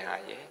ကြည်တဲ့ဟာ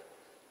ရယ်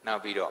နော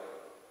က်ပြီးတော့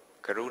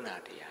ကရုဏာ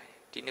တရားရယ်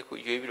ဒီနှစ်ခု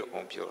ရွေးပြီးတော့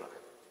ပြောတာ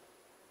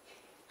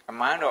အ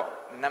မှန်တော့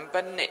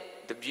number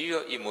 1 the beauty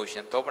of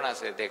emotion သောပန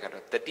စေတဲ့က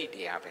တော့တတိတ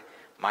ရားပဲ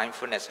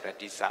mindfulness ဆိုတာ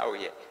ဒီစာအုပ်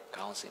ရဲ့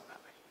ခေါင်းစဉ်ပါ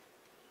ပဲ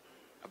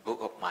a book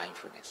of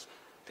mindfulness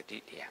တတိ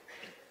တရား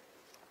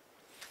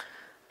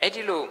အဲ့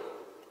ဒီလို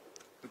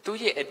သူ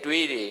ရဲ့အ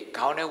တွေးတွေ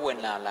ခေါင်းထဲဝင်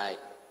လာလိုက်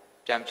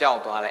ပြန်ပြော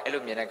င်းသွားလိုက်အဲ့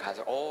လိုမြင်တဲ့ခါ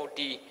ဆိုအော်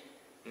ဒီ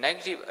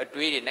negative အ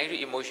တွေးတွေ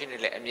negative emotion တွေ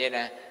လည်းအမြဲတ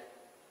မ်း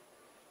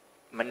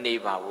မနေ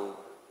ပါဘူး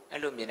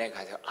အဲ့လိုမြင်တဲ့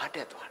ခါဆိုအားတ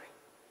က်သွားတယ်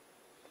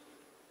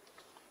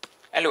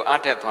အဲ့လို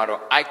အားတက်သွား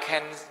တော့ I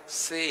can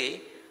say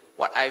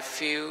what I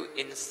feel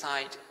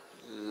inside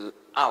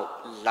out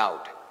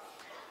loud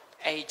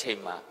အဲ့ဒီချိန်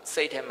မှာ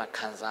စိတ်ထဲမှာ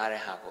ခံစားရ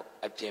တဲ့ဟာကို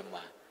အပြင်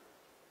မှာ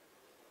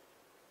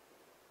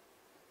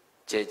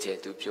ကြဲ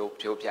သူပြော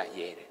ပြ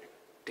ရဲတယ်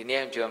ဒီ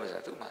နေ့ပြောမှ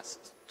ဆို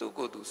သူ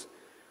ကိုသူ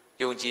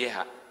ယုံကြည်တဲ့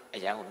ဟာအ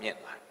ရန်ကိုမြင့်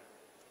သွား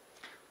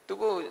သူ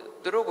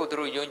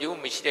တို့ယုံကြည်မှု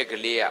မရှိတဲ့က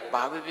လေးက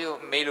ဘာပဲပြော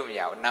မေးလို့မ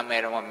ရဘူးနာမ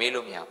ည်တော့မေး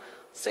လို့မရဘူး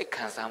စိတ်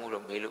ခံစားမှု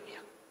တော့မေးလို့မရ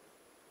ဘူး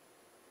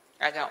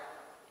အဲကြောင့်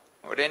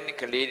ဟိုတဲ့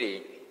ကလေးတွေ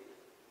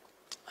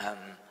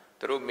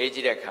သူတို့မေးကြ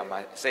ည့်တဲ့အခါမှာ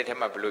စိတ်ထဲ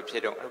မှာဘယ်လိုဖြ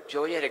စ်တော့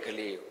ပြောရတဲ့က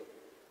လေးကို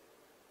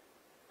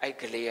အဲ့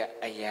ကလေးက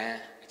အရန်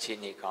အခြေ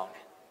အနေကောင်းတ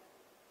ယ်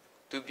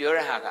သူပြော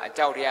တဲ့ဟာကအ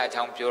ကြောက်တရားအ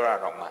ကြောင်းပြောတာ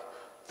တော့မှ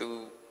သူ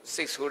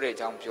စိတ်ဆိုးတဲ့အ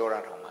ကြောင်းပြောတာ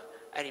တော့မှ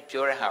အဲ့ဒီ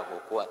ပြောတဲ့ဟာကို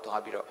ကိုက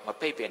သွားပြီးတော့မ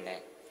ပိတ်ပင်နဲ့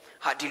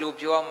ဟာဒီလို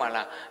ပြောမှ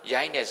လား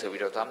ရိုင်းနေဆို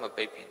ပြီးတော့သွားမ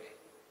ပိတ်ပင်နဲ့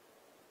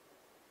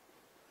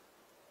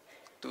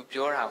သူ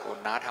ပြောတာကို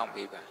နားထောင်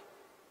ပေးပါ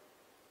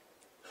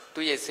သူ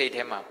ရဲ့စိတ်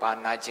ထဲမှာပါ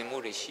နာကျင်မှု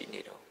တွေရှိ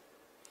နေတော့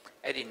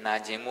အဲ့ဒီနာ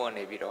ကျင်မှုက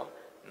နေပြီးတော့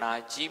နာ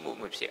ကြည့်မှု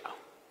မဖြစ်အော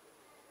င်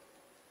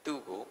သူ့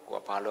ကိုကို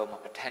ကဘာလို့မှ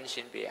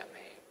attention ပေးရမ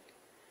ယ်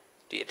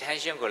ဒီ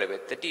attention ကိုလည်းပဲ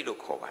တတိလို့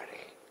ခေါ်ပါတ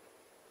ယ်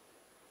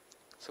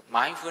So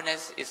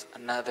mindfulness is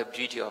another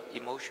beauty of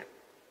emotion.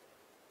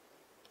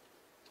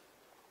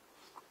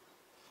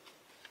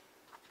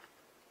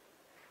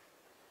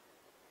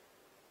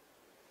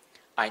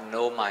 I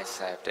know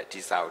myself that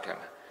this out him.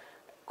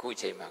 ခု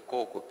ချိန်မှာ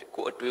ကို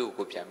အတွေး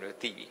ကိုပြန်ပြီး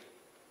သိပြီ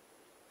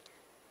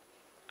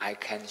I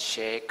can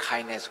share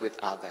kindness with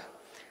others.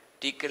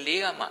 ဒီက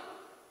လေးကမှ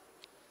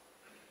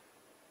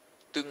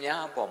သူ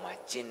များအပေါ်မှာ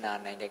ကျင်နာ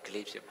နိုင်တဲ့က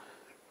လေးဖြစ်မှာ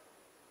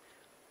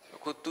အ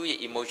ခုသူ့ရဲ့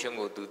emotion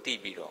ကိုသူသိ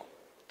ပြီးတော့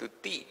သူ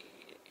သိ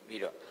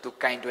ပြီးတော့သူ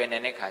ကင်တွယ်နေ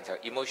တဲ့ခါကျတော့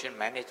emotion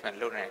management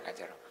လုပ်နေတဲ့ခါ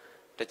ကျတော့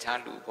တခြား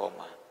လူပေါ်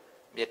မှာ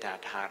မေတ္တာ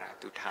ထားတာ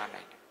သူထား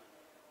နိုင်တယ်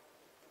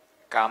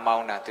ကာမော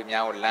င်းတာသူ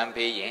များကိုလမ်း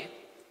ပေးရင်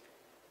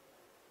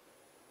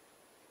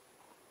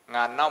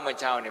ငါနောက်မ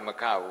ချောင်းနေမ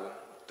ကဘူး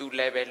သူလ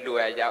ည်းပဲလူ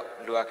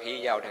ရခီး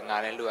ရောက်တယ်ငါ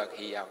လည်းလူရ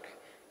ခီးရောက်တယ်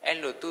အဲ့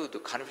လိုသူ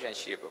confidence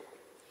ရှိဖို့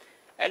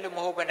အဲ့လိုမ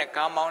ဟုတ်ဘဲနဲ့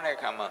ကာမောင်းတဲ့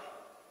ခါမှာ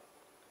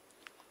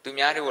သူ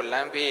များတွေကိုလ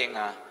မ်းပေးရင်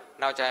ငါ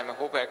နောက်ကျရင်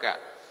ဟို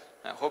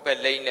ဘက်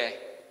လိမ့်လဲ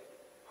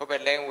ဟိုဘ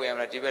က်လိမ့်ဝင်ရမ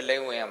လားဒီဘက်လိ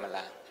မ့်ဝင်ရမ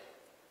လား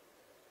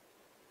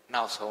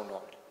နောက်ဆုံး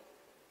တော့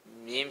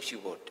မြင်းဖြူ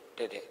ဖို့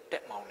တ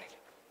က်မောင်းလိုက်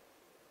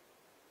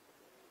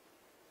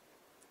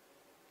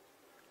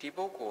ဒီ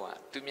ပုဂ္ဂိုလ်က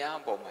သူများ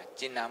အပေါ်မှာ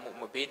ကျင်နာမှု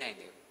မပေးနိုင်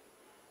ဘူး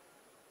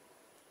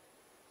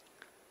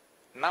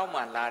နောက်မှ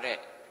လာတဲ့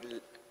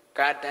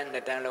ကားတန်းနှ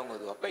စ်တန်းလုံးကို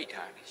သူကပိတ်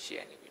ထားတယ်ရှေ့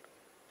ကနေပြီး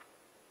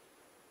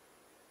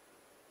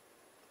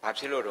ဘာ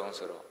ဖြစ်လို့တုံး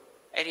ဆိုတော့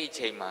အဲ့ဒီ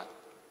ချိန်မှာ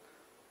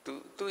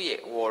သူ့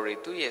ရဲ့ worry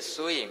သူ့ရဲ့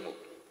စိုးရိမ်မှု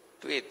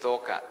သူ့ရဲ့သော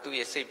ကသူ့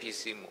ရဲ့စိတ်ဖြစ်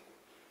စီမှု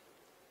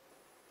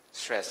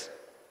stress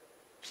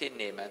ဖြစ်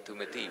နေမှသူ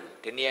မသိဘူး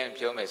ဒီနေ့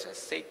ပြောမယ်ဆို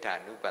စိတ်ဓာ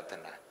နုပတ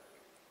နာ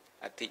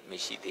အတိမ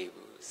ရှိသေး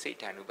ဘူးစိတ်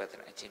ဓာနုပတ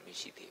နာအချင်းမ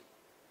ရှိသေးဘူး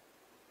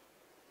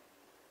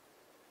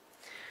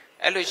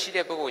အဲ့လိုရှိ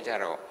တဲ့ပုဂ္ဂိုလ်ကြ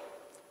တော့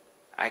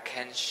I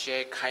can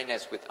share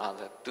kindness with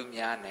others သူ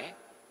များနဲ့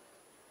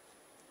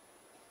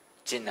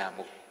ကျင်နာ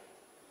မှု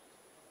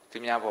သူ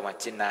များပေါ်မှာ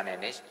ကျင်နာနေ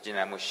တယ်ကျင်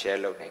နာမှု share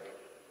လုပ်နေတယ်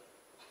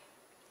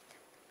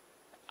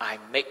I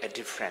make a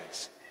difference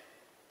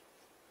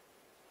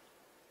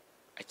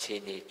အခြေ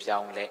အနေပြော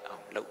င်းလဲအော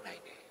င်လုပ်နို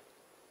င်တယ်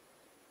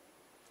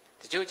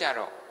တချို့ကြ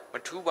တော့မ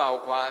ထူးပါ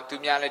ဘူးကွာသူ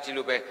များလည်းဒီ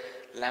လိုပဲ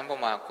လမ်း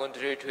ပေါ်မှာကွန်ထ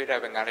ရီထွေးတာ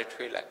ပဲငါလည်း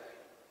ထွေးလိုက်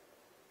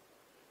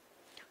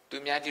သူ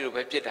များဒီလို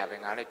ပဲပြစ်တာပဲ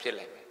ငါလည်းပြစ်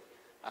လိုက်မယ်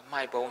အ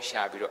မိုက်ပုံး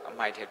ရှာပြီးတော့အ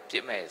မိုက်ထဲပြ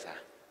စ်မဲ့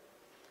စား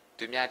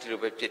သူများဒီလို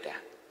ပဲပြစ်တာ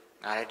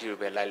ငါလည်းဒီလို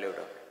ပဲလိုက်လို့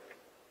တော့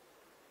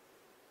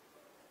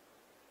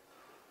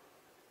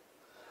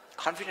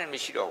confidence မ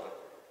ရှိတော့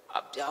ဘူး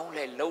အပြောင်း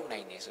လဲလုံနို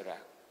င်နေဆိုတာ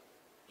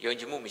ယုံ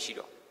ကြည်မှုမရှိ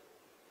တော့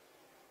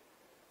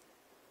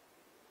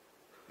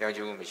ယုံကြ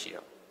ည်မှုမရှိ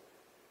တော့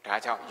ဒါ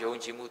ကြောင့်ယုံ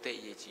ကြည်မှုသိ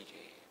အရေးကြီးတ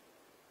ယ်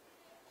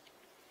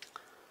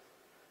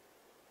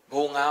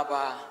ဘုံ၅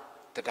ပါး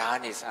တရား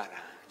နေစ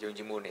တာယုံ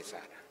ကြည်မှုနေစ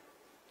တာ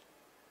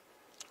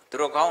သူ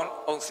တို့ကောင်း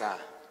ဥစ္စာ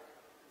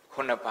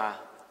9ပါး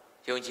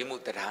ယုံကြည်မှု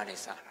တရားနေ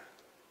စတာ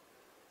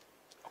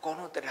အကုန်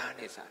လုံးတရား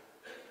နေစတာ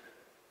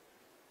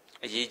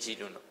အရေးကြီး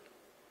လို့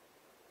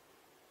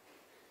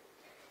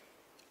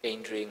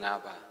Indri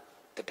ngaba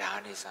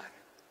tadani sa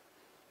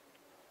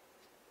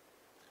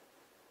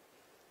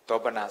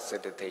Tobana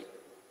sedate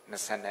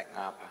nasanek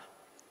ngaba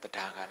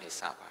tadaga ni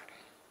sabare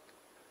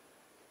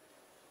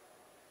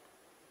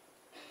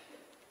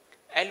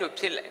အဲ့လို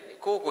ဖြစ်လိုက်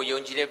ကိုယ့်ကိုယုံ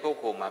ကြည်တဲ့ပုဂ္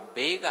ဂိုလ်မှာ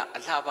ဘေးကအ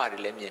လှပတွေ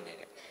လည်းမြင်နေ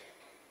တယ်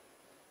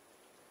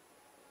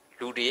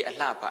လူတွေအ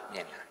လှပမြ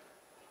င်လာ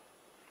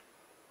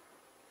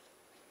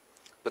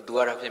ဘသူက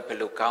တော့ဖြင့်ဘယ်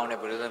လိုကောင်းတယ်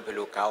ဘယ်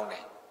လိုကောင်းတ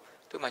ယ်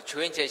သူမှချွ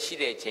င်းချက်ရှိ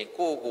တဲ့အချိန်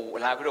ကိုယ့်ကို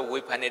လာပြီးတော့ဝေ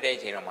ဖန်နေတဲ့အ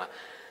ချိန်တော့မှ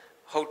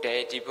ဟုတ်တယ်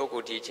ဒီပုဂ္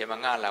ဂိုလ်ဒီအချိန်မှာ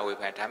ငါလာဝေ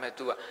ဖန်ဒါပေမဲ့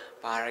तू က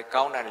ဘာ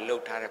ကောင်းတာတွေလု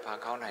ပ်ထားတယ်ဘာ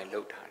ကောင်းတာတွေ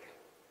လုပ်ထားတယ်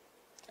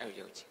အဲ့လို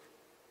ယုံကြည်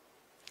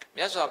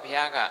မြတ်စွာဘု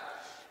ရားက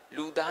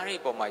လူသားတွေ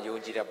ပေါ်မှာယုံ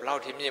ကြည်တယ်ဘယ်လော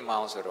က်ထိမြင့်မ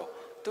အောင်ဆိုတော့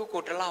သူ့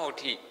ကိုတလောက်အ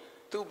ထိ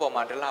သူ့ပေါ်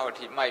မှာတလောက်အ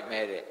ထိမိုက်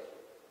မဲတဲ့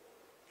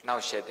နော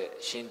က်ဆက်တဲ့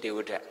အရှင်တေဝ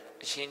ဒတ်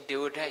အရှင်တေ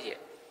ဝဒတ်ရဲ့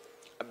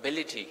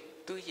ability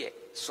သူ့ရဲ့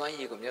စွမ်းရ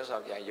ည်ကိုမြတ်စွာ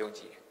ဘုရားယုံ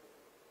ကြည်တယ်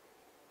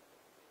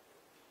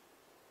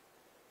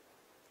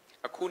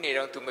အခုနေ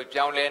တော့ तू မ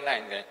ပြောင်းလဲနို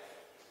င်တယ်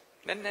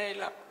နည်းနည်း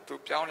လောက် तू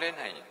ပြောင်းလဲ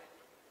နိုင်ရင်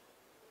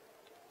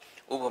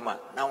ဥပမာ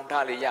နောင်တ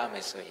လေးရမ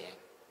ယ်ဆိုရင်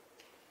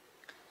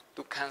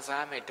तू ခံ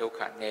စားမဲ့ဒုက္ခ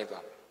နည်း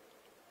သွား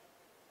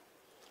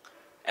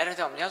အဲ့ဒါ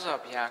ကြောင့်မြတ်စွာ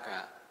ဘုရားက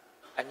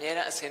အမြဲတ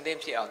မ်းအစဉ်သင့်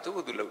ဖြစ်အောင်သူ့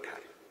ကိုယ်သူလုပ်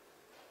ထားတယ်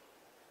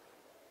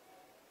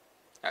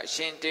အ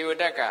ရှင်တေဝ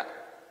ဒတ်က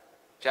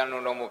ပြောင်း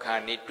လုံးလုံးမခါ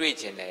နေတွေ့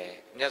ကျင်တယ်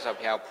မြတ်စွာ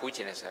ဘုရားဖူးကျ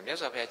င်တယ်ဆိုတာမြတ်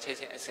စွာဘုရားချက်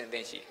ချင်းအစဉ်သ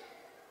င့်ရှိတယ်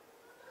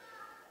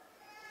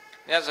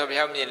မြတ်စွာဘု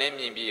ရားမြင်လဲ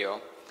မြင်ပြီးရော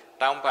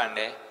တောင်းပန်တ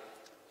ယ်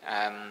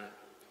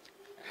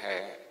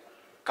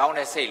ကောင်း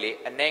တဲ့စိတ်လေး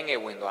အနှဲငယ်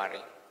ဝင်သွားတ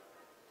ယ်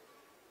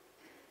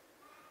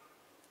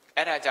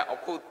အဲ့ဒါကြောင့်အ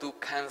ခုသူ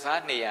ခံ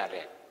စားနေရ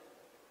တဲ့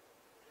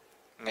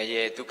င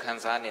ရေသူခံ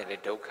စားနေတဲ့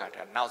ဒုက္ခ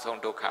ဒါနောက်ဆုံး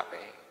ဒုက္ခ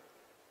ပဲ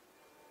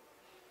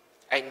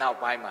အဲ့နောက်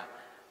ပိုင်းမှာ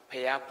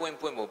ဖះပွင့်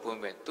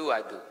သူ့ဟာ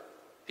သူ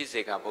ပြစ္ဆေ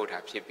ကဗုဒ္ဓ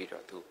ဖြစ်ပြီး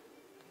တော့သူ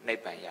နိ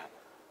ဗ္ဗာန်ရ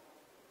မှာ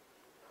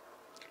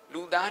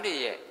လူသားတွေ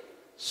ရဲ့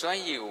စွ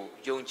မ်းရည်ကို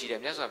ယုံကြည်တ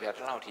ယ်မြတ်စွာဘုရားတ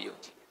စ်လောက်ထိယုံ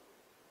ကြည်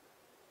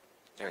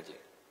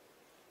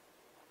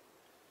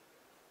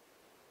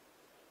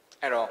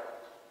အဲ့တော့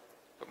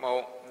ဘုံ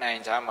နို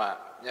င်ချာမှာ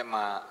မြန်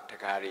မာတ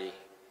ကားတွေ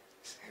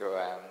ဟို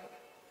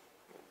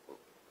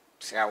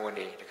ဆရာဝန်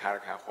တွေတခါ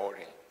ဟောတ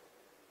ယ်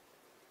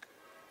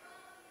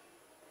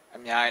အ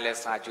များကြီးလဲ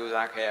စာကြိုး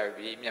စားခဲ့ရ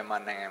ပြီမြန်မာ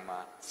နိုင်ငံမှာ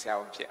ဆရာ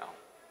ဝန်ဖြစ်အောင်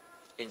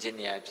အင်ဂျင်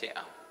နီယာဖြစ်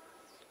အောင်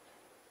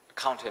အ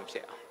ကောင့်ထန့်ဖြ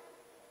စ်အောင်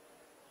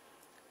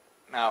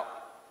နောက်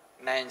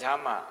နိုင်ချာ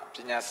မှာပ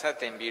ညာဆက်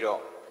သင်ပြီး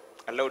တော့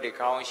အလုပ်တွေ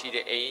ကောင်းရှိ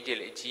တဲ့အိမ်ကြီး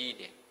တွေအကြီး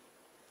တယ်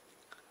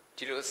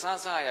ဒီလိုအစ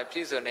ရပြ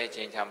ည့်စုံတဲ့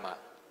ချိန်ချာမှာ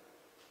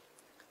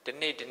ဒီ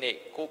နေ့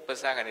ကိုယ်ပါ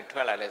စကနေထွ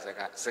က်လာတဲ့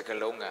စက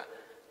လုံးက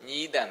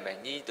ညီးတန်ပဲ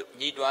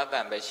ညီးတွားတ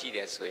န်ပဲရှိတ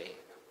ယ်ဆိုရင်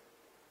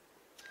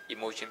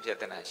emotion ပြ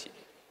ဿနာရှိတ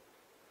ယ်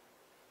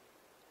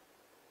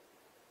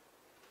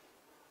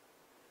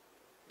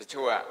တ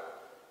ချို့က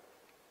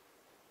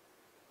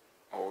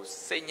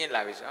စိတ်ညစ်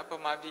လာပြီဆိုတော့ပ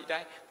မာပြည်တို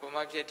င်းပ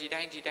မာပြည်ဒီ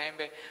တိုင်း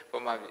ပဲပ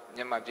မာမြ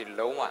န်မာပြည်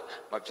လုံးဝ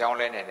မပြောင်း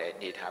လဲနိုင်တဲ့အ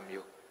နေအထား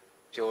မျိုး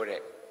ပြော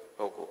တဲ့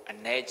ပုဂ္ဂိုလ်အ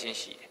ਨੇ ချင်း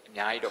ရှိတယ်အ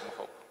များကြီးတော့မ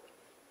ဟုတ်ဘူး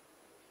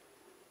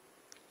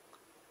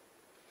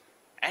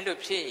အဲ့လို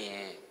ဖြစ်ရ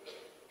င်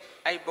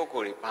အဲ့ပုဂ္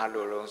ဂိုလ်တွေဘာ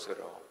လို့လုံးဆို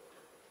တော့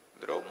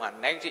သူတို့မှ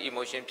negative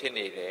emotion ဖြစ်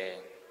နေတယ်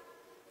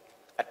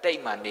အတိတ်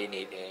မှနေ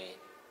တယ်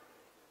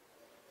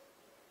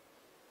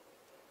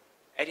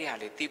အဲ့ဒီဟာ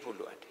လေးသိဖို့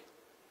လိုအပ်တယ်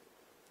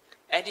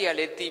အဲ့ဒီဟာ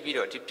လေးသိပြီး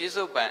တော့ဒီပြစ္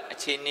ဆုတ်ပံအ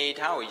ခြေအနေ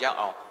ထားကိုရောက်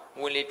အောင်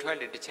ဝင်လေထွက်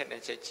လေတစ်ချ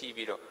က်ချီး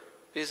ပြီးတော့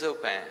ပြစ္ဆုတ်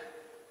ပံ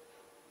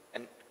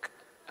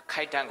အ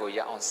ခိုက်အတန့်ကို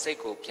ရောက်အောင်စိတ်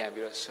ကိုပြန်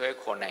ပြီးတော့ဆွဲ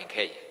ခေါ်နိုင်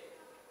ခဲ့ရင်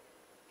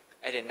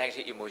အဲ့ဒီ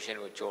negative emotion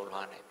ကိုကျော်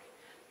လွှားနိုင်ပြီ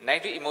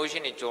negative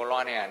emotion ကိုကျော်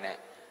လွှားနေရတဲ့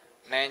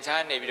နိုင်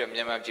ချားနေပြီးတော့မြ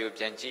န်မာပြည်ကို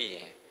ပြန်ကြည့်ရ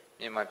င်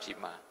မြန်မာပြည်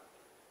မှာ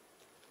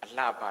အ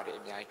လှပါတယ်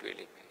အများကြီးတွေ့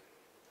လိမ့်မယ်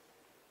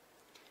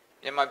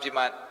မြန်မာပြည်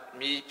မှာ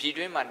ပြည်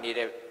တွင်းမှာနေ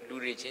တဲ့လူ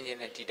တွေချင်း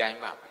နဲ့ဒီတိုင်း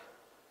ပါပဲ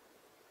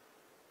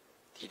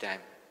ဒီတို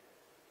င်း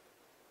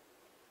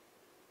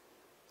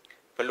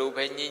ဘလို့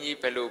ပဲညီ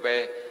ဘလို့ပဲ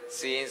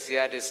စီရင်စ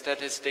ရာတဲ့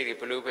statistic တွေ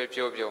ဘလို့ပဲ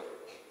ပြောဘ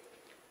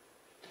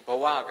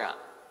ဝက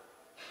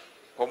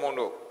ဘုံမုံ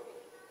တို့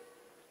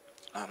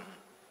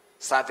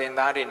စာသင်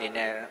သားတွေနေ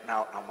နဲ့နော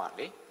က်မှ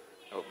လေ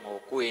ဟို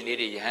ကိုယ်လေး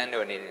တွေရဟန်း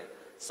တော်နေတယ်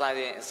စာသ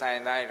င်အဆို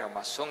င်သားတွေတော့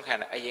မှဆုံးခံ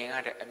တဲ့အရင်က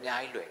တည်းကအ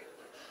များကြီးလွယ်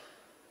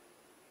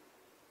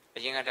အ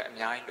ရင်ကတည်းကအ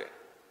များကြီးလွယ်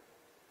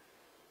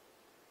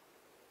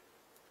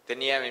တ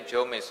နည်းအားဖြင့်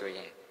ပြောမယ်ဆိုရ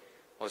င်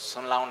ဟိုဆွ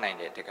န်းလောင်းနိုင်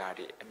တဲ့တကား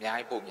တွေအများ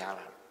ကြီးပို့များ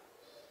လာ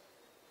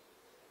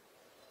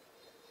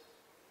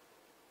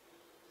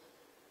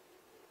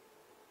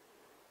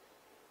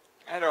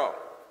အဲ့တော့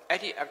အဲ့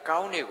ဒီအကော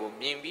င်းတွေကို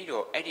မြင်ပြီး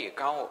တော့အဲ့ဒီအ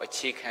ကောင်းကိုအ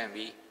ခြေခံ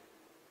ပြီး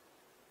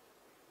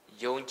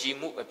ယုံကြည်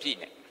မှုအပြည့်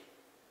နဲ့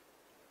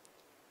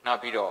နောက်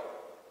ပြီးတော့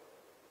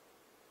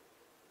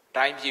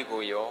တိုင်းပြည်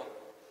ကိုရော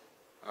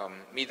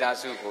မိသား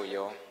စုကို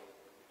ရော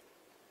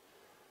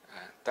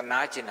တနာ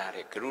ကျင်တာ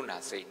တဲ့ကရုဏာ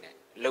စိတ်နဲ့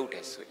လှုပ်တ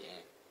ယ်ဆိုရ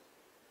င်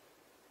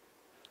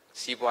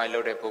စီးပွားရေးလု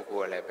ပ်တဲ့ပုဂ္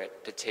ဂိုလ်ကလည်းပဲ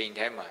တစ်ချိန်တ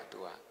ည်းမှာသူ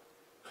က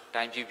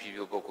တိုင်းပြည်ပြည်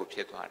ပုဂ္ဂိုလ်ဖြ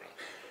စ်သွားတယ်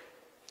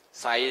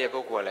။စာရေးတဲ့ပု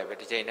ဂ္ဂိုလ်ကလည်းပဲ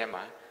တစ်ချိန်တည်း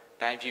မှာ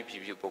တိုင်းပြည်ပြ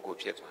ည်ပုဂ္ဂိုလ်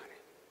ဖြစ်သွားတ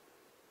ယ်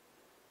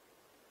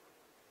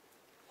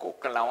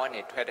ကလောင်က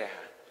နေထွက်တဲ့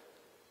ဟာ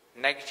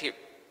negative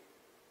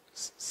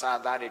စာ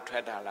သားတွေထွ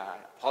က်တာလား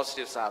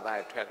positive စာသား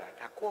တွေထွက်တာ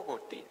ဒါကိုယ့်ကို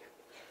သိတယ်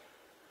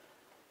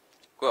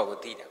ကိုယ့်ကို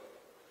သိတယ်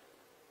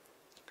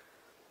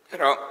အဲ့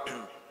တော့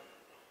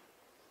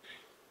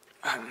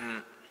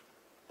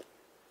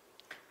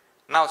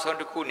နောက်ဆုံး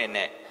တစ်ခုအနေ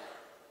နဲ့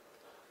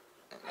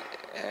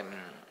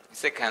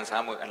စိတ်ခံ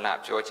စားမှုအလား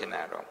ပြောချင်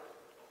တာတော့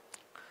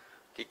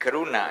ဒီက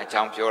ရုဏာအ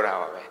ကြောင်းပြောတာ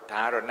ပါပဲ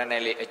ဒါကတော့နည်းန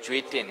ည်းလေးအ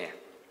ကျွေးတင်နေ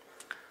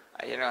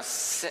အဲ့တော့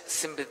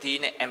sympathy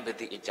နဲ့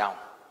empathy အကြောင်း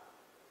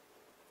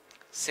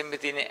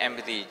sympathy နဲ့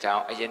empathy အကြော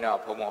င်းအရင်တော့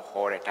ဘုံဘုံ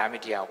ဟောတယ်ဒါမှမ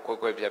ဟုတ်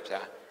ကွယ်ကွယ်ပြပြ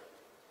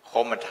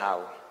ဟောမထား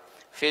ဘူး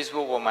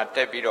Facebook ပေါ်မှာတ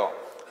က်ပြီးတော့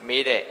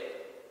မေးတဲ့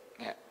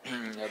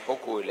ပု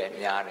ဂ္ဂိုလ်လည်း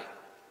များတယ်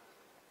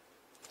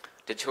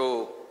တချို့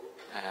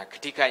ခ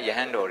တိကယဟ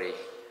န်တော်တွေ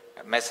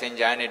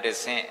Messenger နဲ့တ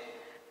ဆင့်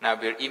နောက်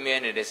ပြီး email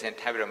နဲ့တဆင့်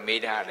ထပ်ပြီးတော့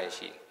မေးထားတယ်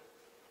ရှိ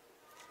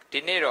ဒီ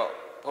နေ့တော့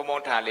ဘုံဘုံ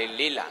ထားလေး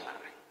လေးလာလာ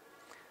တယ်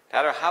ဒါ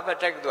တော့ Harvard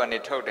တက္ကသိုလ်ကနေ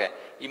ထုတ်တဲ့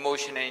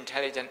emotional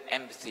intelligent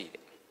empathy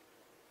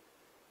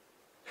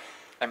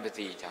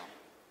အကြောင်း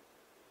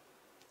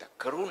ဒါ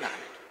ကရုဏာ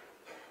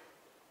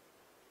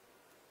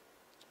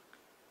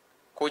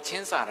ကိုချ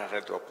င်းစာရ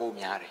တဲ့သူပို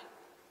များတယ်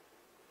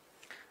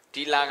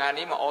ဒီလာခါ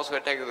นี้မှာ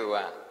Oxford တက္ကသို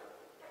လ်က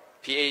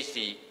PhD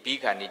ပြီး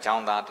ခါนี้ကျော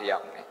င်းသားတစ်ယော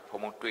က်နဲ့ဘုံ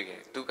ဘုံတွေ့ခဲ့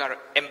တယ်သူက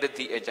တော့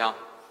empathy အကြောင်း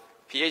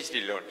PhD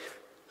လုပ်တယ်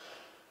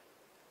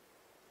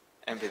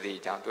empathy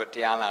အကြောင်းသူတ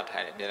ရားလာထို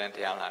င်တယ်အများနဲ့တ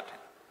ရားလာထို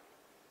င်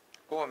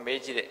ကိုကမေး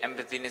ကြည့်တယ်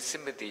empathy နဲ့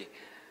sympathy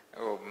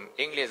ဟို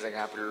အင်္ဂလိပ်စ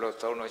ကားဘယ်လိုလုပ်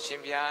သုံးလို့ရှ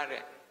င်ပြား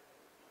တဲ့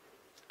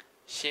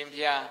ရှင်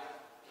ပြား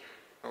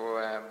ဟို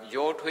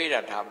ရောထွေးတာ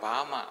ဒါဘာ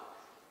မှ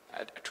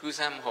အထူးဆ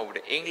န်းမဟုတ်ဘူး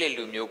တဲ့အင်္ဂလိပ်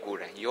လူမျိုးကိုယ်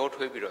တိုင်ရော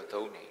ထွေးပြီးတော့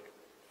သုံးနေတယ်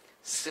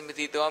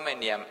sympathy တော့မဲ့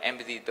နေရာ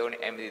empathy သုံးနေ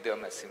empathy တော့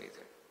မဲ့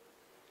sympathy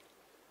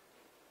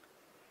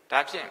ဒါ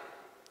ဖြင့်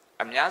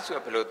အများစုက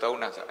ဘယ်လိုသုံး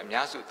တာဆိုအ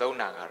များစုသုံး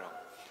တာကတော့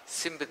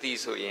sympathy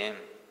ဆိုရင်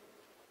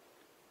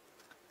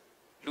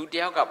လူတ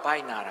ယောက်ကပို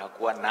က်နာတာ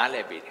ကိုကနား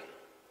လဲပေးတယ်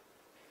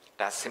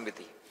ဒါ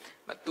sympathy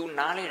သူ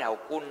နားလဲတာ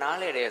ကိုနား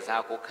လဲတဲ့ဇာ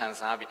ကိုခံ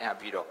စား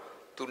ပြီးတော့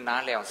သူ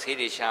နားလဲအောင်ဆေး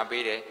တွေရှာ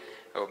ပေးတယ်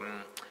ဟို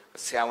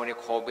ဆရာဝန်တွေ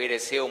ခေါ်ပေးတ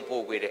ယ်ဆေးုံ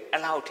ပို့ပေးတယ်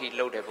အဲ့လောက်ထိ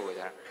လှုပ်တဲ့ပုဂ္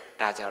ဂိုလ်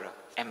ဒါကြတော့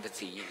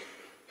empathy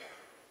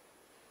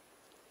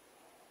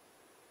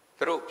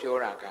သူတို့ပြော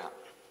တာက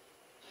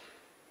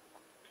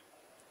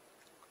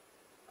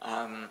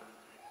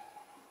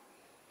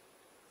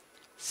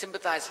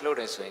sympathize လုပ်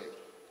တယ်ဆိုရင်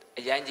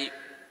အရင်ကြီး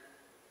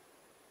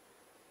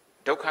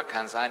ဒုက္ခ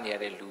ခံစားနေရ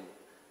တဲ့လူ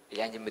အ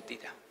ရင်ကြီးမသိ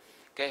တာ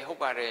ကဲဟုတ်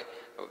ပါတယ်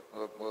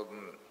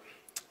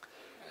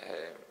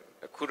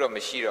အခုတော့မ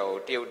ရှိတော့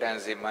ဘူးတရုတ်တန်း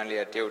စေမန်းလေး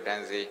ကတရုတ်တ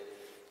န်းစေ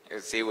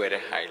ဈေးဝယ်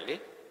တဲ့ဟိုင်လေ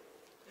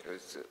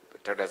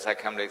ဒေါက်တာဇက်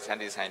ကမ်လေးစန်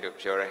တီဆိုင်တို့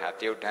ပြောတဲ့ဟာ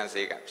တရုတ်တန်း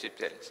စေကဖြစ်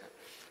ပြတယ်ဆို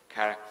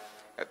ခါ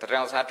တ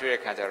ရောင်စားတွေ့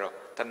တဲ့ခါကျတော့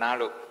တနာ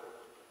လို့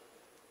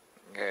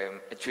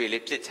အကျွေ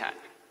လေးပြစ်ချ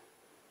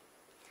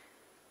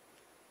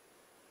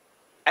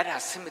အဲ့ဒါ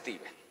sympathy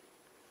ပဲ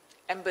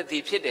empathy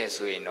ဖြစ်တယ်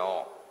ဆိုရင်တော့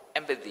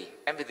empathy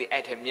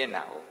အဲ့ထက်မြင့်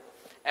တာဟုတ်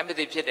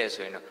empathy ဖြစ်တယ်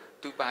ဆိုရင်တော့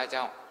သူပါ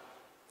ကြောင့်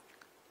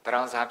တ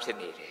ရောင်စားဖြစ်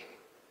နေတယ်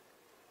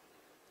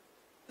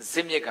ဇ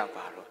စ်မြစ်က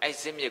ပါတော့အဲ့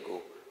ဇစ်မြစ်ကို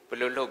ဘယ်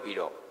လိုလုပ်ပြီး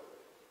တော့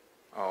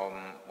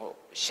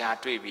ရှာ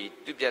တွေ့ပြီး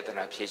သူပြဿ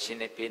နာဖြေရှင်း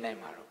နေပေးနိုင်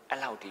မှာတော့အဲ့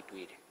လောက်ထိ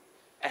တွေးတယ်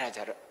အဲ့ဒါကြ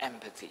တော့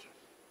empathy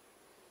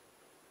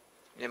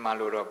မြန်မာ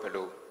လိုတော့ဘယ်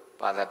လို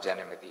ဘာသာပြန်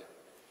နေမသိဘူး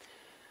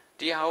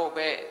ဒီဟာကို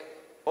ပဲ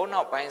အုံ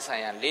နောက်ပိုင်းဆို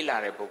င်ရာလေ့လာ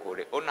တဲ့ပုဂ္ဂိုလ်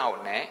တွေအုံနောက်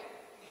နဲ့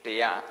တ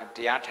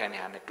ရားထိုင်နေ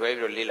တာနဲ့တွဲ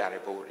ပြီးတော့လေ့လာ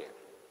တဲ့ပုဂ္ဂိုလ်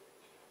တွေ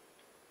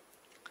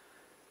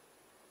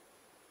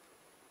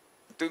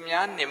သူ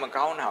များနေမ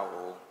ကောင်းတာ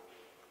ကို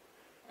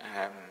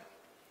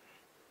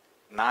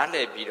နားလ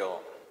ည်ပြီးတော့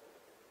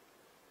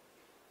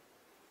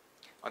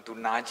သူ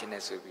နားချင်တ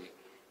ယ်ဆိုပြီး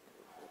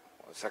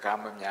စကား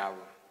မများ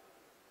ဘူး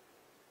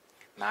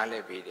နားလ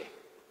ည်ပြီးတယ်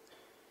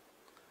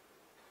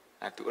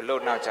သူအ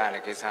လို့နောက်ကြတ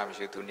ယ်ကိစ္စမ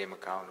ရှိသူနေမ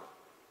ကောင်းလို့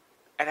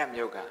အဲ့ဒါ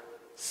မျိုးက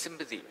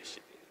sympathy ပဲ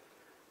ရှိတယ်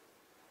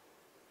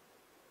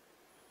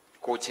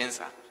ကိုချင်း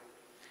စာ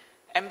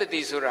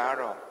empathy ဆိုတာက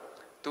တော့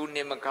သူ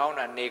နေမကောင်း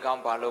တာနေကော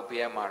င်းပါလို့ပြ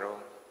ရမှာ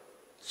တော့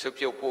ဆုပ်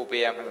ပြုတ်ပို့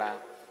ပေးရမလား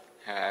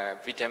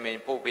ဗီတာမင်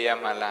ပို့ပေးရ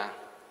မလား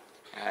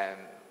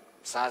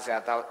စားစရာ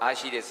တော့အား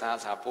ရှိတဲ့စား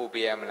စာပို့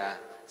ပေးရမလား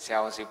ဆရာ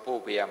ဝန်စီ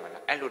ပို့ပေးရမ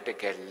လားအဲ့လိုတ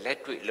ကယ်လက်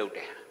တွေ့လုပ်တ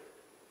ယ်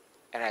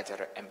အဲ့ဒါကြ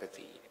တော့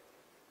empathy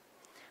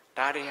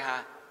ဒါတွေဟာ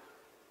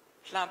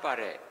လှပ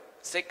တဲ့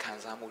စိတ်ခံ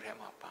စားမှုထဲ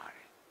မှာပါတ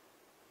ယ်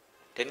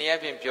ဒီနည်း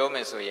အားဖြင့်ပြောမ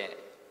ယ်ဆိုရင်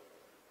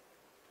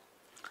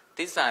သ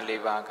စ္စာ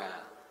လေးပါးက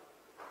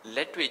လ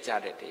က်တွေ့ကြ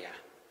တဲ့တရား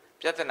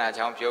ပြဿနာ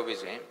ကြောင့်ပြောပြီး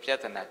ဆိုရင်ပြ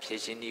ဿနာဖြေ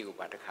ရှင်းနည်းကို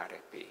ပါတခါတ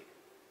ည်းပေး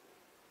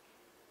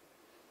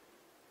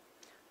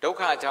ဒုက္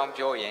ခအကြောင်း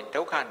ပြောရင်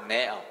ဒုက္ခန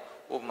ည်းအောင်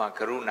ဥပမာက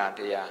ရုဏာ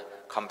တရား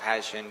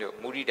compassion တို့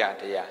မုဒိတာ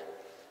တရား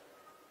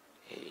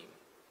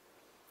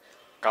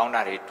ကောင်း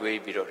တာတွေတွေး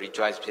ပြီးတော့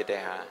rejoice ဖြစ်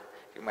တဲ့ဟာ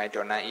ဒီမိုက်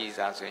တော်နန်းဤ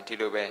စားဆိုရင်ဒီ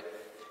လိုပဲ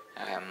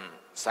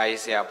စာ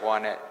ရေးဆရာဘွား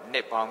နဲ့နှ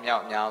စ်ပေါင်းမြော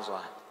က်များ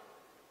စွာ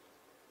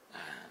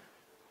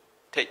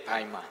ထိတ်ပို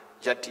င်းမှာ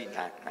ယက်တိ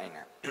နိုင်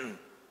တာ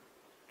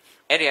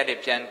အဲ့ဒီအတဲ့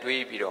ပြန်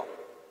တွေးပြီးတော့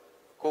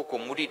ကို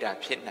မုဒိတာ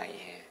ဖြစ်နိုင်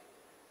ရင်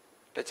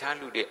တခြား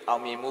လူတွေအော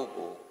င်မြင်မှု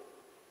ကို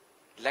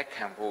လက်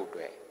ခံဖို့အ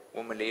တွက်ဝ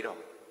န်မလေးတော့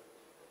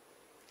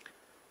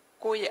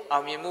ကိုယ့်ရဲ့အော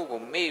င်မြင်မှု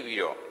ကိုမေ့ပြီး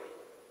တော့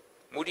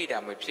မုဒိတာ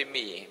မဖြစ်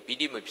မိရင်ပီ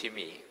တိမဖြစ်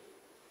မိရင်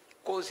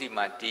ကိုယ့်စီ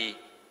မှာဒီ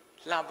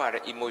လှပ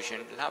တဲ့ emotion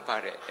လှပ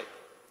တဲ့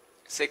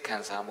စိတ်ခံ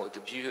စားမှုသူ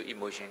ပြည့်ပြည့်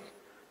emotion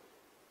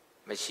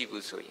မရှိ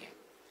ဘူးဆိုရင်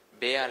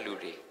ဘယ်ကလူ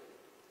တွေ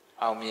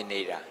အောင်မြင်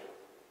နေတာ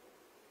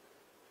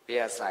ဘယ်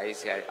ကစာရေး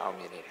ဆရာတွေအောင်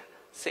မြင်နေတာ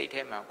စိတ်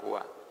ထဲမှာကိုက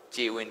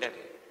ကြေဝင်တတ်တ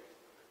ယ်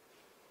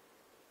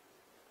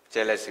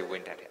jealousy ဝ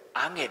င်တတ်တယ်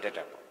အားငယ်တတ်တ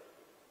ယ်ပေါ့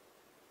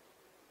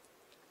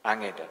အား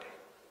ငယ်တတ်တယ်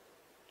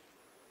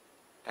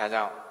ဒါ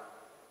ကြောင့်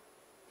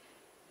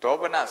ဒေါ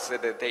ပနစေ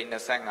တသိက်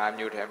25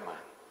မျိုးထဲမှာ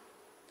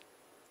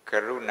က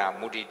ရုဏာ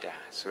မုဒိတာ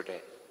ဆို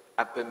တဲ့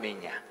အပမ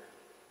ညာ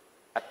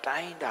အတို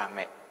င်းတာ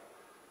မဲ့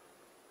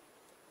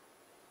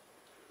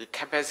ဒီ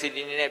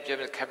capacity နဲ့ပြော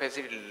ပြ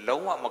capacity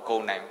လုံးဝမကု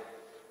န်နို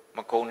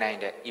င်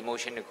တဲ့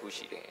emotion တစ်ခု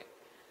ရှိတယ်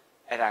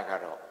အဲ့ဒါက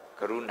တော့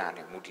ကရုဏာ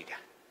နဲ့မုဒိတာ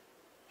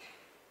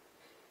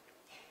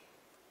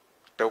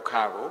ဒုက္ခ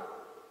ကို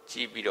ကြ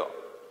ည့်ပြီးတော့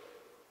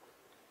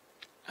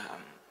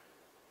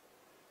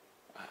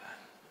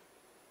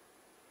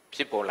ဖြ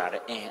စ်ပေါ်လာ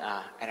တဲ့အင်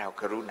အားအဲ့ဒါ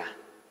ကိုကရုဏာ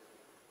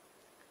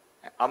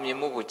အောင်မြင်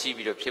မှုကိုကြည့်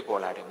ပြီးတော့ဖြစ်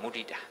ပေါ်လာတဲ့မု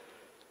ဒိတာ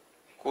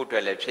ကိုယ်အတွ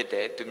က်လည်းဖြစ်တ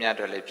ယ်သူများအ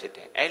တွက်လည်းဖြစ်တ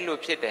ယ်အဲ့လို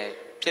ဖြစ်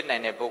နို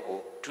င်တဲ့ပုဂ္ဂို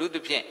လ်သူသ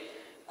ဖြင့်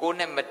ကိုယ်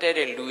နဲ့မတည့်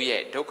တဲ့လူ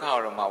ရဲ့ဒုက္ခရော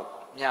မှ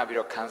မျှပြီး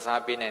တော့ခံ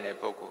စားပေးနိုင်တဲ့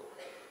ပုဂ္ဂိုလ်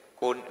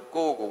ကို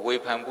ယ်ကိုဝေ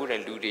ဖန်မှု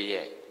တဲ့လူတွေ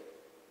ရဲ့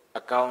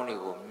အကောင်းတွေ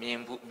ကို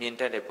မြင်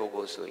တတ်တဲ့ပုဂ္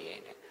ဂိုလ်ဆိုရင်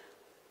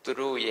သူ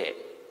တို့ရဲ့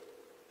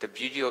the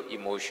beauty of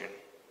emotion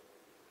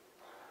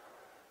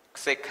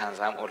စိတ်ခံ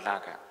စားမှု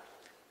လားက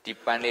ဒီ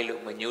ပန်းလေး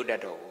လို့မညှိုးတ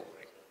တ်တော့ဘူး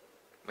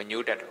မ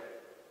ညှိုးတတ်တော့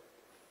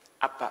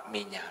အပမ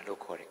ညာလို့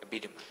ခေါ်တယ်အပိ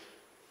ဓမ္မာ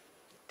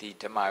ဒီ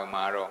ဓမ္မ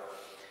မှာတော့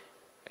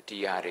ဒီ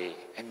ဟာတွေ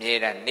အမြဲ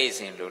တမ်းနေ့စ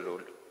ဉ်လို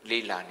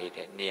လေးလာနေ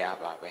တဲ့နေရာ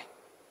ပါပဲ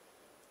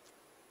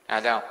ဒါ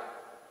ကြောင့်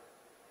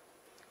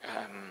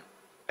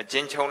အချ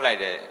င်းချုံးလိုက်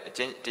တယ်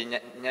ဒီ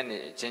ညနေ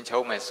အချင်း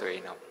ချုံးမယ်ဆိုရ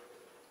င်တော့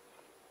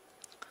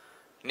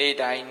နေ့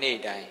တိုင်း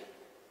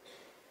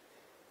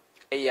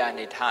အိ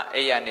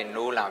ယာနေ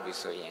နိုးလာပြီ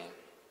ဆိုရင်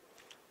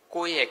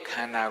ကိုယ့်ရဲ့ခ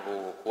န္ဓာကို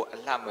ယ်အ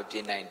လှမပြ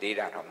င်းနိုင်သေး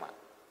တာတော့မှ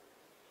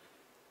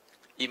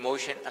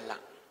emotion အလှ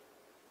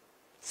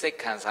စိတ်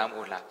ခံစားမှု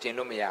အလှပြင်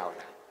လို့မရဘူး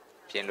လား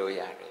ပြင်လို့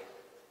ရတယ်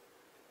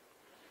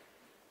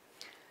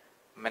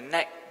မ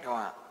နေ့တော့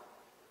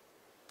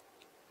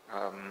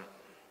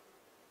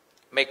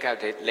make up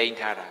တွေလိမ့်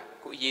ထားတာ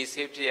ကိုရေ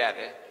ဆေးဖြစ်ရတ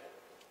ယ်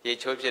ရေ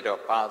ချိုးဖြစ်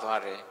တော့ပါ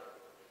သွားတယ်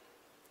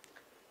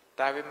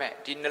ဒါပေမဲ့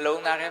ဒီနှ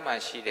လုံးသားထဲမှာ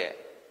ရှိတဲ့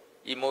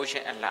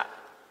emotion အလှ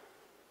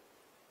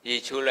ရေ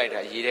ချိုးလိုက်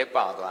တာရေထဲ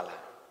ပါသွား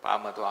လားပါ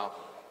မသွား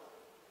ဘူး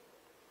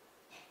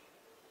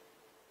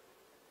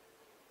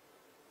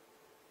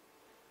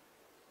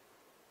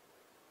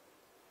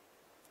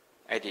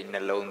အဲ့ဒီနှ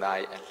လုံးသား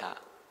ရဲ့အလှ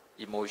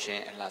emotion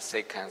အလှစိ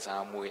တ်ခံ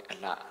စားမှုရဲ့အ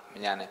လှမ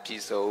ညာနဲ့ပြ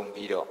ည့်စုံ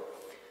ပြီးတော့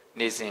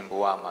နေ့စဉ်ဘ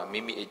ဝမှာမိ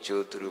မိအ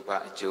ကျိုးသူတို့ဘာ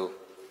အကျိုး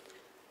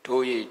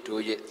တို့ရ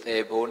သေ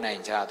ဖို့နို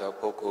င်ကြသော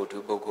ပုဂ္ဂိုလ်သူ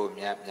ပုဂ္ဂိုလ်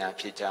များ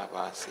ဖြစ်ကြ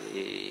ပါစေ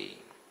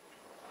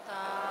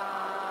သာ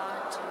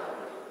ဓု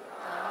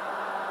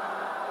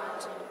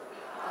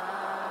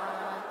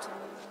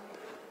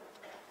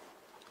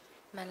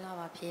မင်္ဂလာ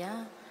ပါဗျာ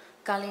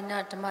ကာလိန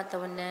ဓမ္မတ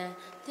ဝနံ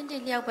တင့်တ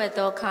လျောက်ပဲ့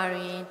သောခါတွ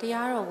င်တ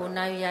ရားတော်ကို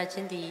နာယူရခြ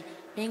င်းသည်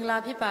မင်္ဂလာ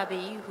ဖြစ်ပါ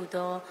ပေဟု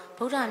သော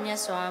ဗုဒ္ဓမြတ်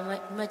စွာ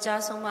မ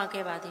ကြားဆုံးမ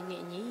ခဲ့ပါသည်နှ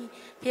င့်အညီ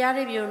ဖျား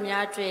ရိပ်ပြို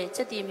များအတွက်စ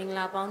က်တီမင်္ဂ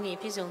လာပေါင်းနှင့်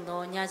ပြည့်စုံ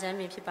သောညချမ်း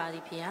ပင်ဖြစ်ပါသ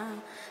ည်ဖျား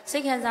စိ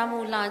တ်ခံစားမှု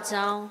လှ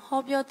ကြောင်း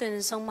ဟောပြောတင်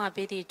ဆုံးမ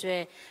ပေးသည့်အတွ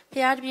က်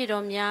ဖျားတပြည့်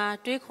တော်များ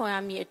တွေးခေါ်ရ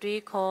မည်အ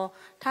တွေးခေါ်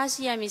ထား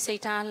ရှိရမည်စိ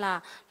တ်ထားလှ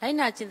လိုက်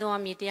နာကျင့်သုံးရ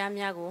မည်တရား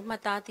များကိုမှ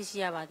တ်သားသိရှိ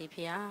ရပါသည်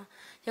ဖျား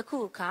ယခု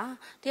အခါ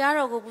တရား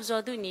တော်ကိုပူ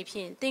ဇော်သူအနေဖြ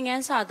င့်သင်္က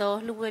န်းစသော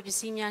လှူပွဲပစ္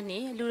စည်းများနှ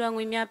င့်လူတော်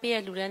ငွေများပေးရ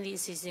လှူဒန်းသည့်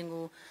အစီအစဉ်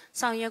ကို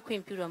ဆောင်ရွက်ခွ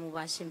င့်ပြုတော်မူ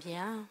ပါရှင်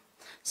ဖျား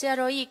ဆရာ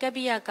တော်ဤကပ္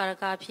ပိယကာရ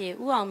ကဖြင့်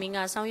ဥအောင်မင်းက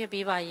ဆောင်ရွက်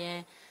ပေးပါရန်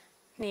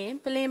နှင့်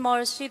ပလင်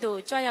မော်ရှိသို့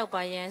ကြွရောက်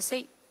ပါရန်စိ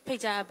တ်ဖိ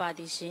တ်ကြားအပ်ပါသ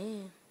ည်ရှင်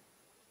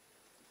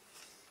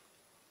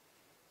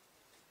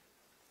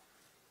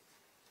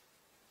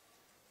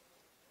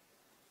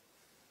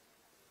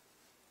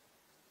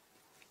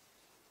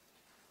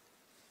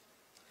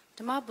ဓ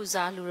မ္မပူ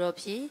ဇာလူတော်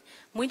ဖြင့်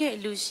မွေးနေ့အ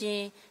လူရှ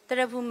င်တ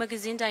ရဖူမဂ္ဂ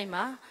ဇင်းတိုင်း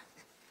မှာ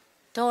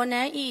ဒေါ်န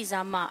န်းဤ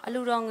စာမအ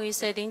လူတော်ငွေ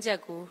10သိန်းကျပ်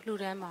ကိုလှူ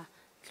ဒန်း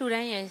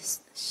ရန်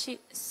ရှိ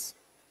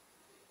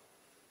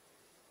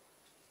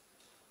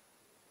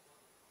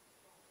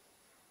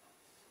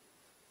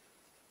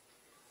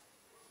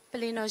ပ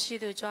လင်တော်ရှိ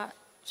သူ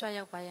ကြွ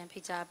ရောက်ပါရန်ဖိ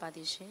တ်ကြားပါသ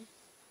ည်ရှင်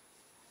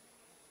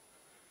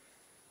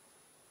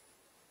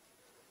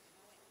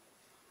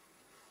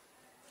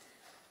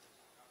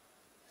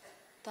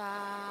သာ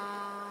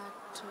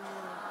ဓု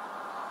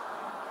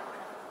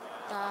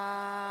သာ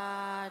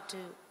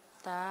ဓု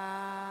သာ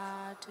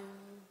ဓု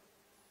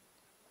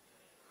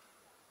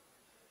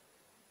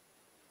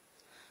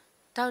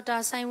ဒေါက်တာ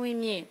ဆိုင်ဝင်း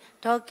မြင့်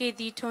ဒေါ်ကေ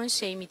တီထွန်း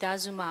ရှိန်မိသား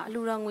စုမှအလူ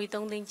တော်ငွေ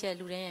3သိန်းကျပ်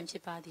လှူဒန်းရန်ဖြ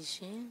စ်ပါသည်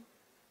ရှင်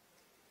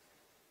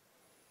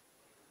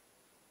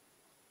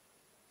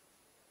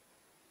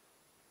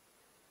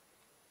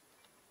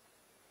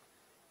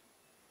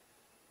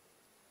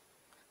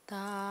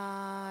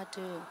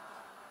Tadu,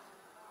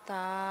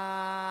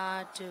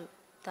 Tadu,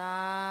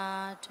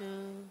 Tadu.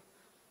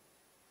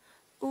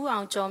 U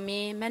ang cho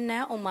mi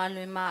mena oma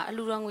luma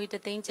alurang wi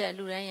tating che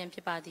aluran yan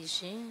pipati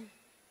shin.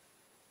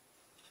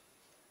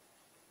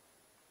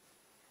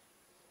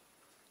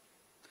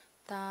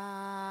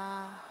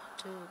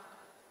 Tadu,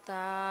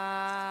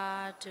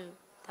 Tadu,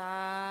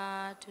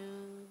 Tadu.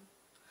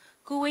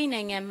 Kuway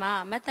nangan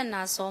ma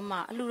matana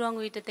soma alurang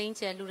wi tating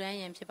che aluran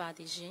yan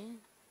pipati shin.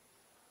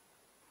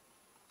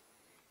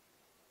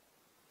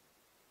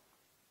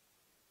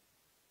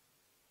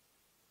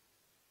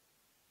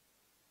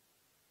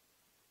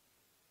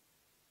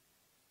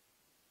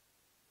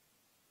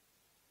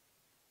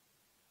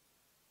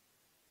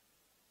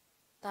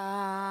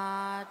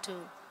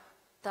 Tadu,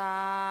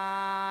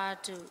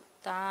 Tadu,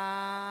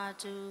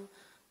 Tadu.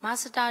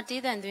 Master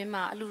did and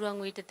Wima, Lurang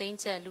with the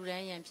danger,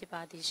 Luran and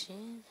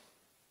Pipadishin.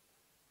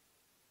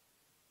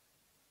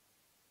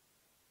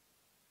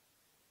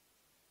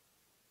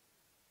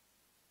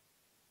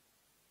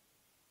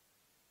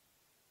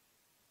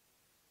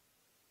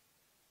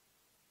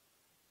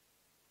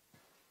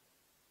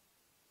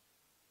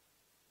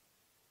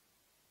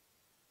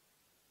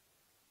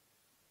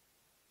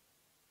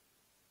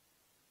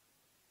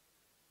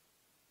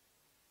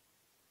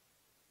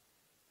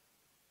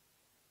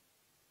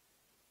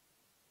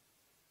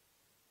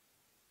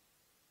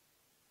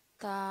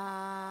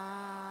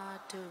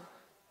 Tadu,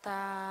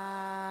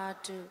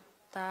 Tadu,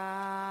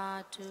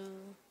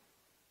 Tadu.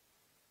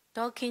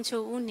 Talking to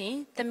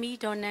Uni, the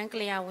meat on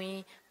Anglia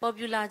wing,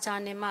 popular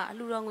Janema,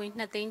 Lurang with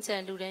nothing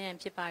and Luran and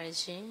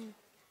Piparishin.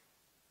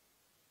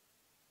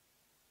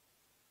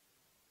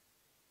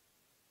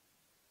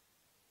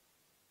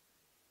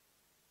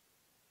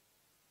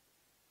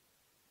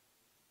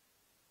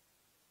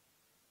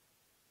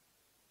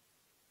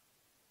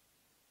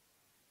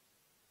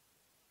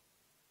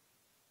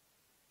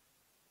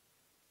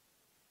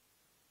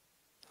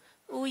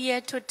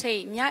 Uye to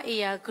take Nya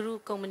Ea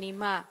Group Company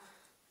Ma,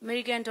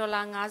 American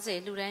dollar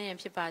Naze, Luran and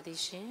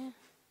Pipadishin.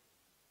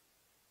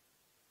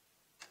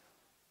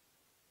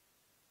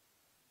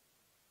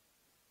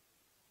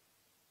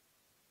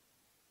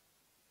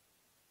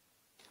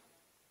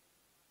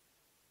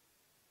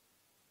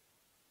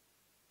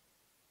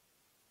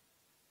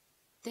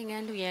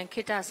 Tingan Luyan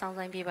Kita sounds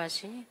like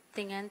Bibashi,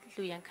 Tingan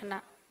Luyan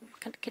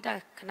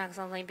Kita Kanak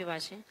sounds like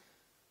Bibashi.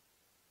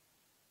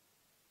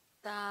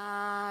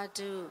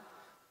 Tadu,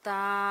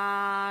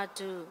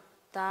 Tadu,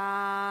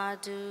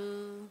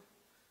 Tadu.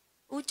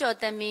 Ucho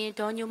temi,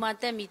 Donuma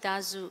temi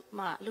tazu,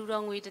 ma,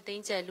 Lurang with the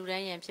danger,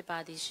 Luran and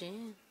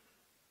Pipadishin.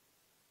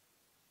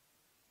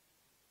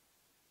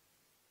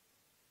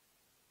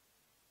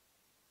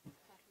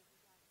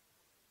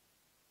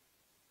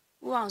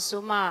 Uang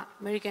Suma,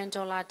 American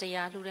dollar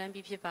Tayar, Luran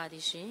be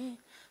Pipadishin.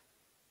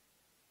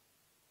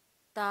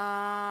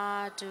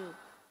 Tadu,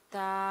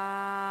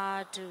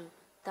 Tadu,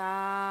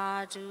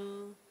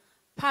 Tadu.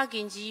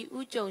 Paginji,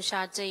 Ujo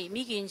Shate,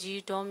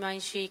 Miginji, Domain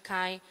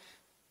Shekai,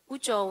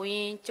 Ujo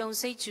Win, Jong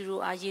Se Juru,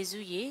 A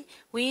Yezuye,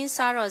 Win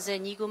Saros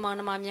and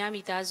Nigumana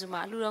Miami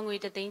Dazuma, Lurang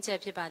with the danger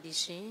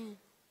Pipadishin.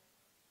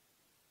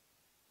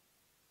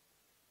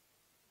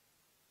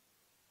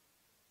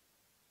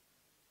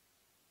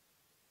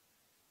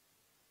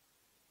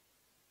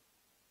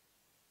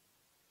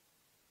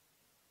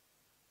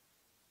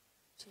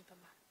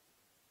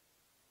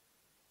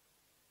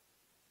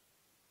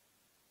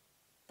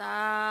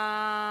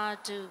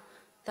 Tadu,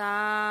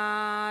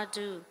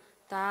 Tadu,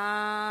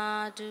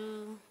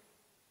 Tadu.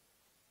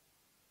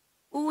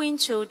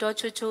 Uwincho,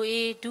 Docho,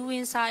 E,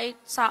 doing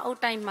sa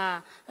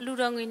Otaima,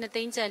 Lurang in the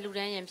danger,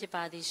 Luran and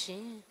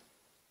Pipadishin.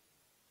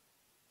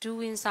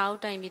 Doing sa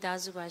Otaimi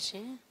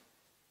Dazubashi.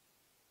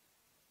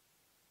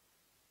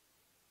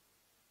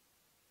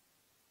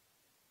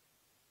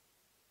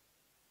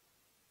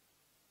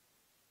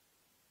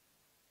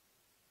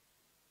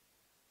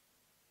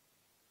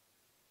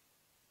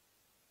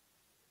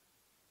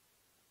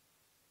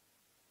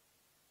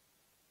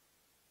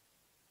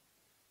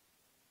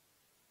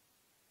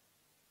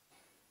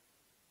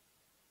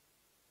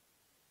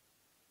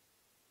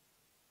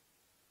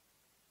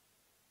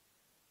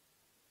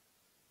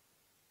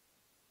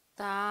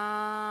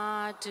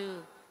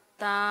 Tadu,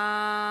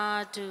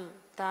 Tadu,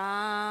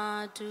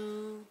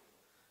 Tadu.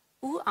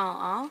 U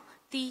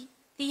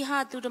ti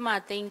ha tudama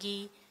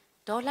tengi,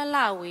 Dola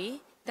lawe,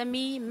 the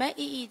me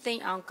me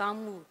thing on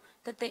Gamu,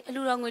 that they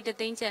along with the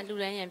danger and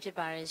Luran and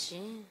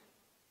Piparishin.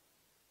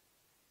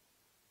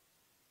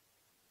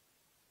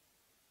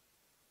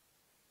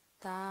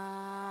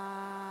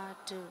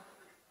 Tadu,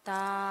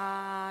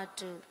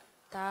 Tadu,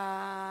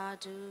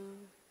 Tadu.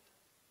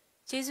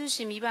 Jesus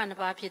Shimiba and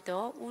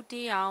Papito,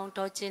 Uti on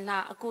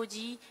Dojina,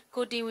 Akoji,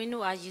 Koti Winu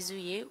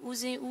Ayizuye,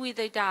 Uzin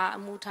Uidata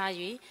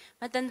Mutaye,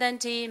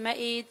 Matandante,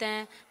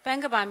 Maetan,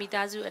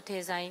 Pangabamitazu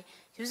Atezai,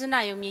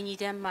 Usanayo Mini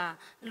Dema,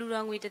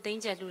 Lurang with the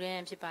danger Luran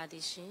and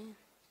Pipadishi.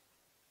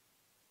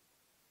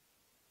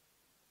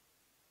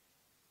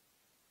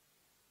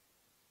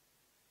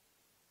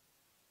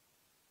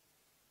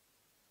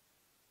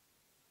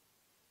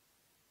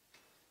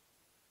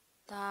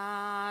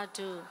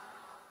 Tadu,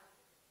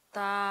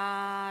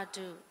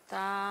 Tadu,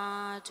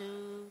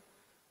 Tadu.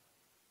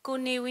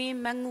 Kunewi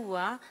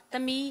Mangua,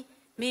 Tami,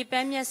 me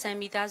Pamia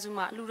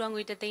Samitazuma, Lurang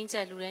with the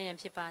danger, Luran and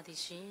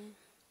Pipadishi.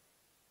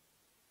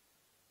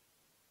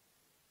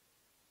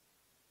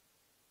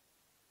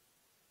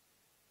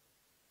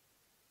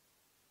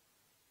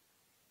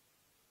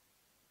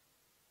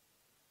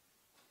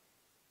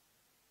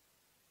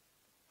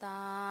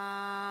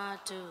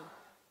 Tadu,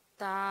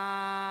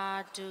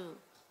 Tadu,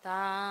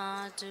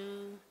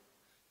 Tadu.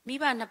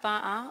 Miba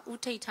Napa,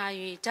 Utai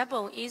Tai,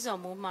 Double is or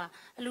Muma,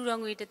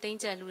 Lurang with the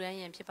danger, Luran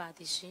and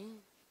Pipadishi.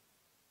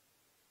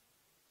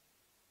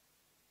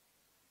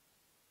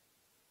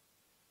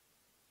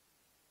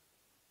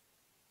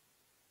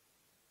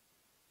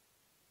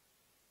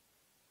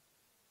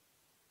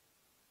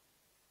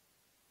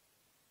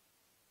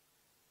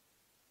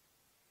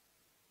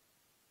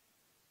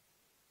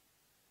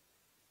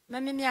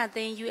 Mamma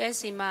then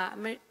USA ma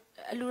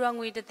Lurang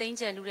with the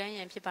danger Luran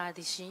and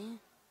Pipadishi.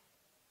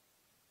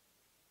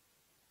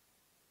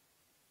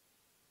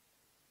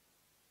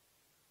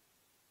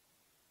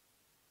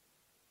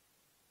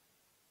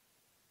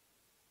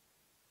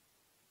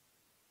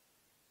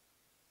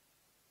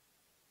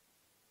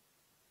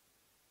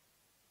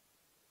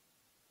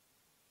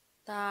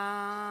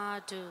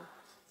 Tadu,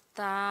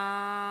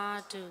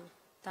 Tadu,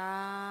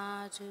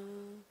 Tadu.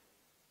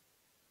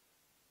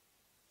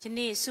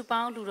 Jenny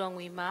Subang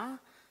Lurangwima,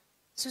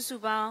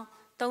 Susubang,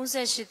 don't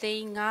say she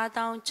they nga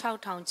down chow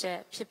town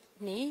jet,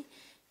 Pipney,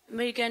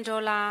 American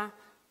dollar,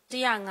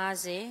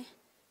 Diangaze,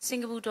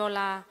 Singapore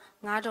dollar,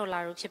 nga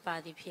dollar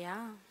Pipadi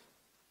Pia.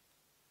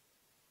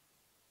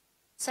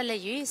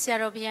 Salayu,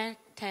 Serobian,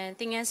 10,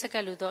 Ting and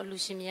Sakaludo,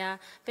 Lushimia,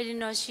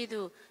 Pedino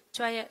Shidu,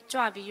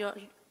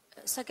 Joabi,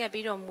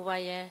 Sakabiro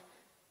Mubaye,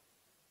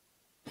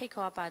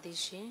 Peko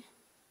Abadishi.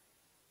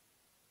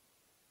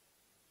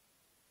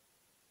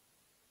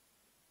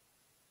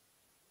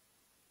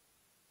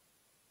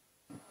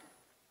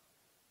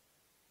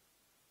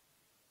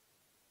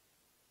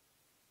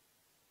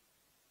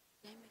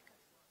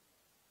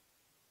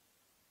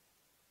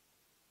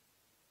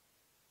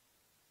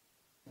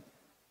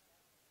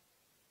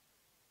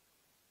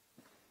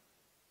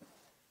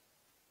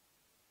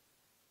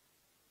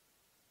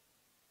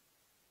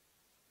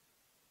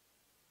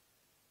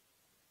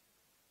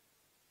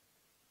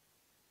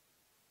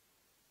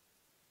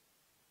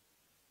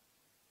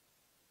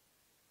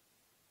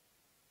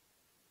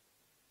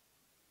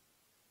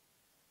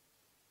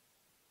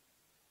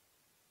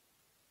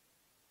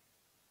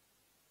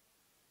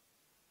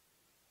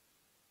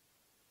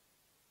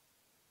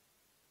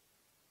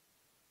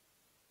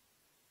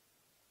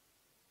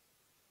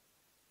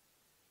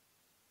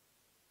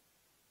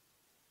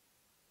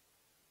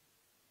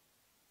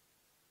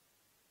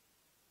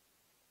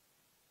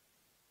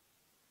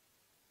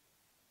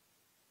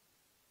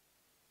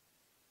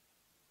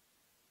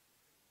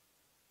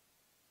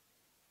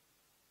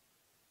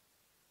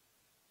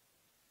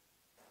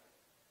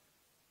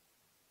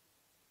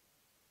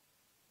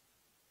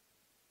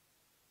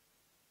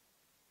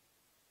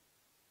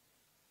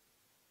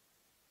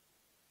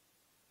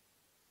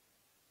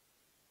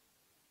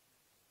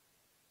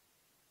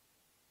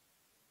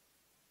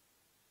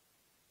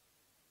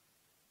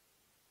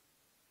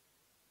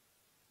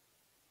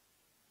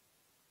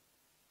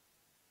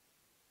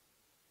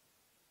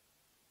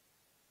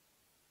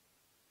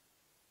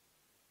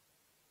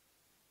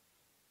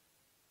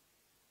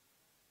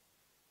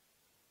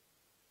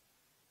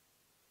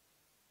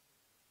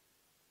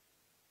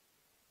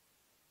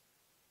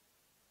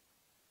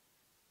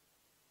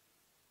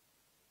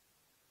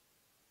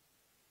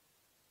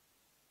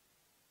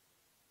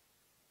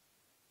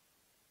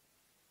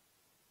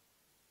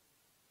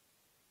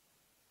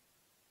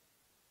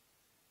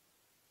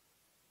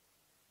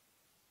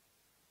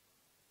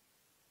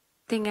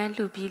 Tingan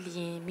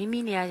Lubili,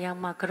 Miminia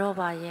Yama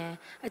Grobaye,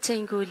 a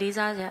Chingu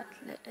Liza,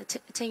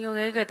 Chingu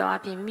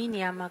Egadopi,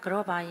 Minia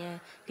Magrobaye,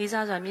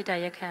 Liza Zamida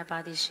Yaka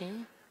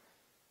Badishi.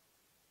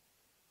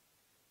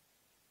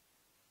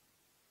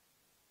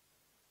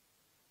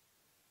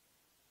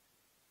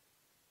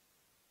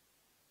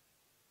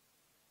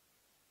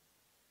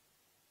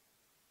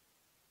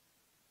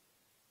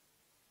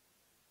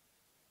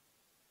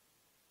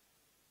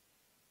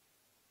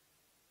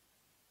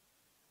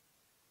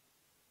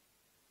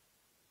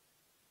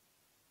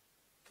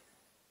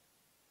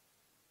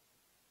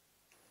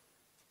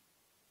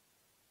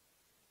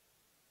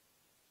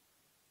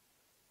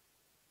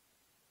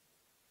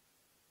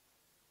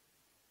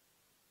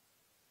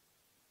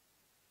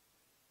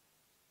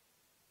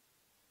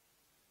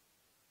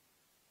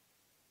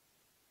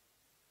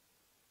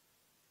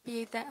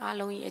 That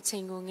alone a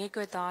chingo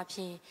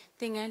Negodapi,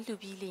 Tingan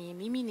Lubili,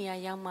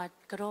 Miminia Yama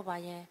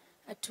Grobaye,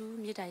 a 2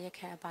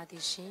 Midayaka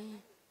Badishi.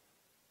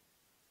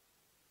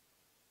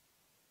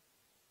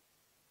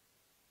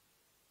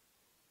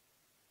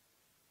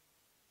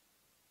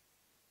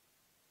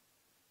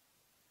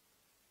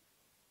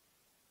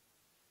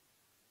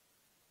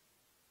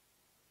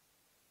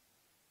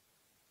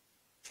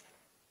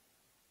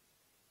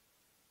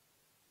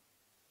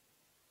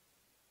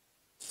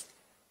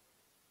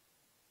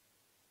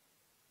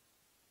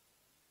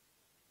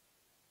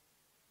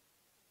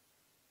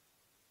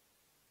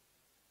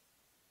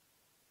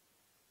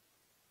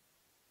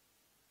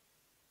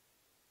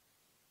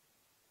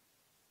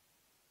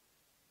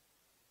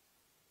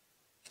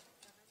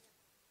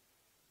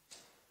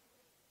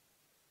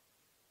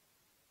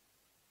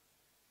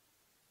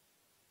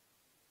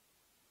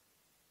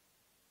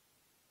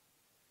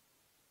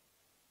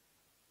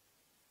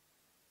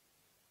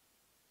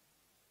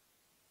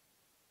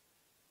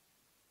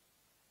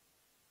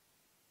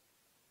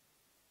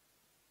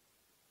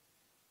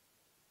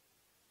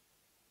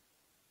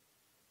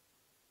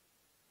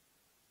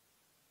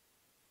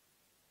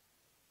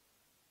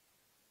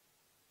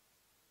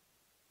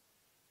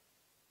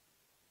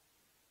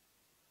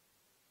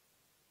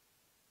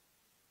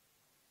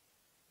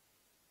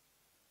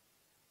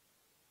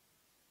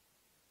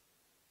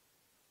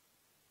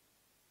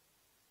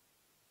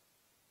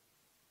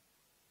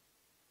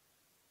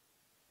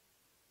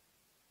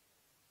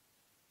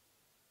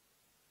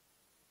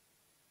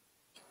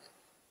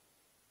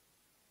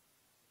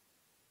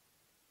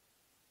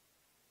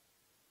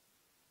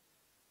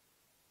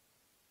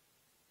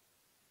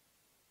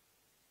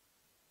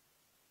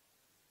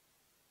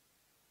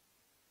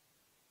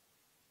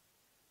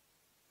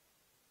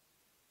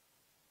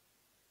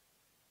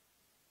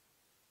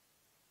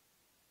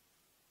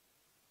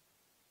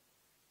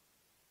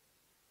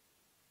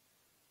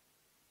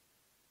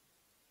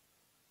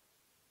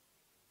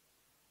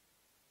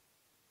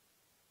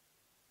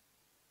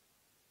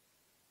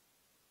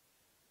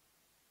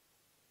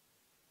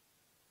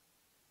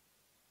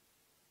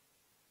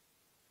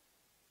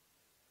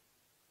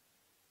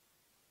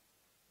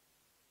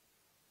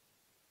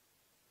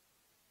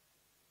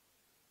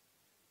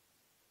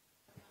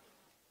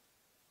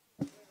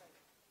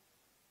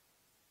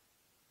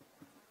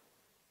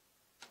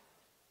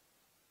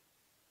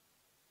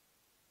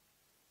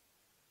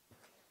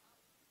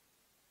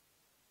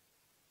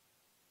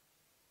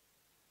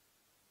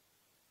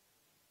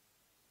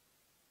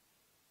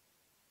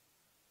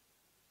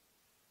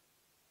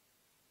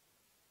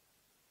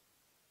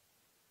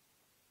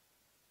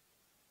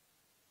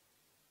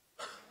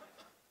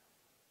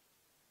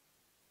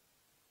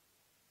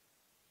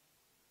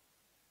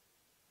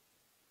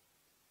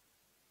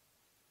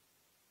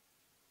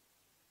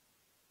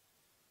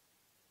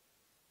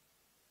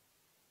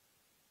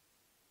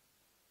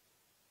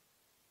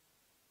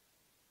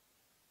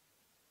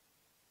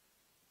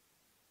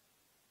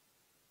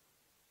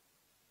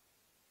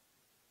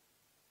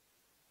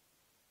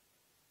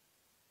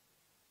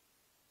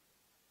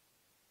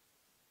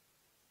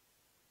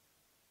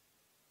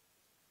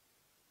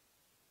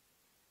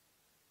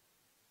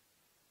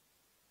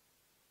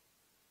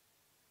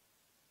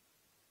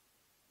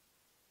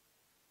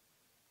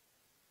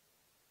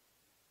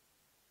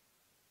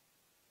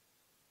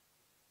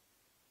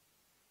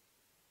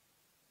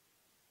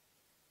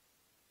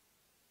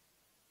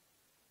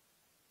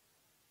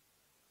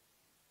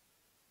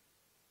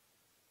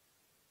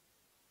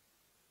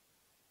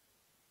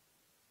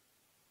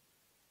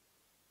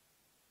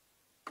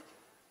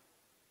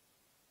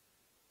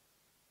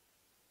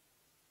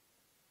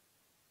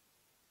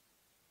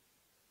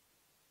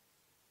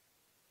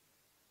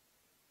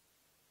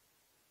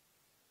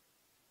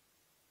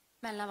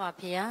 မှန်လားပါ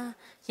ဖေဟာ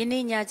ယ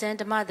နေ့ညချမ်း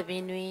ဓမ္မသဘ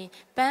င်တွင်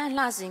ပန်းအ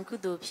လှစဉ်ကု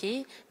သိုလ်ဖြင့်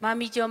မာ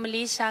မီကျော်မ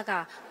လေးရှားက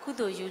ကု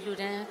သိုလ်ယူလှူ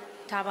ဒန်း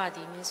ထားပါသ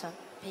ည်မြတ်စွာ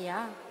ဖေဟာ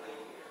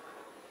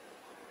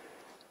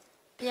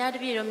ဘုရားတ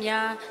ပည့်တော်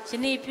များယ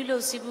နေ့ပြုလု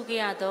ပ်စည်းပူ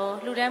ခဲ့ရသော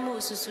လှူဒန်းမှု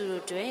အဆူဆူ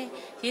တို့တွင်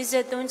ရေစ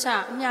က်သွန်းချ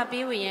အမြ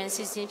ပေးဝေရန်အ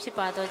စီအစဉ်ဖြစ်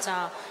ပါသောကြော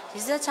င့်ရေ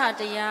စက်ချ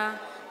တရား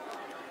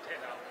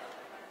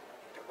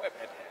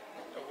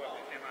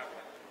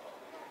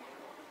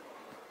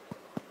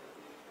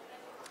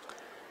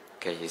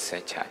ကဲရေစ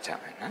က်ချကြ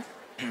မယ်နော်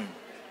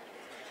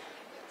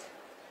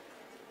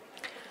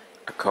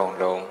အကုန်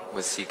လုံးဝ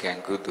စီကံ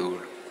ကုသိုလ်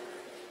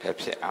တစ်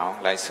ဖြစ်အောင်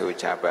လိုက်ဆို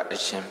ကြပါအ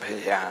ရှင်ဘု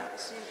ရား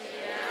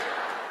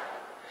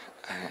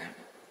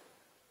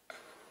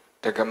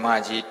တက္ကမ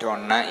ကြီးတော်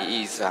နန်း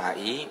ဤစာ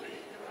ဤ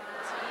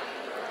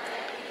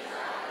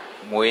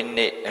မွေး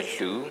နေ့အ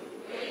လှ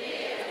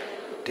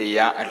တ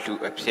ရားအလှ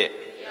အဖြစ်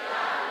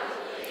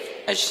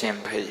အရှင်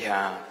ဘု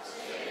ရား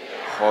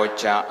ဟော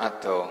ကြားအပ်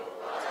သော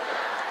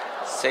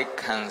စိတ်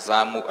ခံ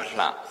စားမှုအ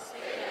လှ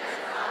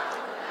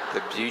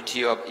The beauty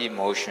of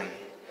emotion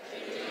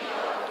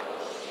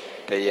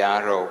တရား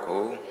တော်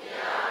ကို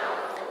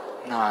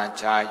နာ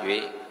ကြား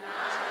၍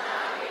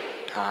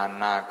ဌာ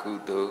နကု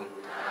သိုလ်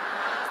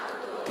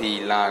သီ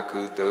လ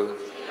ကုသိုလ်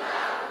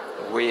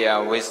ဝိယ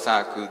ဝိစ္စ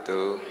ကု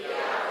သိုလ်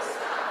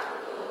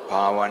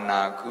ဘာဝ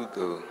နာကု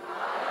သိုလ်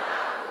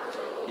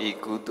ဤ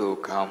ကုသိုလ်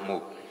ကောင်းမှု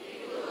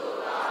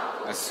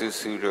အဆု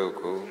စုတို့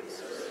ကို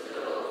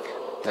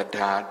တ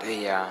ရားတ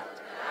ရား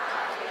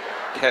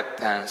ထက်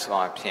သန်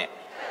စွာဖြင့်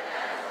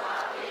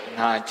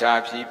နာ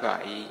ကြားပြီးပါ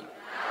၏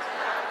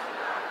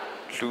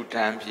လှူဒ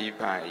န်းပြီး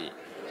ပါ၏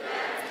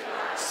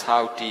ဆော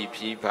က်တည်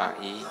ပြီးပါ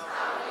၏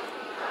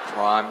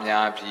ဖွား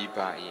များပြီး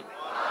ပါ၏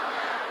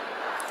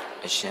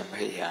အရှင်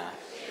ဘုရား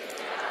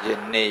ယ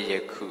နေ့ယ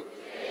ခု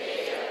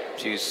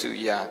ပြုစု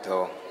ရ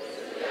သော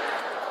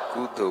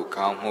ကုသိုလ်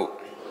ကောင်းမှု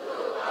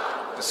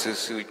အဆု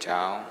စု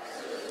ကြောင့်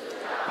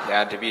ဘု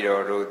ရားတပည့်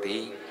တော်တို့သ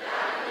ည်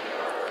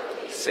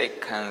စိတ်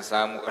ခံ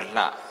စားမှုအ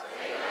လှ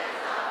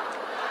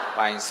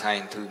ပိုင်ဆို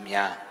င်သူ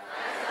များ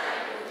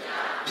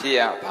ဖြစ်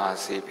ရပါ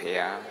စေဖေ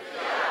ဟာ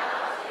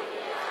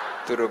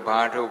သူတို့ဘာ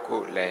တို့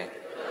ကိုလည်း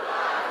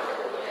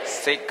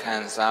စိတ်ခံ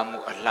စားမှု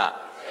အလှ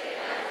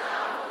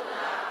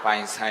ပို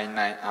င်ဆိုင်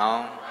နိုင်အော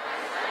င်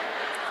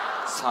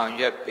ဆောင်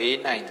ရွက်ပေး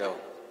နိုင်သော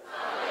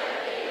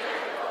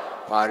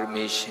ပါရ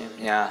မီရှင်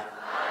များ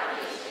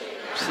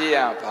ဖြစ်ရ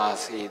ပါ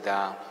စေ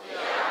သာ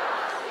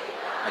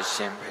အရှ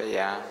င်ဘု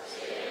ရား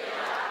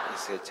ဤ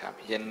စေချ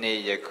ယနေ့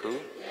ယခု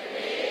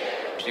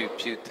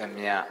ပြုသ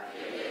မျှ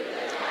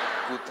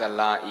ကုသ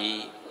လဤ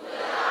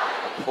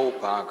အဖို့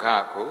ဘာက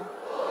ကို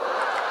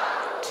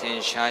ထင်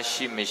ရှား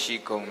ရှိမရှိ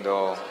ကုန်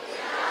သော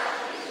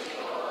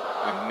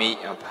အမိ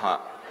အဖ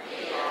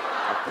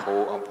အ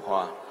ဖိုးအ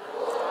ဖွား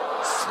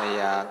ဆ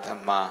ရာသ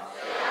မား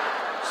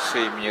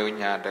ဆွေမျိုး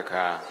ညာတ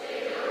ကာ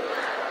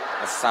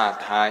အစ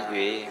ထား၍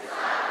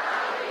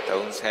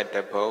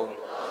31ပုံ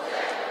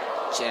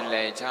ကျင်လ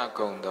ည်ကြ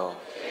ကုန်သော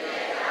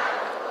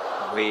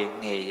ဝေ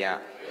နေယ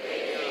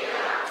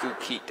ဒု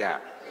က္ခိတ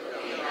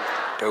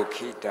ဒုက္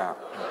ခိတ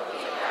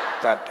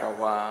တတ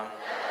ဝါ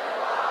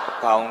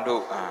ပေါင်း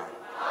တို့အား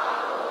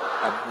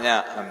အမြ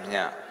အမြ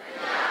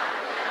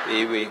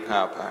ပေးဝေငှ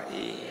ပါ၏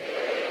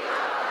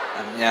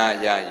အမြ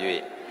ရ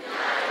၍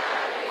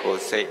ကို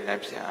ယ်စိတ်နှ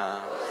ပြ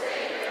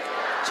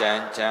ကြ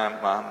မ်းကြမ်း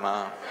မာမာ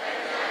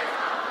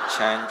ချ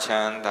မ်းချ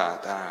မ်းသာ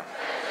သာ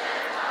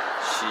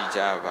ရှိကြ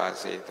ပါ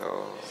စေသော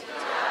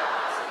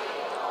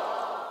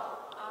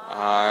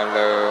အား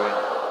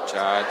လုံး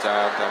ကြာကြာ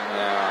သ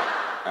မျှ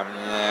အ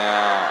မြ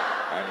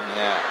အမြ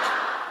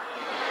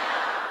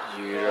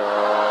ယူ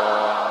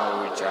တော်မူ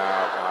ကြ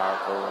ပါ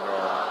ကုန်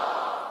တော်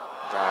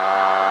သာ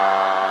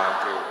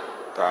ဓု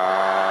သာ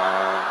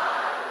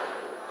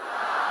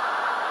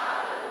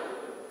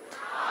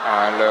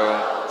အားလုံး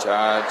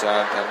ကြာကြာ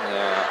သ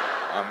မျှ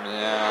အ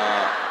မြ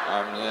အ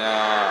မြ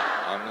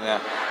အမြ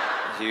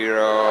ယူ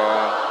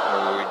တော်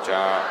မူကြ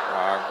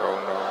ပါကု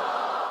န်တော်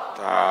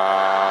သာ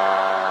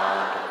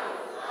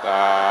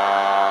သာ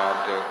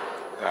ဓု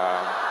သာ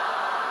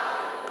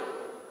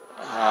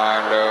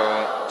အား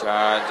လုံး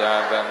ကြာကြာ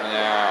သ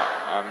မျှ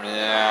အ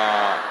မြ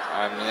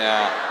အမြ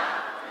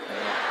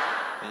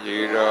ယူ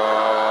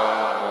တော်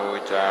မူ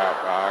ကြ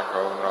ပါ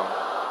ကုန်တော်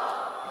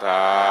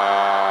သာ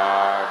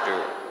ဓု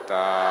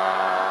သာ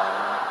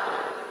ဓု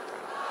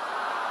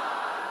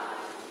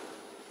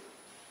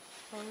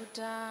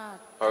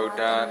ဗုဒ္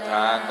ဓ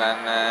သာသ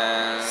နာ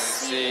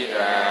စိရ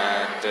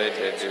န်တေတ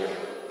တု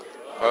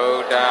ဗု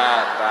ဒ္ဓ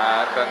သာ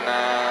သ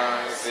နာ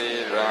စိ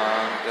ရ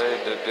န်တေ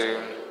တတု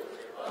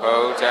ဗု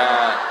ဒ္ဓ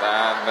သာ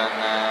သ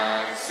နာ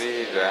စိ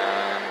ရ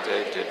န်တေ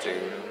တတု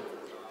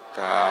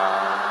သာ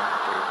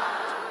ဓု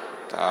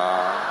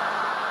သာ